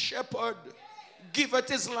good shepherd giveth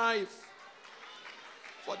his life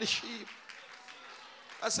for the sheep.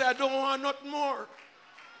 I said, I don't want nothing more.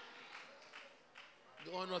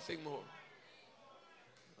 Don't want nothing more.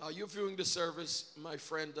 Are you viewing the service, my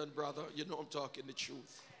friend and brother? You know I'm talking the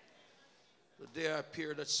truth. The day I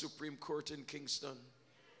appeared at Supreme Court in Kingston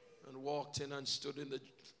and walked in and stood in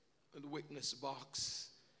the witness box,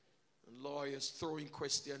 and lawyers throwing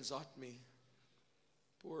questions at me.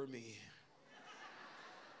 Poor me.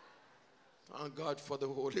 Thank God for the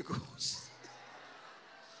Holy Ghost.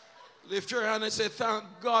 Lift your hand and say, thank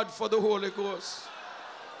God for the Holy Ghost.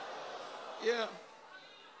 Yeah.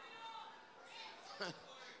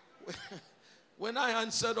 When I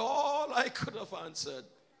answered all I could have answered,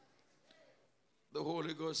 the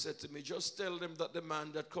Holy Ghost said to me, just tell them that the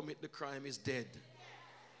man that committed the crime is dead.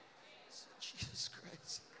 I said, Jesus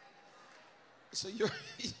Christ. So Your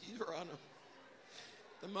Honor,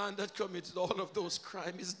 the man that committed all of those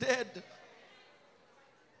crimes is dead.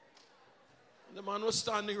 And the man was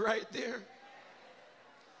standing right there.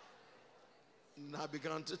 And I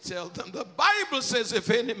began to tell them, the Bible says if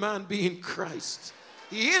any man be in Christ,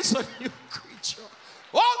 he is a new creature. creature.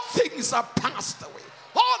 All things are passed away.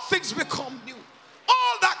 All things become new.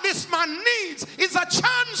 All that this man needs is a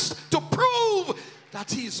chance to prove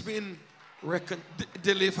that he's been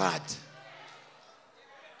delivered.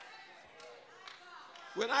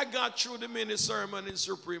 When I got through the mini sermon in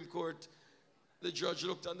Supreme Court, the judge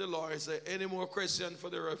looked at the lawyer and said, any more questions for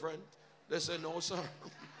the reverend? They said, no, sir.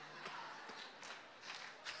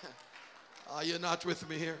 Are you not with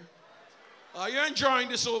me here? Are you enjoying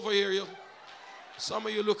this over here? You? Some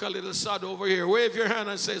of you look a little sad over here. Wave your hand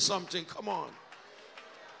and say something. Come on.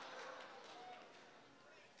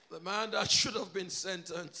 The man that should have been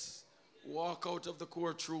sentenced walked out of the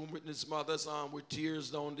courtroom with his mother's arm with tears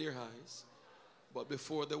down their eyes. But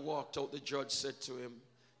before they walked out, the judge said to him,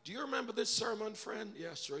 do you remember this sermon, friend?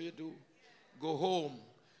 Yes, sure you do. Go home,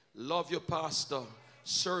 love your pastor,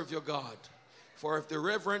 serve your God. For if the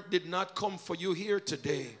reverend did not come for you here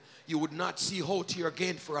today, you would not see Holt here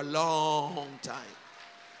again for a long time.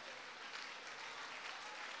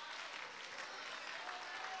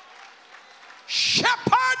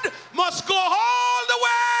 Shepherd must go all the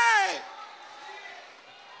way.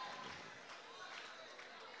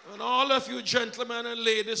 And all of you gentlemen and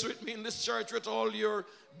ladies with me in this church with all your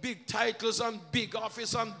big titles and big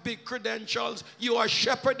office and big credentials, you are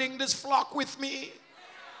shepherding this flock with me.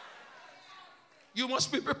 You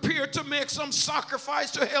must be prepared to make some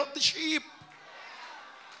sacrifice to help the sheep.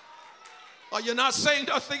 Are you not saying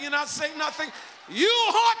nothing? You're not saying nothing. You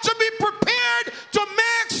ought to be prepared to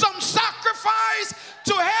make some sacrifice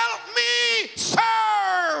to help me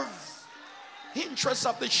serve the interests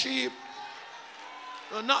of the sheep.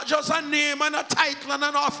 Not just a name and a title and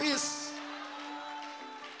an office.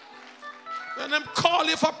 When them call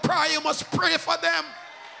you for prayer, you must pray for them.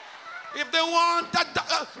 If they want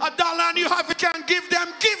a dollar and you have it, can give them,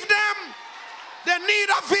 give them. They need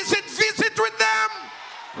a visit, visit with them.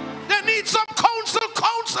 They need some counsel,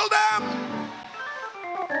 counsel them.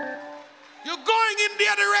 You're going in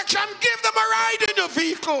their direction, give them a ride in your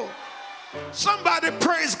vehicle. Somebody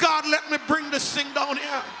praise God, let me bring this thing down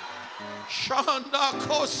here. Shanda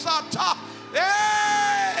Kosata.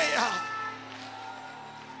 Hey!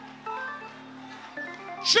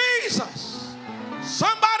 Jesus.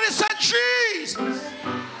 Somebody said Jesus.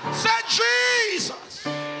 Said Jesus.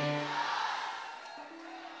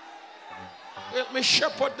 Let me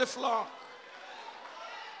shepherd the flock.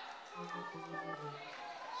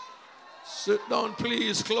 Sit down,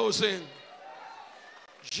 please. Closing.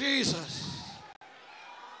 Jesus.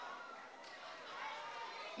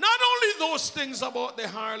 Not only those things about the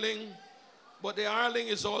hireling, but the hireling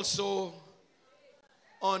is also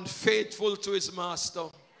unfaithful to his master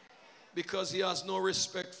because he has no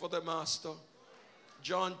respect for the master.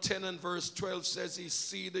 John 10 and verse 12 says he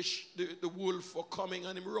see the wolf for coming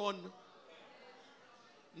and him run.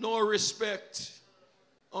 No respect,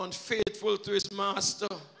 unfaithful to his master,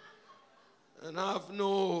 and have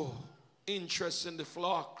no interest in the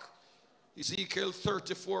flock. Ezekiel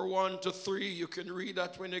 34, 1-3, you can read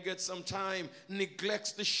that when you get some time.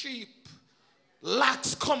 Neglects the sheep,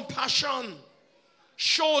 lacks compassion,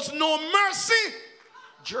 shows no mercy.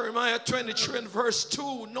 Jeremiah 23 and verse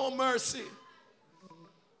 2, no mercy.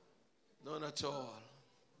 None at all.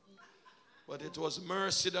 But it was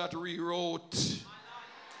mercy that rewrote.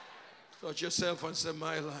 Touch yourself and say,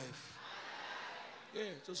 my life. Yeah,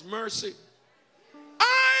 it was mercy.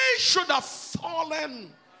 I should have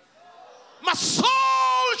fallen. My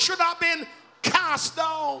soul should have been cast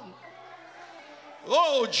down.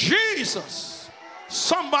 Oh, Jesus.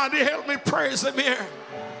 Somebody help me praise him here.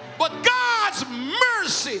 But God's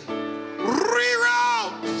mercy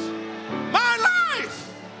reroutes my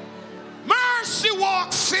life. Mercy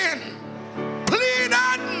walks in, pleaded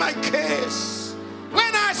my case.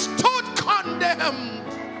 When I stood condemned,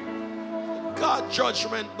 God's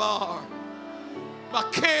judgment bar, my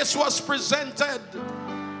case was presented,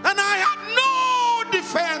 and I had no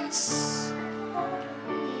defense.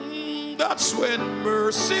 That's when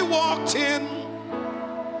mercy walked in.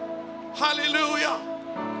 Hallelujah.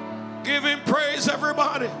 Give him praise,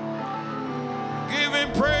 everybody. Give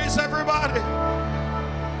him praise, everybody.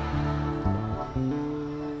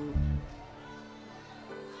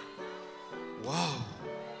 Wow.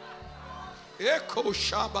 Echo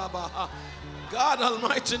Shababaha. God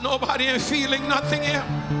Almighty, nobody ain't feeling nothing here.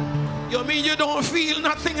 You mean you don't feel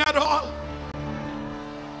nothing at all?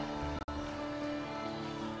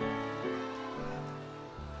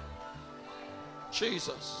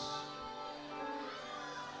 Jesus.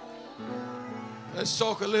 Let's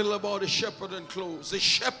talk a little about the shepherd and close. The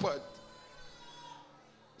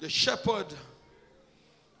shepherd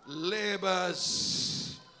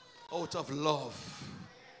labors out of love.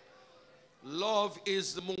 Love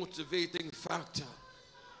is the motivating factor.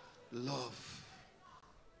 Love.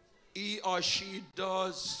 He or she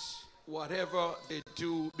does whatever they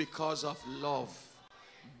do because of love.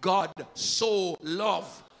 God so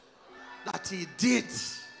loved that he did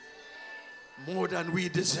more than we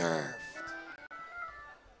deserved.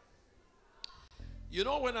 You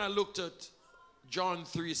know, when I looked at John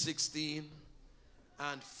 3:16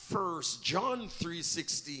 and 1 John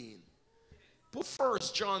 3:16, put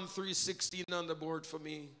 1 John 3:16 on the board for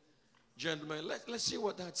me, gentlemen. Let's see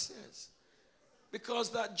what that says.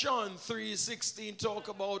 Because that John 3:16 talk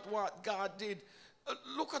about what God did.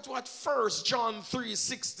 Look at what 1 John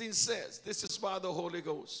 3:16 says. This is by the Holy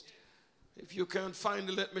Ghost. If you can't find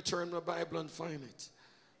it, let me turn my Bible and find it.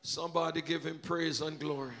 Somebody give him praise and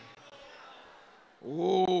glory.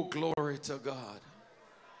 Oh, glory to God.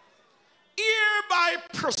 Hereby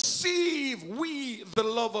perceive we the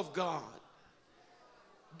love of God,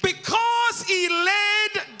 because he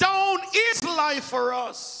laid down his life for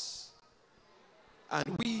us,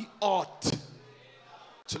 and we ought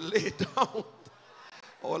to lay down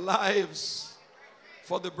our lives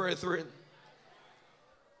for the brethren.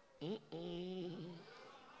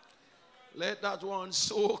 Let that one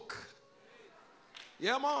soak.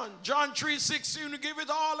 Yeah, man. John 3:16, we give it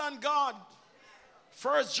all on God.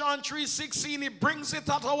 1 John 3:16, he brings it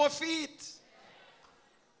at our feet.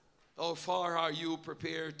 How far are you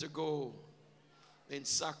prepared to go in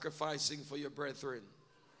sacrificing for your brethren?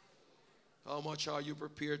 How much are you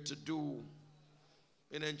prepared to do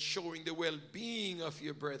in ensuring the well-being of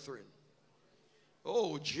your brethren?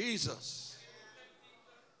 Oh, Jesus.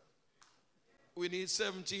 We need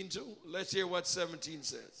 17 too. Let's hear what 17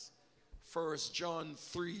 says. 1 John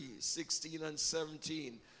 3:16 and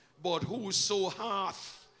 17. But whoso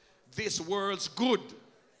hath this world's good,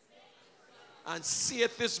 and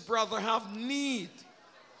seeth his brother have need,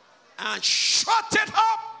 and shut it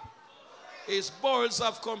up, his bowels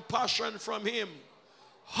of compassion from him,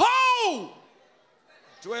 how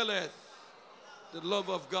dwelleth the love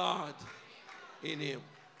of God in him?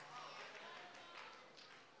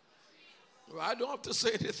 Well, I don't have to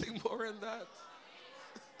say anything more than that.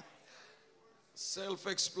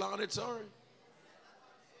 Self-explanatory.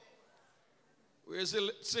 Where's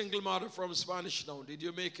the single mother from Spanish Town? Did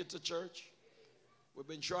you make it to church? We've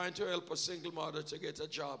been trying to help a single mother to get a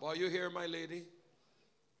job. Are you here, my lady?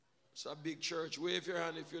 It's a big church. Wave your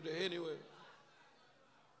hand if you're there anyway.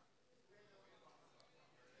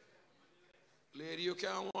 Lady, you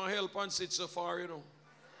can't want help and sit so far, you know.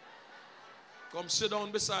 Come sit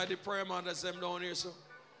down beside the prayer man that's them down here, so.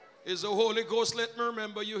 Is the Holy Ghost, let me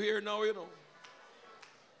remember you here now, you know.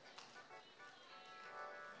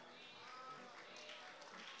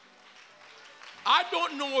 I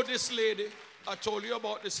don't know this lady. I told you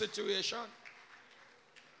about the situation.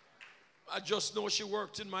 I just know she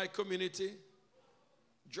worked in my community.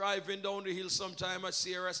 Driving down the hill sometime, I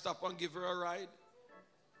see her, I stop and give her a ride.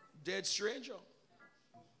 Dead stranger.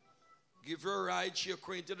 Give her a ride. She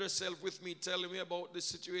acquainted herself with me, telling me about the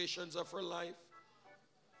situations of her life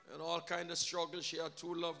and all kind of struggles. She had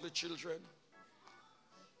 2 lovely children.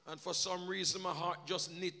 And for some reason, my heart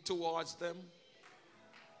just knit towards them.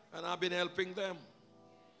 And I've been helping them.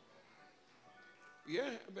 Yeah,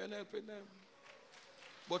 I've been helping them.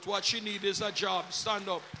 But what she needs is a job. Stand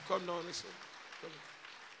up. Come down, listen. Come.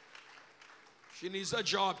 She needs a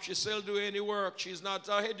job. She still do any work. She's not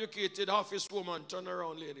an educated office woman. Turn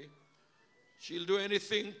around, lady. She'll do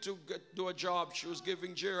anything to do a job. She was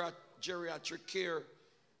giving geriatric care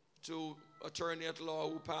to attorney at law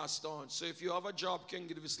who passed on. So if you have a job, can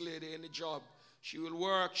give this lady any job. She will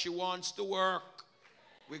work. She wants to work.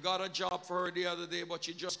 We got a job for her the other day, but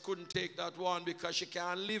she just couldn't take that one because she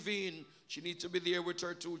can't live in. She needs to be there with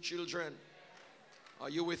her 2 children. Are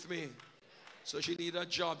you with me? So she needs a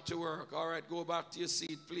job to work. All right, go back to your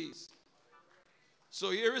seat, please.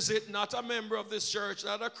 So here is it, not a member of this church,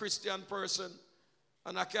 not a Christian person.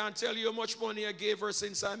 And I can't tell you how much money I gave her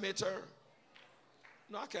since I met her.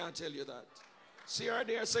 No, I can't tell you that. See her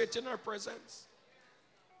there, say it in her presence.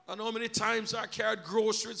 And how many times I carried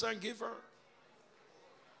groceries and give her.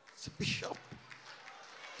 It's a bishop.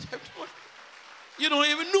 You don't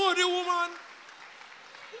even know the woman.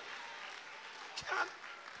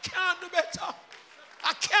 Can't do better.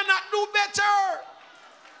 I cannot do better.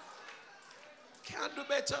 Can't do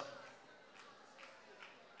better.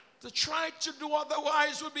 To try to do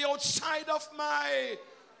otherwise would be outside of my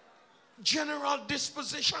general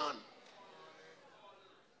disposition.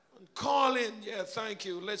 And calling, yeah, thank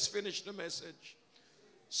you. Let's finish the message.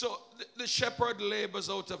 So the shepherd labors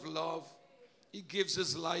out of love. He gives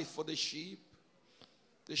his life for the sheep.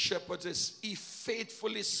 The shepherd is, he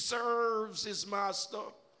faithfully serves his master.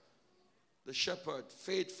 The shepherd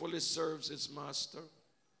faithfully serves his master.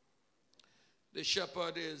 The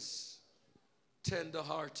shepherd is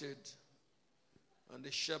tender-hearted, and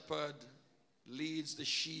the shepherd leads the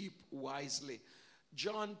sheep wisely.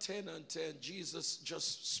 John 10:10, Jesus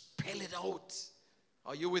just spell it out.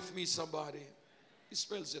 Are you with me, somebody? He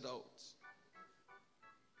spells it out.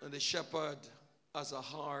 And the shepherd has a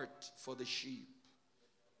heart for the sheep.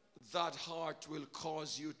 That heart will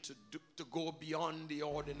cause you to go beyond the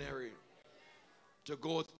ordinary, to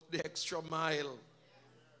go the extra mile.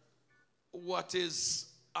 What is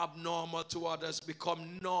abnormal to others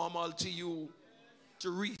become normal to you,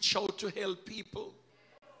 to reach out to help people,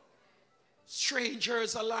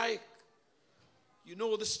 strangers alike. You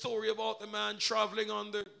know the story about the man traveling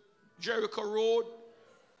on the Jericho road,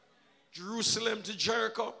 Jerusalem to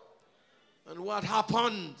Jericho, and what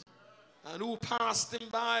happened, and who passed him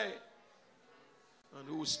by, and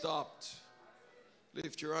who stopped.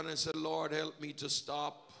 Lift your hand and say, Lord, help me to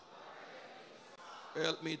stop.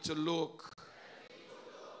 Help me to look.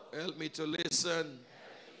 Help me to listen.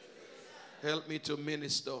 Help me to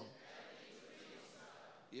minister.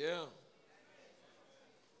 Yeah.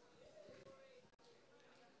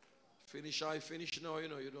 I finish now, you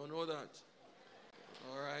know, you don't know that.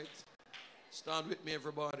 All right. Stand with me,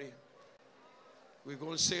 everybody. We're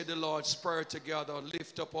going to say the Lord's Prayer together.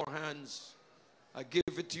 Lift up our hands. I give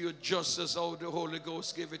it to you just as how the Holy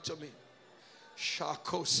Ghost gave it to me.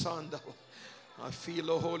 Shako Sanda. I feel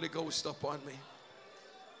the Holy Ghost upon me.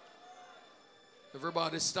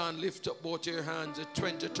 Everybody stand, lift up both your hands. The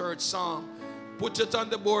 23rd Psalm. Put it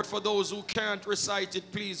on the board for those who can't recite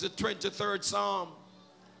it, please. The 23rd Psalm.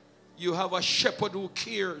 You have a shepherd who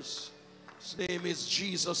cares. His name is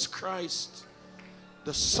Jesus Christ.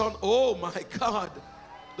 The Son, oh my God,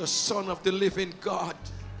 the Son of the living God.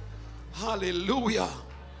 Hallelujah.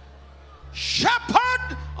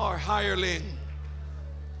 Shepherd or hireling?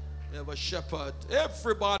 You have a shepherd.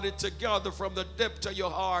 Everybody together from the depth of your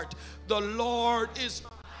heart. The Lord is my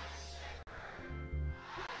shepherd.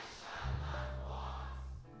 I shall not want.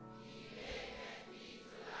 He maketh me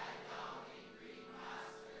to lie down in green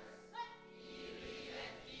pastures. He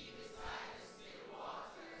leadeth me beside the still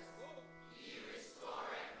waters. He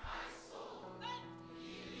restoreth my soul.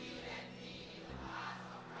 He leadeth me in the path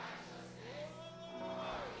of righteousness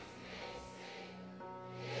for his name's sake.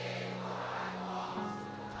 Yea, though I walk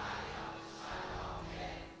through the valley of the shadow of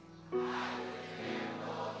death, I will fear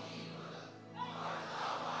no evil, for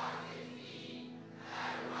thou art with me.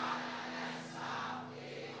 Thy rod and thy staff,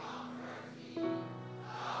 they comfort me.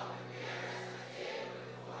 Thou preparest a table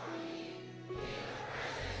before me in the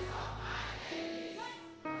presence of my enemies.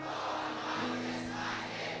 Thou anointest my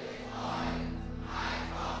head with oil, my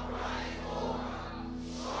cup runneth over.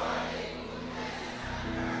 Surely goodness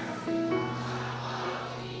and mercy shall follow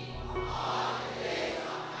me all the days of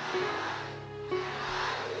my life, and I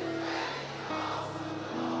will dwell in the house of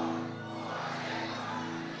the Lord forever.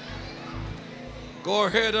 Go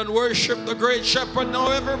ahead and worship the great shepherd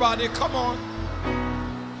now, everybody. Come on.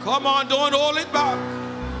 Come on, don't hold it back.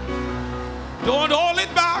 Don't hold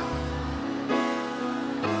it back.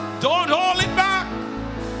 Don't hold it back.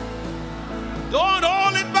 Don't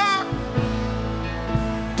hold it back.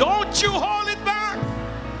 Don't you hold it back.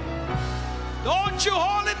 Don't you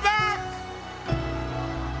hold it back.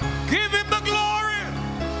 Give him the glory.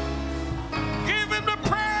 Give him the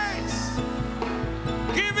praise.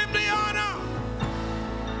 Give him the honor.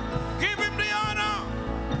 Give him the honor.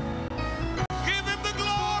 Give him the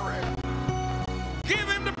glory. Give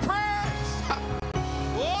him the praise.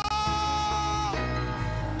 Oh,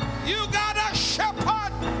 you got a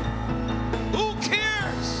shepherd who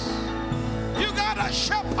cares. You got a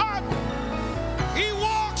shepherd. He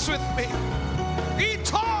walks with me. He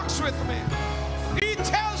talks with me. He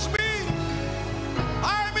tells me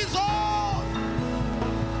I am his own.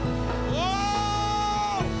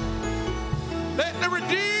 Oh, let the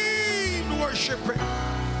redeemed worship him.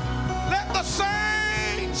 Let the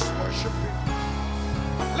saints worship him.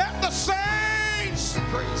 Let the saints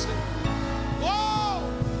praise him. Oh,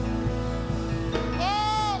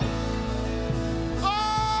 oh,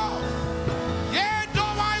 oh. Yea,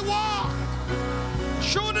 though I walk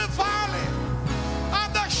through the valley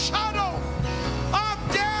of the shadow of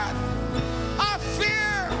death, I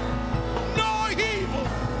fear no evil,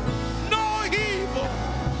 no evil,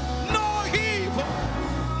 no evil,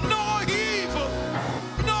 no evil,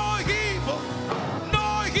 no evil,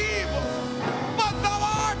 no evil, but thou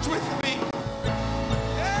art with me.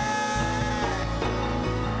 Yeah.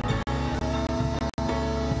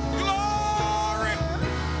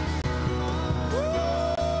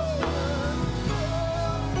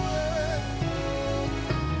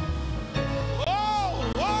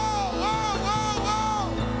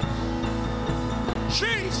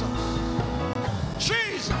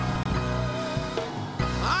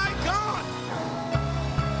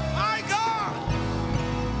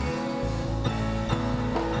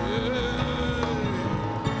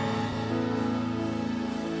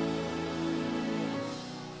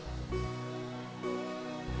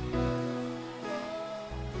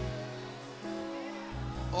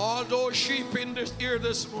 All those sheep in this here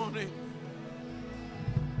this morning,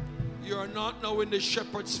 you are not now in the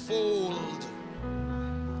shepherd's fold.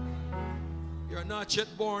 You're not yet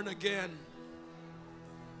born again.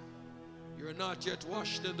 You're not yet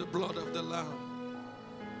washed in the blood of the Lamb.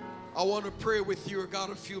 I want to pray with you. I got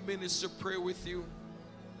a few minutes to pray with you.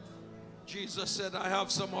 Jesus said, I have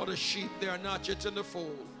some other sheep. They are not yet in the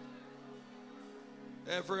fold.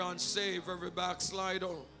 Every unsaved, every backslider,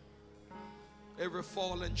 every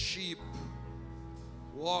fallen sheep,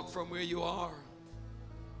 walk from where you are.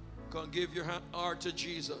 Come give your heart to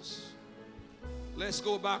Jesus. Let's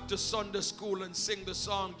go back to Sunday school and sing the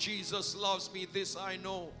song, Jesus loves me, this I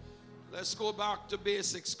know. Let's go back to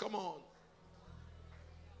basics. Come on.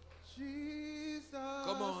 Jesus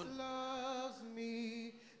Come on. loves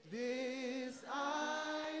me, this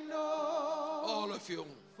I know. All of you.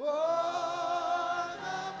 For the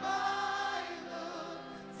Bible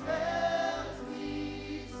tells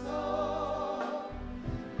me so.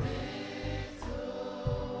 Little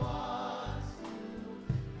ones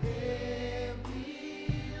to Him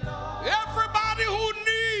belong. Everybody who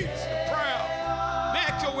needs prayer,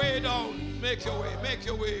 make your way down. Make your way. Make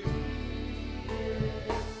your way.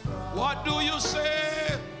 What do you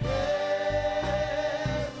say?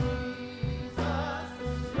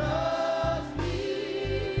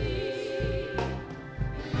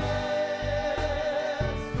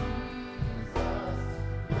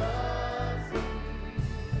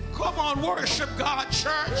 Come on, worship God,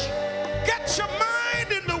 church. Get your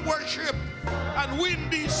mind in the worship and win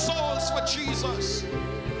these souls for Jesus.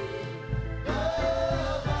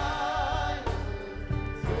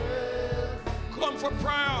 Come for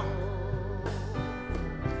prayer.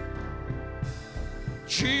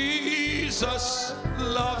 Jesus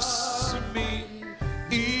loves me.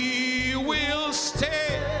 He will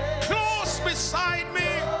stay close beside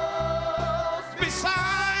me.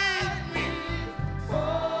 Beside me.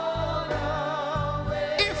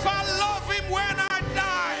 If I love Him when I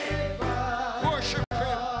die, worship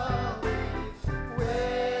Him.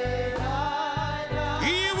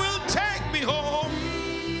 He will take me home.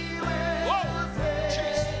 Whoa,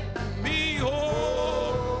 Jesus, me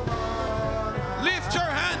home. Lift your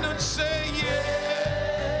hand and say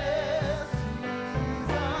yes.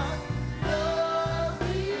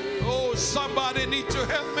 Oh, somebody need to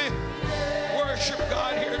help me worship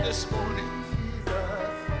God here this morning.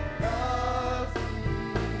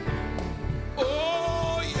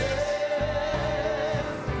 Oh, yes.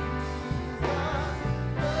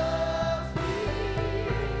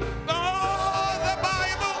 Oh, the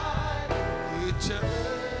Bible. It tells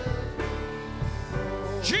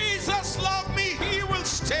Jesus loves me, He will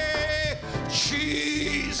stay.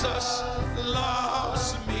 Jesus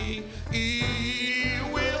loves me, He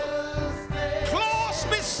will stay close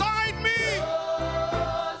beside me.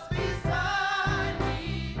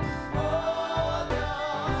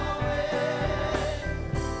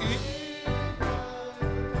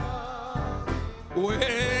 When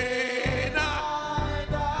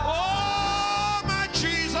oh, my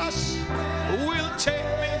Jesus will take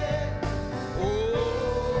me.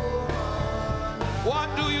 Oh,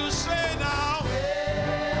 what do you say now?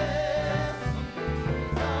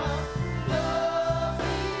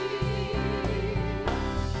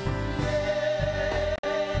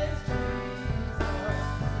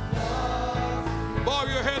 Bow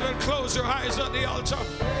your head and close your eyes at the altar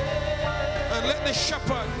and let the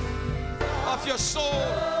shepherd of your soul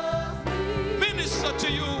minister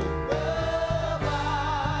to you.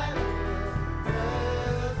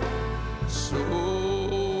 So,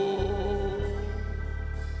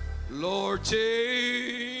 Lord,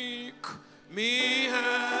 take me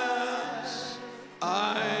as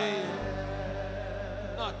I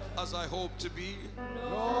am, not as I hope to be,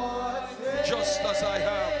 just as I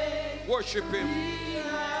am. Worship Him.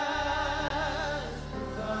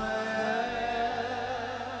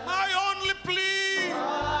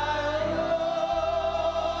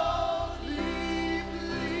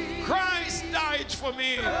 Christ died for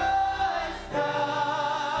me.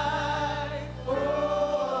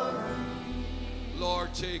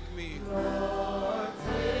 Lord, take me.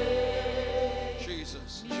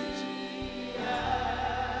 Jesus, Jesus.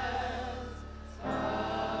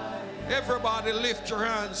 Everybody lift your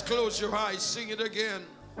hands, close your eyes, sing it again.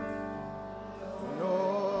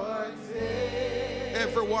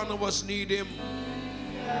 Every one of us need Him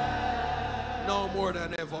now more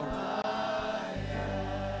than ever.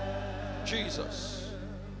 Jesus,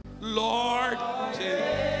 Lord,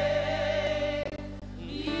 take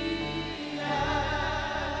me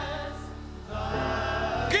as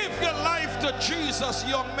give your life to Jesus,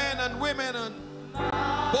 young men and women and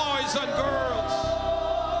boys and girls.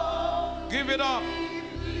 Give it up.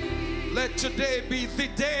 Let today be the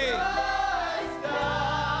day.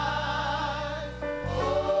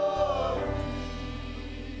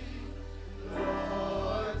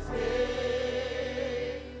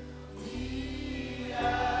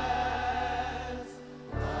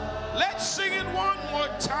 Let's sing it one more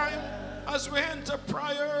time as we enter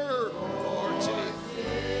prayer. Lord, take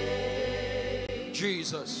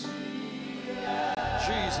Jesus.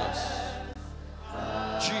 Jesus.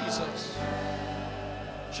 Jesus.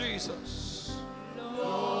 Jesus.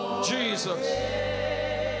 Jesus.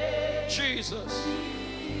 Jesus.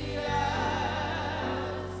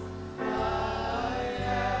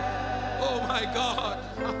 Oh my God.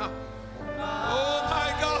 Oh my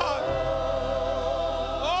God.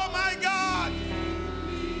 Oh my God.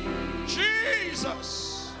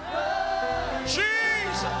 Jesus.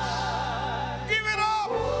 Jesus. Give it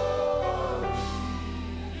up.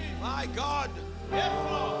 My God. Yes,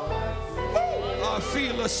 Lord. I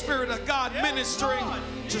feel the Spirit of God ministering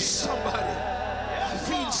to somebody. I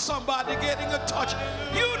feel somebody getting a touch.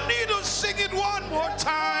 You need to sing it one more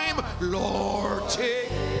time. Lord, take.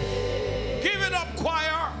 Give it up,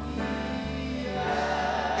 choir.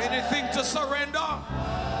 Anything to surrender?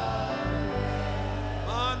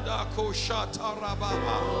 Manda koshata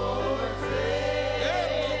rababa.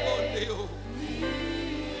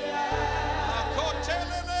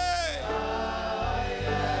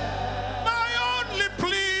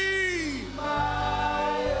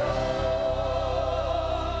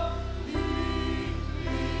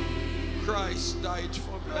 Christ died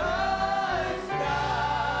for me.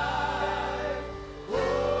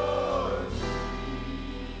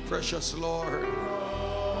 Precious Lord.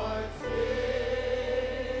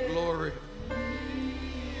 Glory.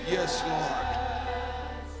 Yes, Lord.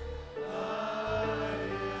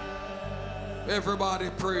 Everybody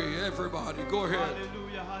pray. Everybody. Go ahead.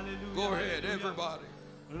 Hallelujah, hallelujah. Go ahead, everybody.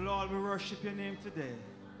 Lord, we worship your name today.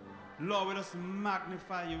 Lord, we just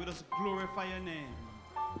magnify you. We just glorify your name.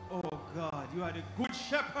 Oh God, you are the good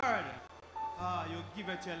shepherd. You give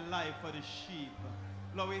it your life for the sheep.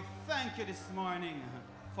 Lord, we thank you this morning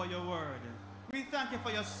for your word. We thank you for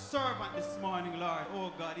your servant this morning, Lord.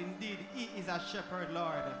 Oh God, indeed, he is a shepherd,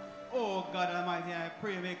 Lord. Oh God Almighty, I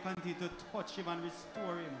pray you may continue to touch him and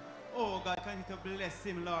restore him. Oh God, continue to bless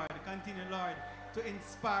him, Lord. Continue, Lord, to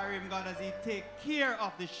inspire him, God, as he take care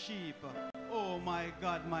of the sheep. Oh my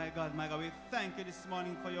God, my God, my God. We thank you this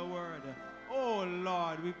morning for your word. Oh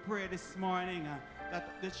Lord, we pray this morning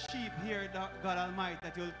that the sheep here, God Almighty,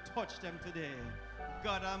 that you'll touch them today.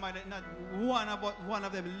 God Almighty, not one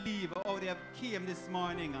of them leave or they have came this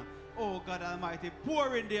morning. Oh God Almighty,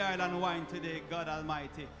 pour in the oil and wine today, God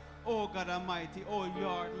Almighty. Oh God Almighty, oh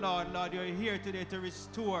Lord, you're here today to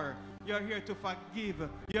restore. You're here to forgive.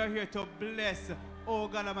 You're here to bless. Oh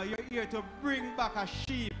God Almighty, you're here to bring back a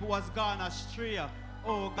sheep who was gone astray.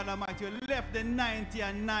 Oh God Almighty, you left the 90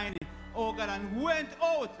 and 90. Oh God, and went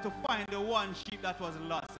out to find the one sheep that was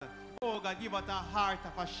lost. Oh God, give us a heart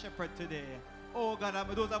of a shepherd today. Oh God,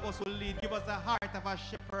 those of us who lead, give us a heart of a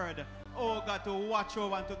shepherd. Oh God, to watch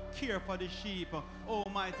over and to care for the sheep.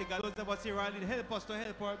 Almighty God, those of us here are lead, help us to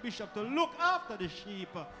help our bishop to look after the sheep.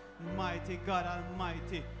 Mighty God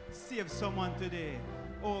Almighty, save someone today.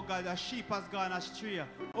 Oh God, the sheep has gone astray.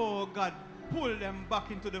 Oh God, pull them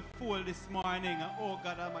back into the fold this morning. Oh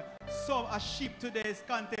God Almighty. So a sheep today is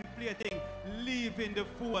contemplating leaving the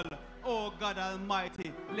fold. Oh God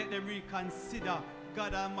Almighty, let them reconsider.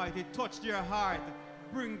 God Almighty, touch their heart.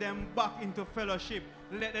 Bring them back into fellowship.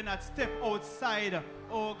 Let them not step outside,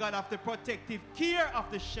 oh God, of the protective care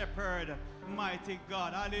of the shepherd. Mighty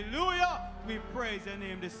God, hallelujah. We praise your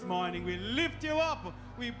name this morning. We lift you up.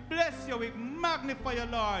 We bless you. We magnify you,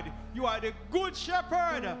 Lord. You are the good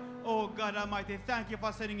shepherd. Oh God Almighty, thank you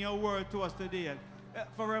for sending your word to us today.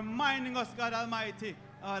 For reminding us, God Almighty,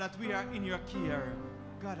 that we are in your care.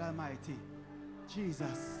 God Almighty,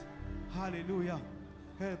 Jesus, hallelujah.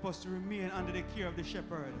 Help us to remain under the care of the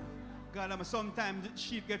shepherd. God Almighty, sometimes the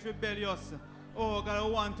sheep get rebellious. Oh God, I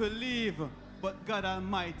want to leave. But God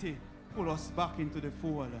Almighty, pull us back into the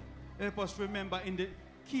fold. Help us remember in the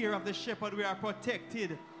care of the shepherd we are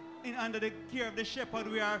protected. Under the care of the shepherd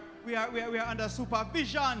we are under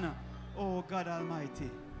supervision. Oh God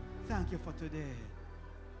Almighty, thank you for today.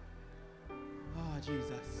 Oh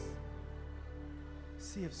Jesus,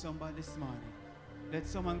 save somebody this morning. Let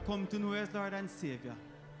someone come to know as Lord and Savior.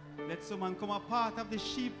 Let someone come a part of the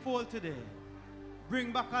sheepfold today.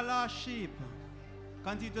 Bring back a lost sheep.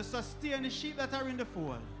 Continue to sustain the sheep that are in the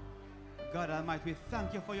fold. God Almighty, we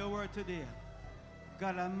thank you for your word today.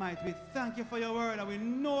 God Almighty, we thank you for your word, and we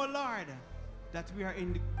know, Lord, that we are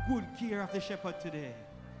in the good care of the shepherd today.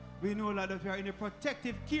 We know, Lord, that we are in the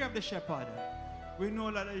protective care of the shepherd. We know,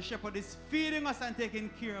 Lord, that the shepherd is feeding us and taking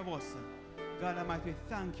care of us. God Almighty, we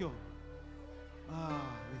thank you. We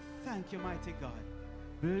thank you, mighty God.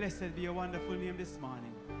 Blessed be your wonderful name this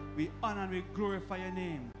morning. We honor and we glorify your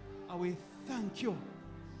name. And we thank you.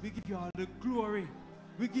 We give you all the glory.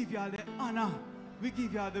 We give you all the honor. We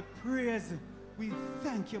give you all the praise. We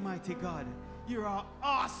thank you, mighty God. You are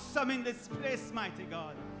awesome in this place, mighty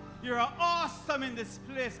God. You are awesome in this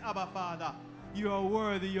place, Abba Father. You are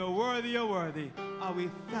worthy, you're worthy, you're worthy. And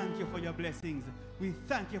we thank you for your blessings. We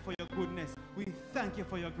thank you for your goodness. We thank you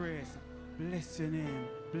for your grace. Bless your name.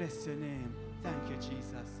 Bless your name. Thank you,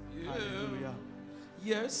 Jesus. Yeah. Hallelujah.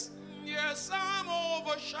 Yes, yes, I'm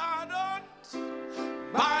overshadowed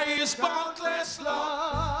by His boundless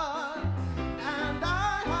love, and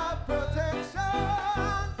I have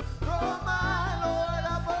protection from my Lord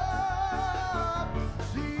above.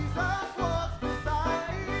 Jesus walks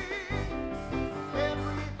beside me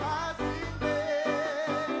every passing day,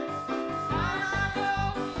 and I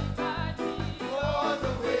know He's guide me all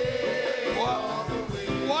the way, all the way.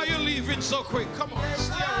 Why are you leaving so quick? Come on. Yes,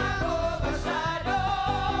 I'm overshadowed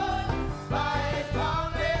by His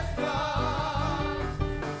boundless love,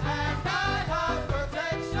 and I have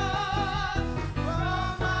protection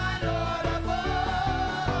from my Lord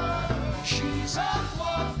above. Jesus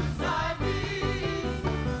walks beside me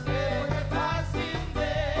every passing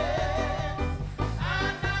day,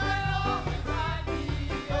 and I know He'll guide me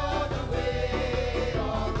all the way,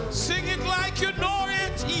 all the way. Sing it like you know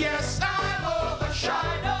it. Yes, I'm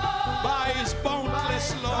overshadowed by His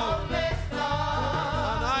boundless love, and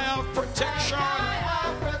I have protection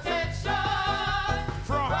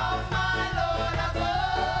from my Lord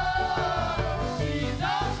above.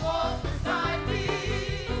 Jesus walks beside me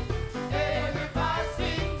every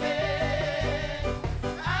passing day,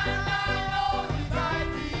 and I know He'll guide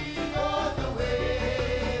me all the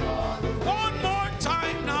way, all the way. one more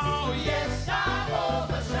time now. Yes, I'm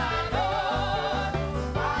overshadowed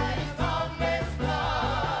by His boundless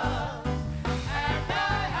love, and I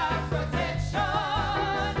have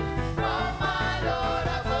protection from my Lord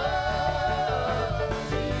above.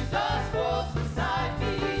 Jesus walks beside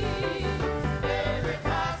me every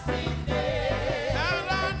passing day, And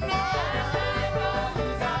I know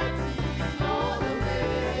He'll guide me all the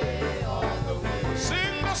way, all the way.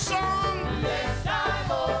 sing the song. Yes,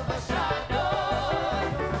 I'm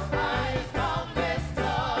overshadowed by His boundless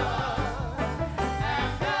love,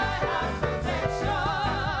 and I have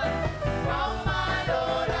protection from my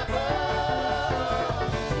Lord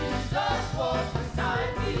above. Jesus walks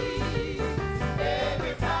beside me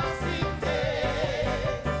every passing day,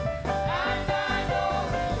 and I know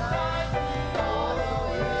He'll guide me all the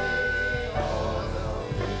way, all the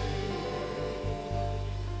way.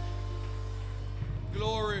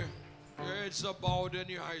 Glory. Your heads are bowed and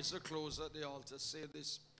your eyes are closed at the altar. Say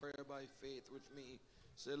this prayer by faith with me.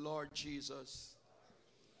 Say, Lord Jesus,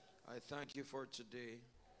 I thank you for today.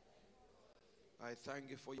 I thank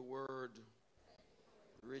you for your word,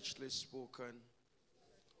 richly spoken.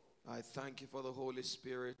 I thank you for the Holy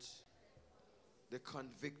Spirit, the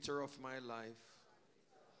convictor of my life.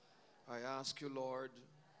 I ask you, Lord,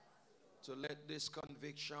 to let this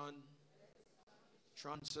conviction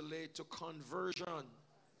translate to conversion,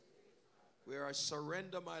 where I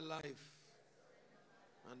surrender my life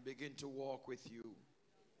and begin to walk with you.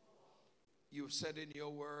 You've said in your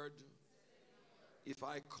word, if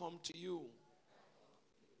I come to you,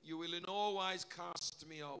 you will in no wise cast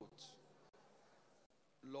me out.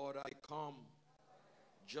 Lord, I come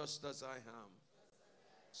just as I am.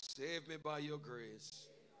 Save me by your grace.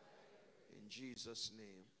 In Jesus'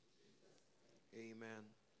 name, amen.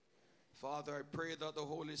 Father, I pray that the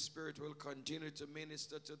Holy Spirit will continue to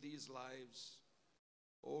minister to these lives.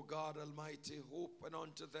 Oh God Almighty, open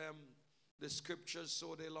unto them the scriptures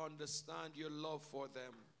so they'll understand your love for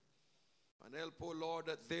them. And help, oh Lord,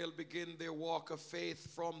 that they'll begin their walk of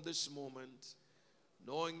faith from this moment,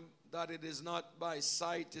 knowing that it is not by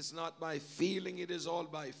sight, it's not by feeling, it is all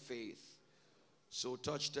by faith. So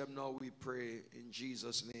touch them now, we pray, in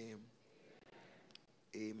Jesus' name.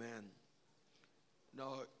 Amen.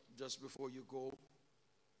 Now, just before you go,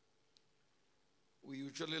 we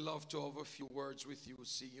usually love to have a few words with you,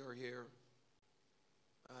 seeing you're here.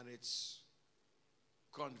 And it's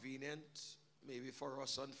convenient, maybe for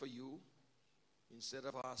us and for you, instead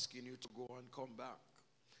of asking you to go and come back.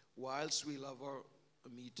 Whilst we'll have a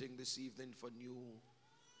meeting this evening for new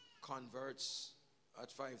converts at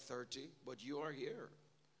 5:30, but you are here.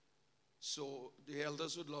 So the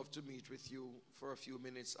elders would love to meet with you for a few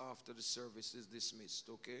minutes after the service is dismissed,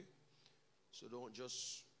 okay? So don't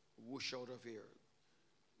just whoosh out of here.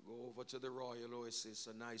 Go over to the Royal Oasis,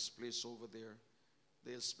 a nice place over there.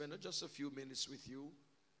 They'll spend just a few minutes with you.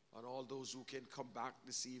 And all those who can come back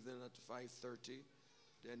this evening at 5:30,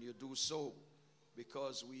 then you do so,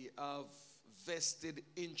 because we have vested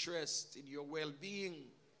interest in your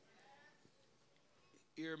well-being.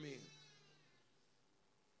 Hear me.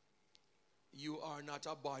 You are not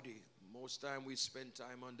a body. Most time we spend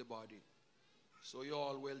time on the body. So you're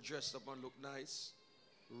all well dressed up and look nice.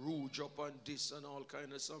 Rouge up on this and all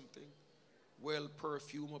kind of something. Well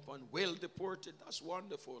perfumed up and well deported. That's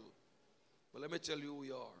wonderful. But let me tell you who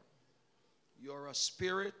you are. You're a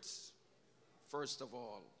spirit, first of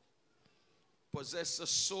all. Possess a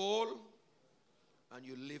soul, and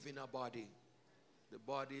you live in a body. The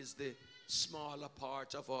body is the smaller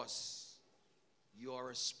part of us. You are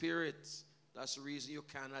a spirit. That's the reason you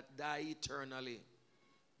cannot die eternally.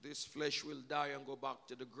 This flesh will die and go back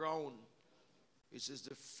to the ground. This is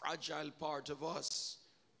the fragile part of us.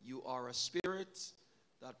 You are a spirit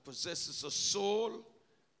that possesses a soul,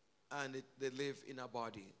 and they live in a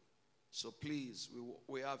body. So please,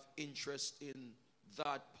 we have interest in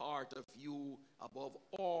that part of you above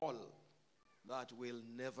all that will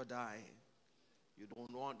never die. You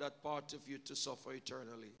don't want that part of you to suffer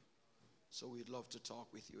eternally. So we'd love to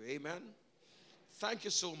talk with you. Amen. Thank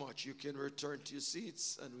you so much. You can return to your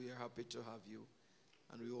seats, and we are happy to have you.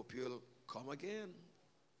 And we hope you'll come again.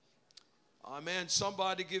 Amen.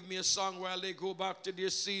 Somebody give me a song while they go back to their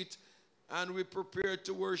seat and we prepare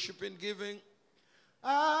to worship in giving.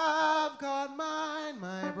 I've got mine,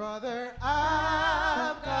 my brother.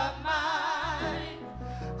 I've got mine.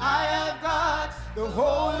 I have got the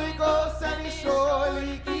Holy Ghost, and He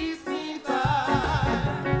surely keeps me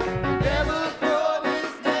fine. The devil throws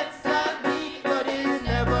his nets at me, but he's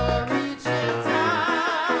never reaching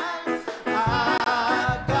time.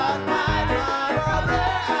 I've got mine, my brother.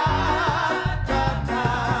 I've got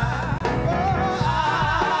mine. Oh,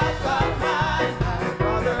 I've got mine, my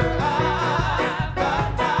brother. I've got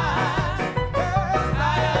mine. Yes,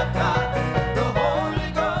 I have got the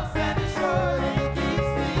Holy Ghost, and He surely keeps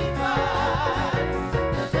me fine.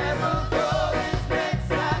 The devil throws his nets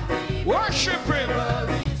at me. Worship Him.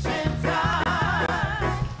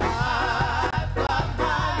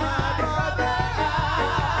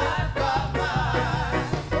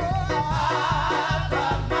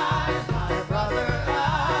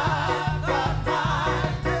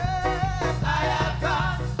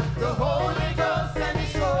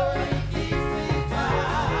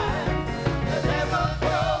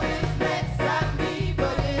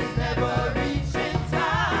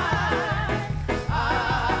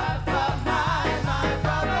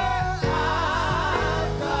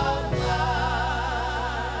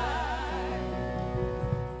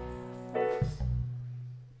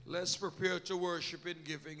 Let's prepare to worship in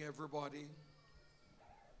giving, everybody.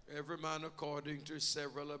 Every man according to his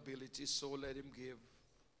several abilities, so let him give.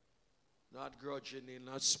 Not grudgingly,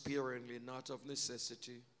 not sparingly, not of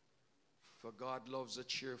necessity. For God loves a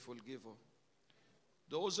cheerful giver.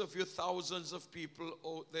 Those of you thousands of people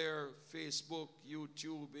out there, Facebook,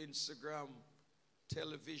 YouTube, Instagram,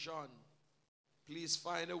 television, please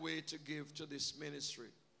find a way to give to this ministry.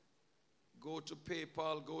 Go to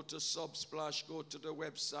PayPal, go to Subsplash, go to the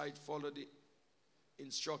website, follow the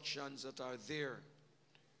instructions that are there.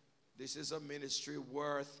 This is a ministry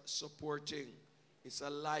worth supporting. It's a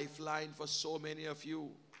lifeline for so many of you.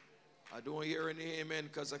 I don't hear any amen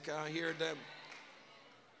because I can't hear them.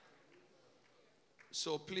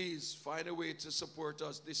 So please find a way to support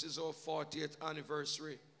us. This is our 40th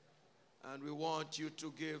anniversary. And we want you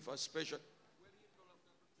to give a special...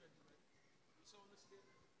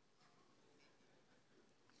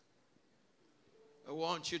 I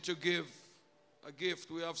want you to give a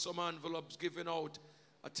gift. We have some envelopes given out.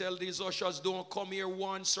 I tell these ushers, don't come here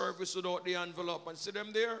one service without the envelope. And see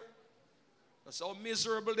them there? That's how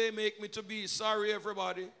miserable they make me to be. Sorry,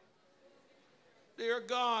 everybody. Dear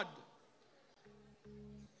God.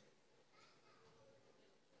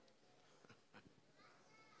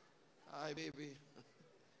 Hi, baby.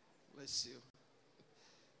 Bless you.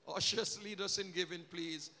 Ushers, lead us in giving,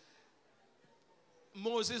 please.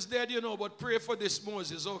 Moses dead, you know, but pray for this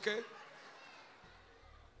Moses, okay?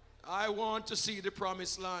 I want to see the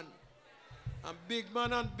promised land. And big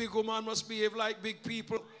man and big woman must behave like big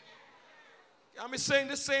people. I'm saying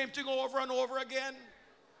the same thing over and over again.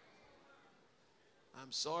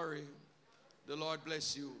 I'm sorry. The Lord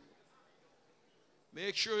bless you.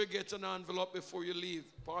 Make sure you get an envelope before you leave.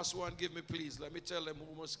 Pass one, give me please. Let me tell them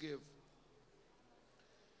who must give.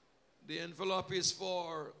 The envelope is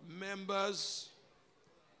for members,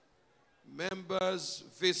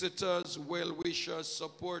 visitors, well-wishers,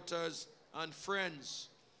 supporters, and friends.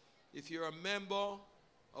 If you're a member,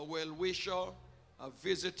 a well-wisher, a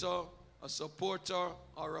visitor, a supporter,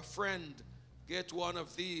 or a friend, get one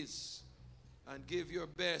of these and give your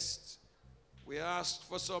best. We asked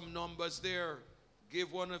for some numbers there.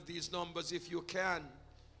 Give one of these numbers if you can.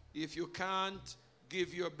 If you can't,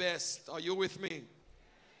 give your best. Are you with me?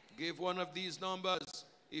 Give one of these numbers.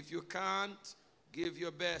 If you can't, give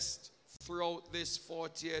your best throughout this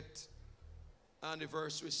 40th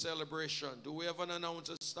anniversary celebration. Do we have an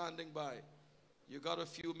announcer standing by? You got a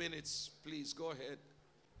few minutes. Please go ahead.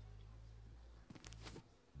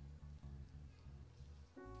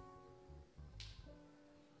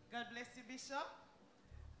 God bless you, Bishop.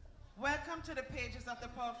 Welcome to the pages of the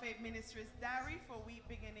Power Faith Ministries diary for week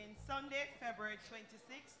beginning Sunday, February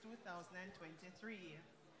 26, 2023.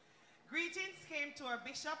 Greetings came to our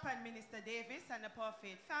Bishop and Minister Davis and the Power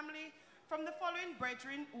Faith family from the following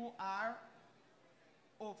brethren who are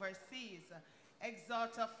overseas.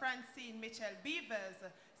 Exhorter Francine Mitchell Beavers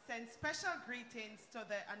sends special greetings to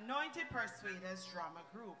the Anointed Persuaders Drama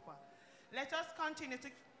Group. Let us continue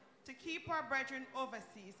to keep our brethren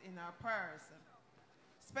overseas in our prayers.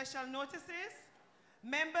 Special notices: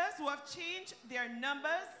 members who have changed their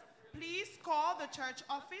numbers, please call the church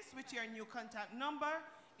office with your new contact number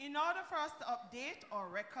in order for us to update our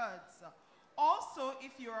records. Also,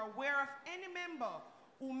 if you are aware of any member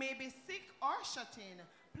who may be sick or shut in,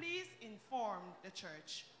 please inform the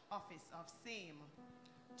church office of same.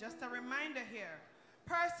 Just a reminder here,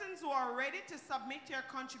 persons who are ready to submit your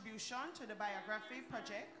contribution to the biography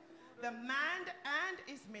project, the man and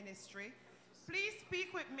his ministry, please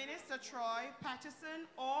speak with Minister Troy Patterson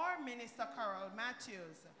or Minister Carol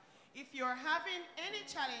Matthews. If you're having any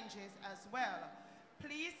challenges as well,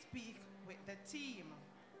 please speak with the team.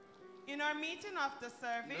 In our meeting of the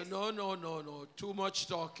service... No. Too much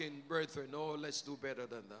talking, brethren. No, let's do better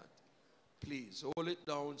than that. Please, hold it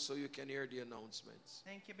down so you can hear the announcements.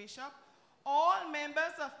 Thank you, Bishop. All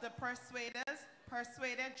members of the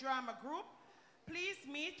Persuaded Drama Group, please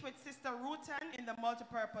meet with Sister Rutan in the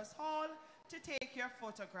multipurpose hall to take your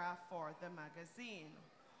photograph for the magazine.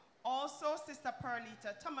 Also, Sister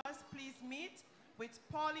Perlita Thomas, please meet with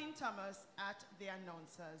Pauline Thomas at the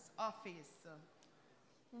announcer's office.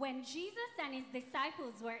 When Jesus and his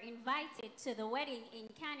disciples were invited to the wedding in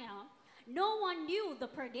Cana, no one knew the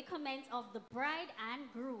predicament of the bride and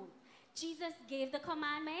groom. Jesus gave the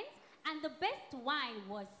commandments, and the best wine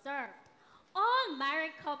was served. All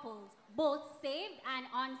married couples, both saved and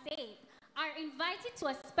unsaved, are invited to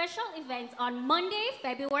a special event on Monday,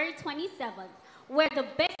 February 27th, where the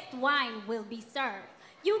best wine will be served.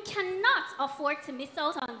 You cannot afford to miss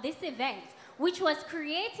out on this event, which was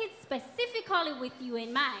created specifically with you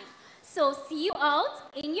in mind. So see you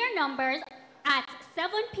out in your numbers at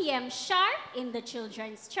 7 p.m. sharp in the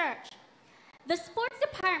Children's Church. The sports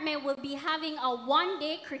department will be having a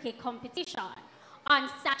one-day cricket competition on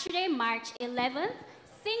Saturday, March 11th,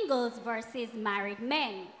 singles versus married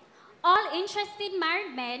men. All interested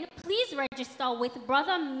married men, please register with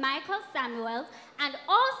Brother Michael Samuels, and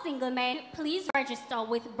all single men, please register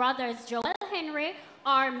with Brothers Joel Henry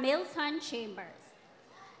or Milton Chambers.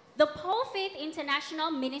 The Paul Faith International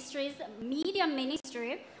Ministries Media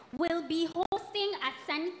Ministry will be hosting a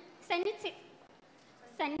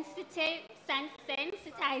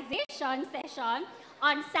sensitization session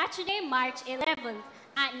on Saturday, March 11th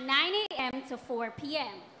at 9 a.m. to 4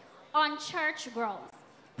 p.m. on church grounds.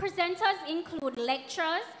 Presenters include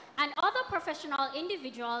lecturers and other professional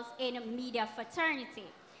individuals in media fraternity.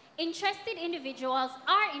 Interested individuals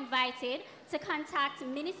are invited to contact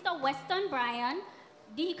Minister Weston Bryan,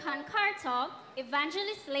 Deacon Carter,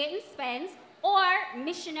 Evangelist Leighton Spence, or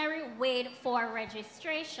Missionary Wade for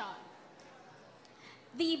registration.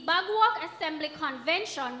 The Bagwalk Assembly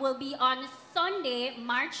Convention will be on Sunday,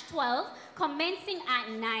 March 12th, commencing at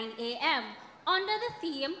 9 a.m. under the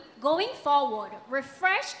theme, Going Forward,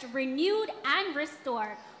 Refreshed, Renewed, and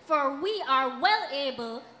Restored, for we are well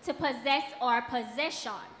able to possess our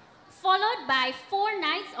possession, followed by 4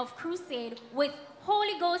 nights of crusade with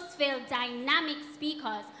Holy Ghost-filled dynamic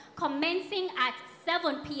speakers commencing at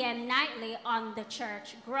 7 p.m. nightly on the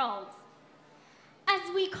church grounds. As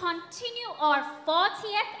we continue our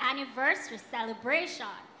 40th anniversary celebration,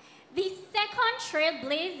 the second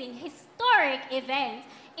trailblazing historic event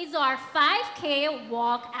is our 5K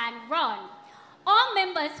walk and run. All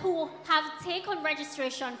members who have taken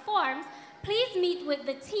registration forms, please meet with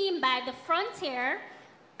the team by the frontier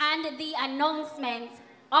and the announcement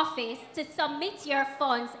office to submit your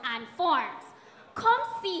funds and forms. Come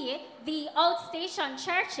see the outstation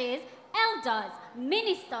churches, elders,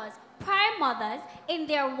 ministers, Prime mothers in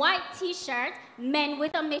their white t-shirts, men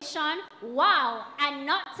with a mission, wow, and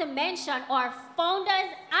not to mention our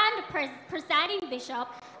founders and presiding bishop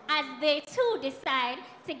as they too decide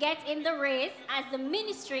to get in the race as the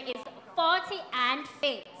ministry is 40 and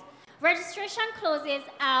fit. Registration closes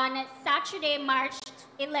on Saturday, March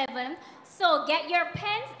 11th, so get your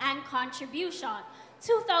pens and contribution.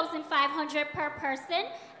 2,500 per person,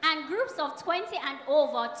 and groups of 20 and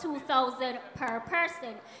over 2,000 per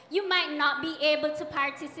person. You might not be able to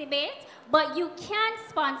participate, but you can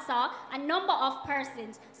sponsor a number of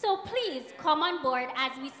persons. So please come on board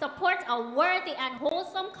as we support a worthy and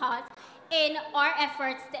wholesome cause in our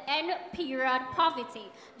efforts to end period poverty.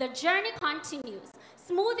 The journey continues.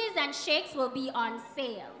 Smoothies and shakes will be on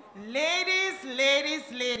sale. Ladies,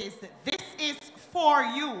 ladies, ladies, this is for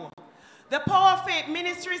you. The Power of Faith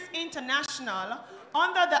Ministries International,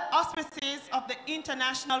 under the auspices of the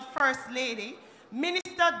International First Lady,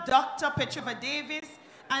 Minister Dr. Petrova Davis,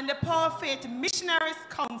 and the Power of Faith Missionaries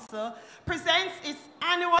Council, presents its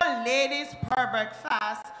annual Ladies Purberg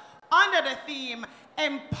Fast under the theme,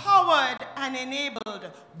 Empowered and Enabled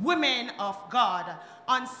Women of God,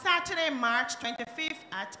 on Saturday, March 25th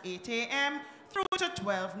at 8 a.m. through to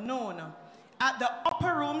 12 noon at the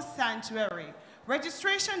Upper Room Sanctuary.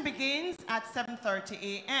 Registration begins at 7:30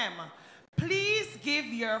 a.m. Please give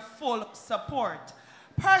your full support.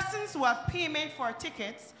 Persons who have payment for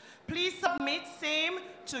tickets, please submit same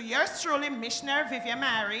to yours truly, Missionary Vivian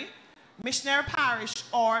Mary, Missionary Parish,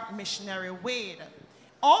 or Missionary Wade.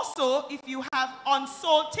 Also, if you have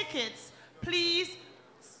unsold tickets, please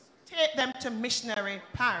take them to Missionary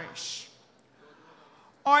Parish.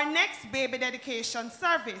 Our next baby dedication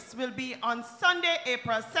service will be on Sunday,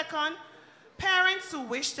 April 2nd. Parents who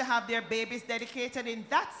wish to have their babies dedicated in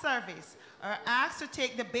that service are asked to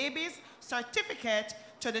take the baby's certificate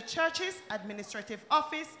to the church's administrative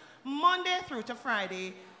office Monday through to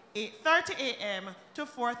Friday, 8:30 a.m. to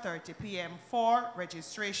 4:30 p.m. for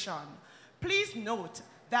registration. Please note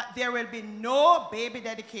that there will be no baby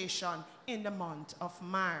dedication in the month of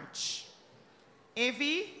March.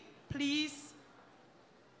 Evie, please.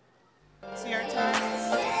 It's your turn.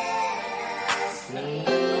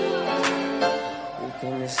 You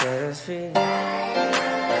can set us free.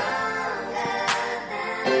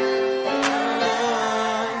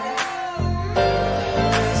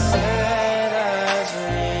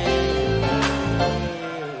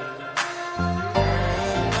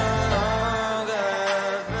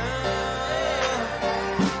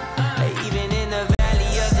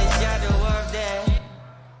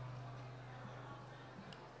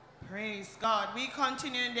 Praise God. We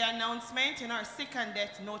continue in the announcement in our sick and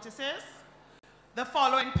death notices. The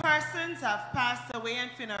following persons have passed away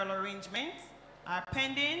and funeral arrangements are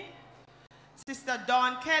pending. Sister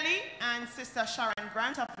Dawn Kelly and Sister Sharon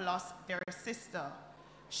Grant have lost their sister.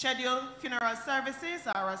 Scheduled funeral services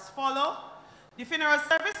are as follow. The funeral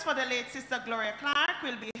service for the late Sister Gloria Clark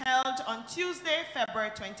will be held on Tuesday,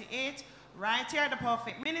 February 28th, right here at the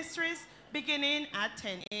Prophet Ministries, beginning at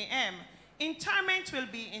 10 a.m. Interment will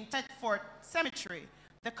be in Thetford Cemetery.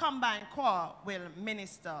 The combined choir will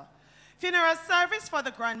minister. Funeral service for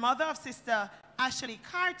the grandmother of Sister Ashley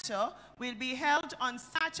Carter will be held on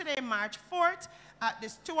Saturday, March 4th at the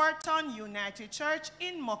Stewarton United Church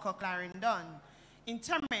in Moko Clarendon.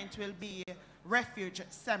 Interment will be Refuge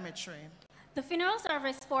Cemetery. The funeral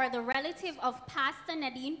service for the relative of Pastor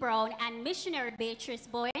Nadine Brown and Missionary Beatrice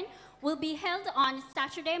Bowen will be held on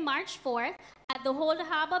Saturday, March 4th at the Old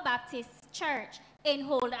Harbor Baptist Church in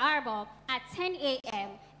Old Harbor at 10 a.m.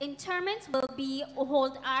 Interment will be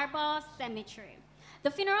Old Harbor Cemetery.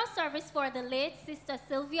 The funeral service for the late Sister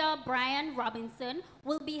Sylvia Bryan Robinson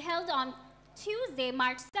will be held on Tuesday,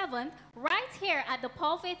 March 7th, right here at the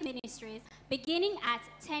Paul Faith Ministries, beginning at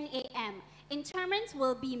 10 a.m. Interment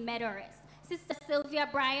will be Methodist. Sister Sylvia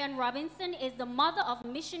Bryan Robinson is the mother of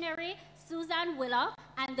missionary Susan Willer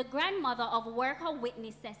and the grandmother of worker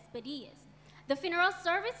Whitney Cespedes. The funeral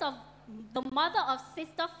service of the mother of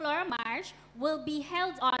Sister Flora Marsh will be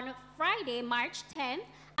held on Friday, March 10th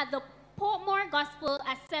at the Portmore Gospel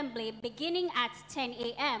Assembly beginning at 10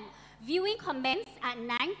 a.m. Viewing commences at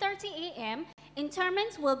 9:30 a.m.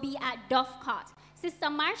 Interment will be at Dovecot. Sister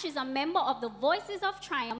Marsh is a member of the Voices of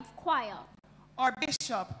Triumph Choir. Our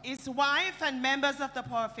bishop, his wife, and members of the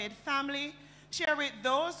Power Faith family share with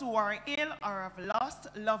those who are ill or have lost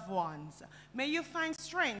loved ones. May you find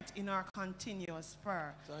strength in our continuous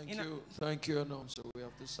prayer. Thank you, announcer. We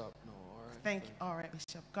have to stop now. All right. All right,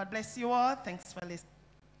 Bishop. God bless you all. Thanks for listening.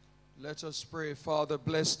 Let us pray. Father,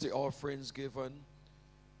 bless the offerings given.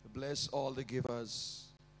 Bless all the givers.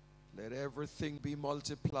 Let everything be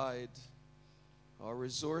multiplied our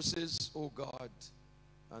resources, O God,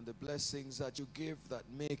 and the blessings that you give that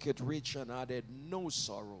make it rich and added no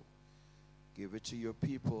sorrow. Give it to your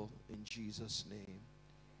people in Jesus' name.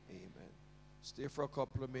 Amen. Stay for a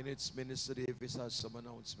couple of minutes. Minister Davis has some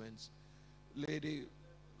announcements. Lady,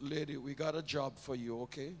 we got a job for you,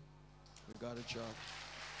 okay? We got a job.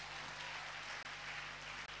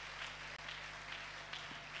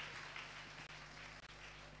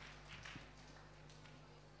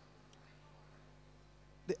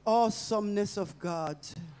 The awesomeness of God.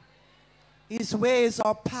 His ways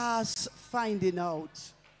are past finding out.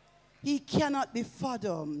 He cannot be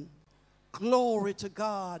fathomed. Glory to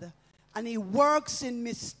God. And he works in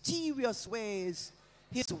mysterious ways.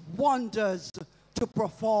 His wonders to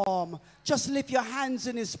perform. Just lift your hands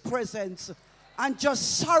in his presence and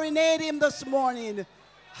just serenade him this morning.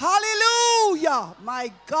 Hallelujah,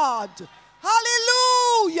 my God.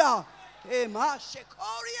 Hallelujah.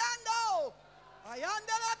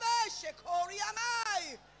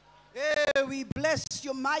 We bless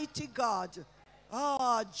you, mighty God.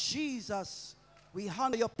 Ah, Jesus, we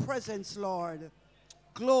honor your presence, Lord.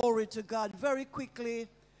 Glory to God. Very quickly,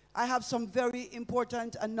 I have some very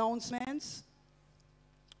important announcements.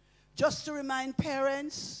 Just to remind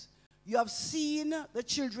parents, you have seen the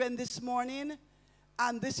children this morning,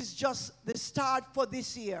 and this is just the start for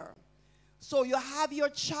this year. So you have your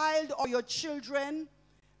child or your children,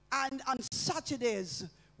 and on Saturdays,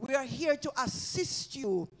 we are here to assist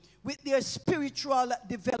you with their spiritual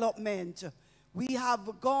development. We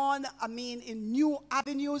have gone, in new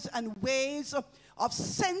avenues and ways of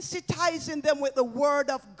sensitizing them with the Word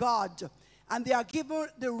of God. And they are given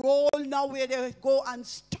the role now where they go and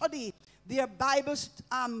study their Bible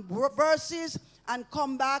verses and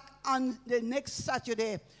come back on the next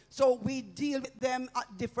Saturday. So we deal with them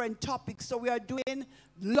at different topics. So we are doing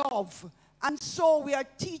love. And so we are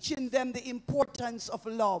teaching them the importance of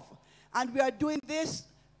love. And we are doing this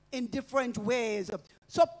in different ways.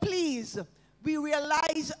 So please, we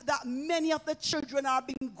realize that many of the children are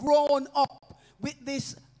being grown up with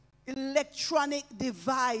this electronic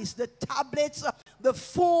device, the tablets, the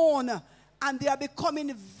phone, and they are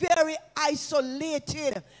becoming very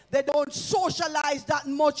isolated. They don't socialize that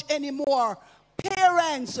much anymore.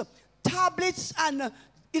 Parents, tablets and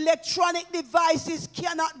electronic devices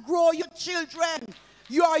cannot grow your children.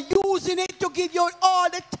 You are using it to give you all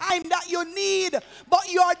the time that you need,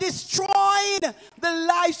 but you are destroying the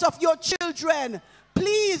lives of your children.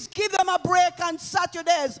 Please give them a break on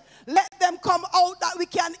Saturdays. Let them come out that we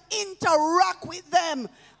can interact with them.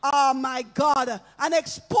 Oh my God. And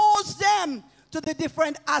expose them to the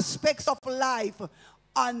different aspects of life.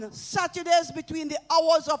 On Saturdays between the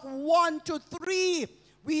hours of 1 to 3,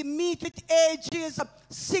 we meet with ages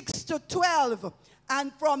 6 to 12.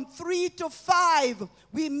 And from 3 to 5,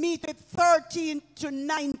 we meet with 13 to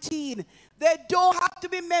 19. They don't have to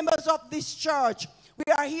be members of this church.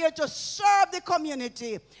 We are here to serve the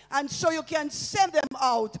community. And so you can send them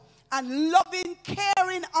out. And loving,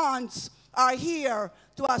 caring aunts are here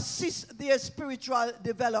to assist their spiritual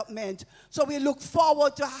development. So we look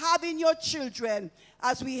forward to having your children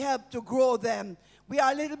as we help to grow them. We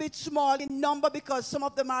are a little bit small in number because some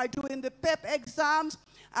of them are doing the PEP exams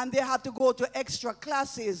and they have to go to extra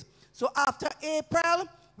classes. So after April,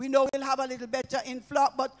 we know we'll have a little better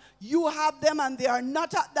influx, but you have them and they are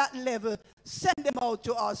not at that level. Send them out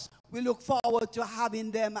to us. We look forward to having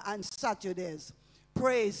them on Saturdays.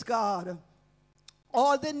 Praise God.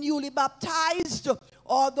 All the newly baptized,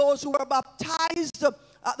 all those who were baptized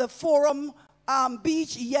at the Forum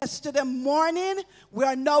Beach yesterday morning, we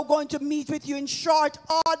are now going to meet with you in short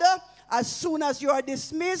order. As soon as you are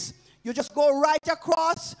dismissed, you just go right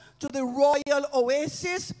across to the Royal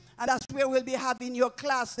Oasis, and that's where we'll be having your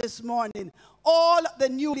class this morning. All the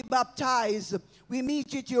newly baptized, we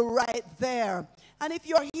meet with you right there. And if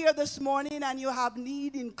you're here this morning and you have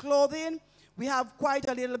need in clothing, we have quite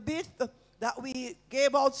a little bit that we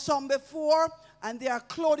gave out some before, and there are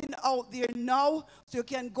clothing out there now, so you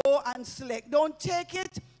can go and select. Don't take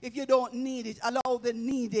it if you don't need it. Allow the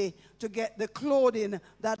needy to get the clothing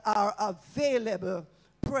that are available.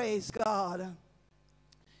 Praise God.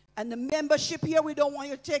 And the membership here, we don't want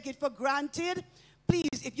you to take it for granted. Please,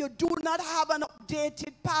 if you do not have an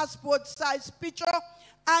updated passport size picture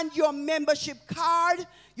and your membership card,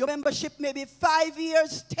 your membership maybe 5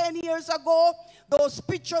 years, 10 years ago, those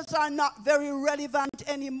pictures are not very relevant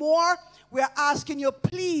anymore. We are asking you,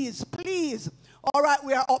 please, please. All right,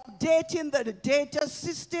 we are updating the data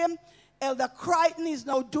system. Elder Crichton is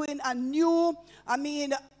now doing a new,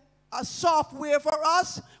 a software for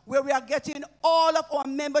us where we are getting all of our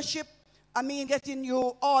membership getting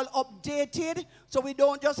you all updated. So we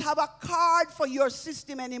don't just have a card for your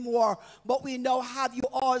system anymore, but we now have you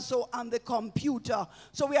also on the computer.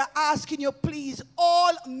 So we are asking you, please,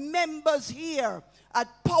 all members here at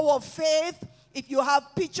Power of Faith, if you have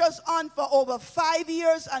pictures on for over 5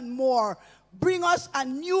 years and more, bring us a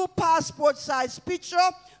new passport size picture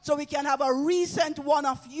so we can have a recent one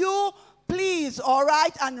of you, please, all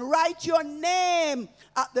right? And write your name,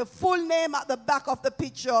 the full name at the back of the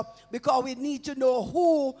picture, because we need to know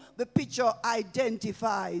who the picture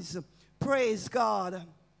identifies. Praise God.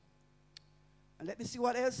 And let me see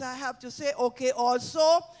what else I have to say. Okay,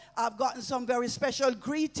 also, I've gotten some very special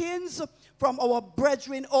greetings from our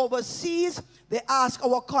brethren overseas. They ask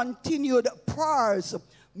our continued prayers.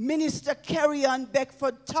 Minister Carrie-Ann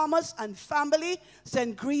Beckford Thomas and family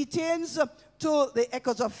send greetings to the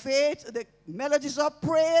Echoes of Faith, the Melodies of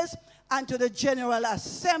Praise, and to the General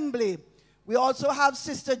Assembly. We also have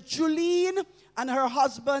Sister Julene and her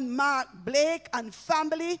husband Mark Blake and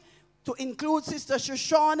family, to include Sister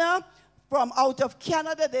Shoshana from out of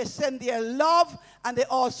Canada. They send their love, and they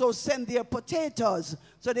also send their potatoes.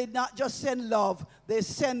 So they not just send love, they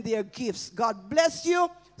send their gifts. God bless you,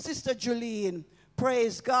 Sister Julene.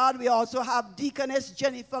 Praise God. We also have Deaconess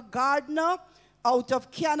Jennifer Gardner out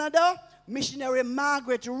of Canada, Missionary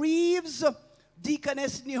Margaret Reeves,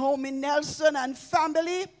 Deaconess Naomi Nelson and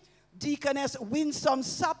family, Deaconess Winsome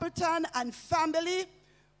Sappleton and family,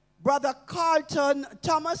 Brother Carlton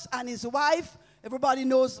Thomas and his wife. Everybody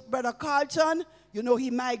knows Brother Carlton. You know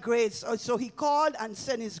he migrates, so he called and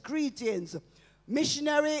sent his greetings.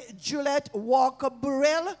 Missionary Juliet Walker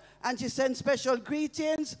Burrell, and she sent special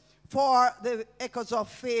greetings for the Echoes of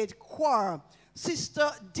Faith choir. Sister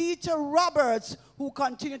Dieter Roberts, who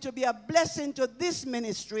continue to be a blessing to this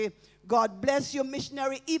ministry. God bless you.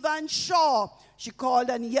 Missionary Yvonne Shaw, she called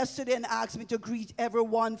and yesterday and asked me to greet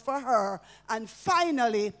everyone for her. And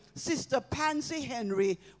finally, Sister Pansy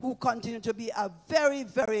Henry, who continue to be a very,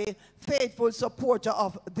 very faithful supporter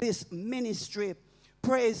of this ministry.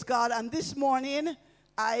 Praise God. And this morning,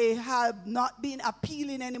 I have not been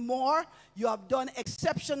appealing anymore. You have done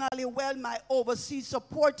exceptionally well, my overseas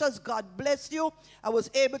supporters. God bless you. I was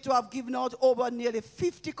able to have given out over nearly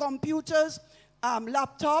 50 computers,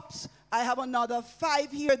 laptops. I have another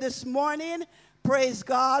 5 here this morning. Praise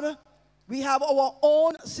God. We have our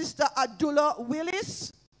own Sister Adula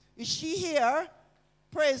Willis. Is she here?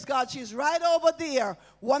 Praise God. She's right over there.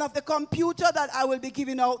 One of the computers that I will be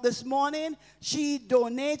giving out this morning, she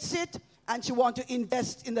donates it, and she wants to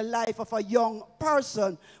invest in the life of a young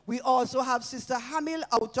person. We also have Sister Hamill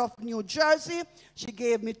out of New Jersey. She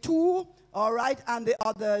gave me 2, all right, and the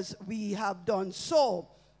others we have done so.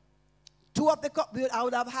 2 of the, I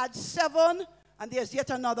would have had 7, and there's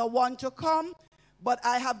yet another 1 to come. But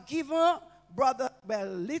I have given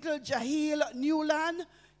little Jahil Newland,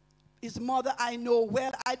 his mother I know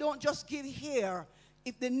well. I don't just give here.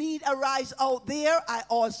 If the need arises out there, I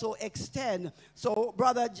also extend. So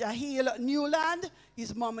Brother Jahil Newland,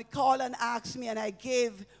 his mom called and asked me, and I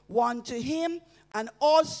gave 1 to him. And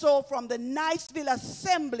also from the Niceville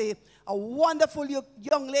Assembly, a wonderful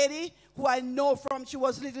young lady who I know from, she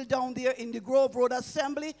was little down there in the Grove Road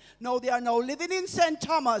Assembly. Now they are now living in St.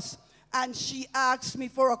 Thomas. And she asked me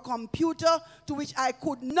for a computer, to which I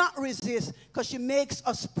could not resist, because she makes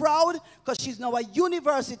us proud, because she's now a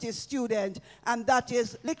university student. And that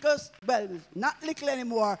is not little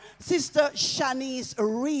anymore, Sister Shanice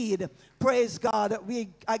Reed. Praise God.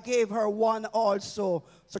 I gave her 1 also.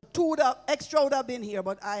 So 2 extra would have been here,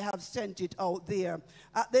 but I have sent it out there.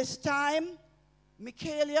 At this time,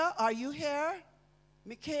 Michaelia, are you here?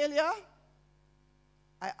 Michaelia?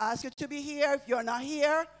 I ask you to be here. If you're not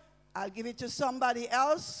here, I'll give it to somebody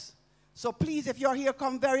else. So please, if you're here,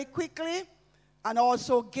 come very quickly. And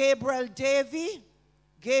also Gabriel Davy.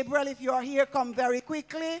 Gabriel, if you're here, come very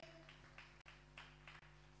quickly.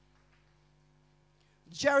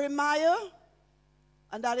 Jeremiah,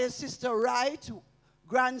 and that is Sister Wright,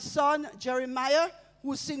 grandson Jeremiah,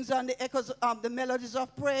 who sings on the Echoes of the Melodies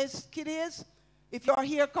of Praise, kiddies. If you're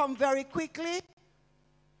here, come very quickly.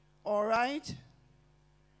 All right.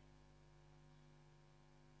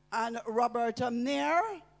 And Roberta Nair,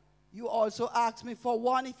 you also asked me for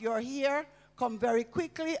 1. If you're here, come very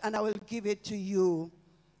quickly, and I will give it to you.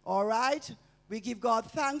 All right? We give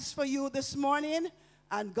God thanks for you this morning,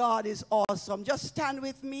 and God is awesome. Just stand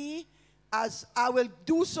with me, as I will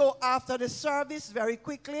do so after the service very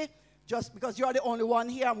quickly. Just because you're the only one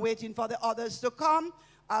here, I'm waiting for the others to come.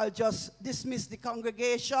 I'll just dismiss the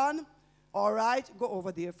congregation. All right? Go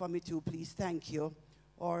over there for me too, please. Thank you.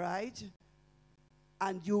 All right?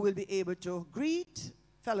 And you will be able to greet,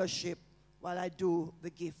 fellowship, while I do the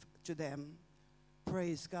gift to them.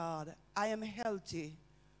 Praise God. I am healthy,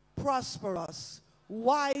 prosperous,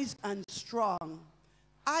 wise, and strong.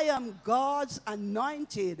 I am God's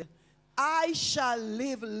anointed. I shall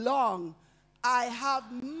live long. I have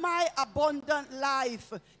my abundant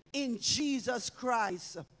life in Jesus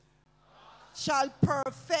Christ. Shall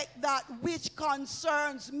perfect that which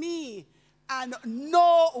concerns me, and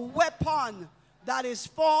no weapon that is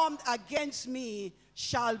formed against me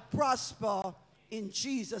shall prosper in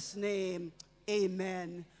Jesus' name.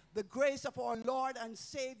 Amen. The grace of our Lord and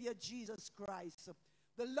Savior Jesus Christ,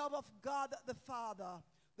 the love of God the Father,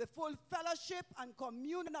 the full fellowship and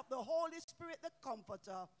communion of the Holy Spirit, the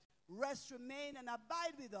Comforter, rest, remain, and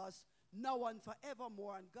abide with us now and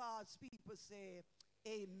forevermore. And God's people say,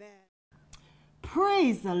 amen.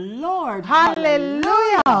 Praise the Lord.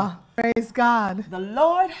 Hallelujah. Hallelujah. Praise God. The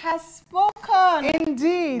Lord has spoken.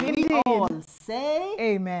 Indeed, indeed. We all say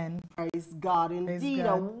amen. Praise God. Indeed,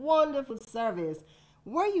 a wonderful service.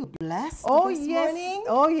 Were you blessed this morning?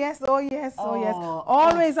 Oh, yes, oh, yes, oh, yes.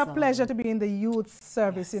 Always a pleasure to be in the youth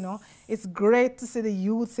service, you know. It's great to see the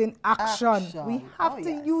youths in action. We have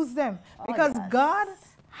to use them because God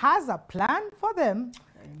has a plan for them.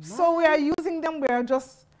 Amen. So we are using them. We are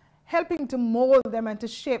just helping to mold them and to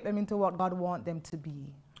shape them into what God wants them to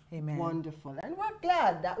be. Amen. Wonderful. And we're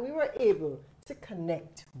glad that we were able to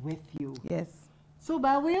connect with you. Yes. So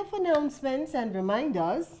by way of announcements and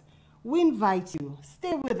reminders, we invite you,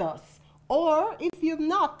 stay with us. Or if you've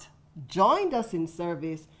not joined us in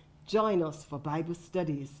service, join us for Bible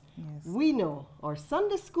studies. Yes. We know, or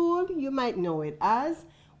Sunday school, you might know it as,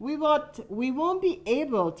 we won't be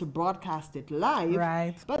able to broadcast it live.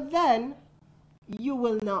 Right. But then you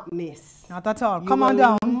will not miss. Not at all. Come on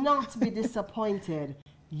down. You will not be disappointed.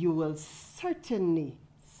 You will certainly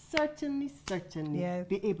yes.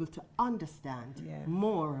 be able to understand yes.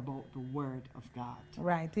 more about the Word of God.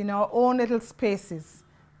 Right. In our own little spaces,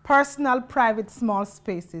 personal, private, small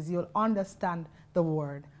spaces, you'll understand the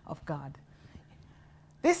Word of God.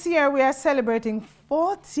 This year we are celebrating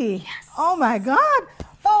 40. Yes. Oh my God.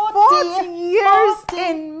 40 years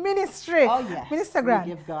in ministry. Oh yes. Minister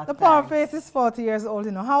Grant, the Power of Faith is 40 years old,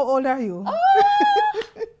 you know. How old are you? Oh,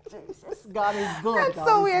 Jesus, God is good. And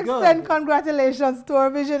so we extend congratulations to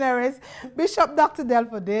our visionaries, Bishop Dr.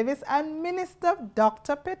 Delford Davis and Minister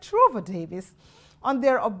Dr. Petrova Davis, on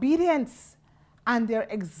their obedience and their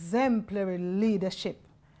exemplary leadership.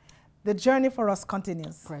 The journey for us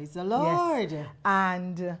continues. Praise the Lord. Yes.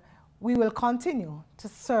 And we will continue to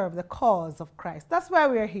serve the cause of Christ. That's why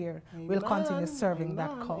we're here. Amen. We'll continue serving that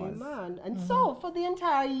cause. Amen. And so for the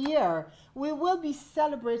entire year, we will be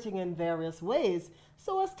celebrating in various ways.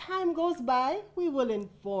 So as time goes by, we will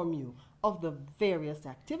inform you of the various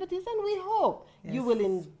activities, and we hope you will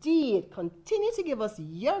indeed continue to give us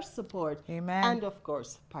your support. Amen. And of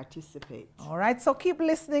course, participate. All right, so keep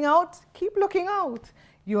listening out, keep looking out.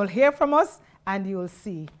 You'll hear from us and you'll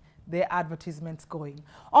see the advertisements going.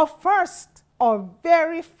 Our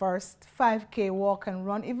very first 5K walk and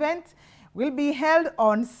run event will be held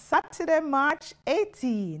on Saturday, March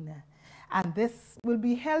 18. And this will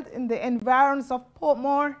be held in the environs of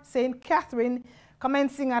Portmore, St. Catherine,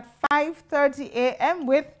 commencing at 5:30 a.m.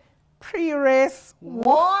 with pre-race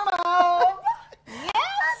warm-up. Yes!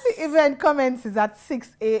 And the event commences at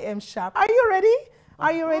 6 a.m. sharp. Are you ready?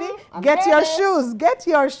 Are you ready? Get your shoes. Get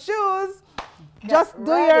your shoes. Just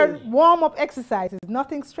do your warm-up exercises.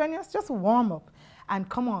 Nothing strenuous, just warm up. And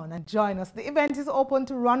come on and join us. The event is open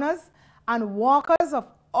to runners and walkers of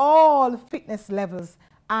all fitness levels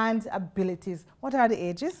and abilities. What are the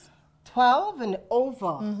ages? 12 and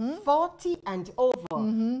over, 40 and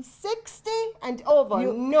over, 60 and over.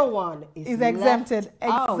 No one is exempted.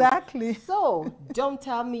 Exactly. Out. So don't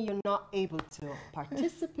tell me you're not able to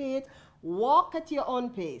participate. Walk at your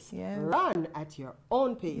own pace. Yes. Run at your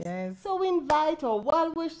own pace. Yes. So we invite our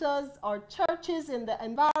well-wishers, our churches in the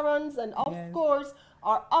environs, and of course,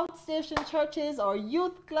 our outstation churches, our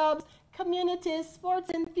youth clubs, communities,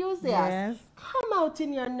 sports enthusiasts. Come out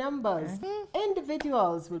in your numbers.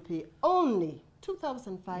 Individuals will pay only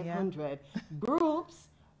 $2,500. Groups,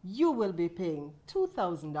 you will be paying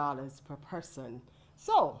 $2,000 per person.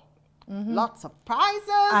 So, lots of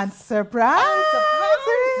prizes and surprises.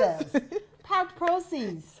 Part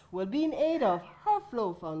proceeds will be in aid of Her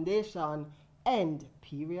Flow Foundation End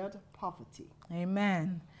Period Poverty.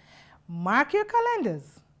 Amen. Mark your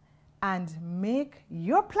calendars and make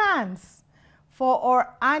your plans for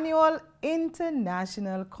our annual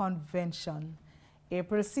international convention,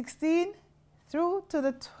 April 16 through to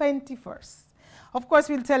the 21st. Of course,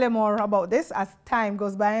 we'll tell you more about this as time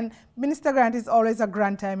goes by, and Minister Grant is always a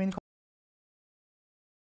grand time in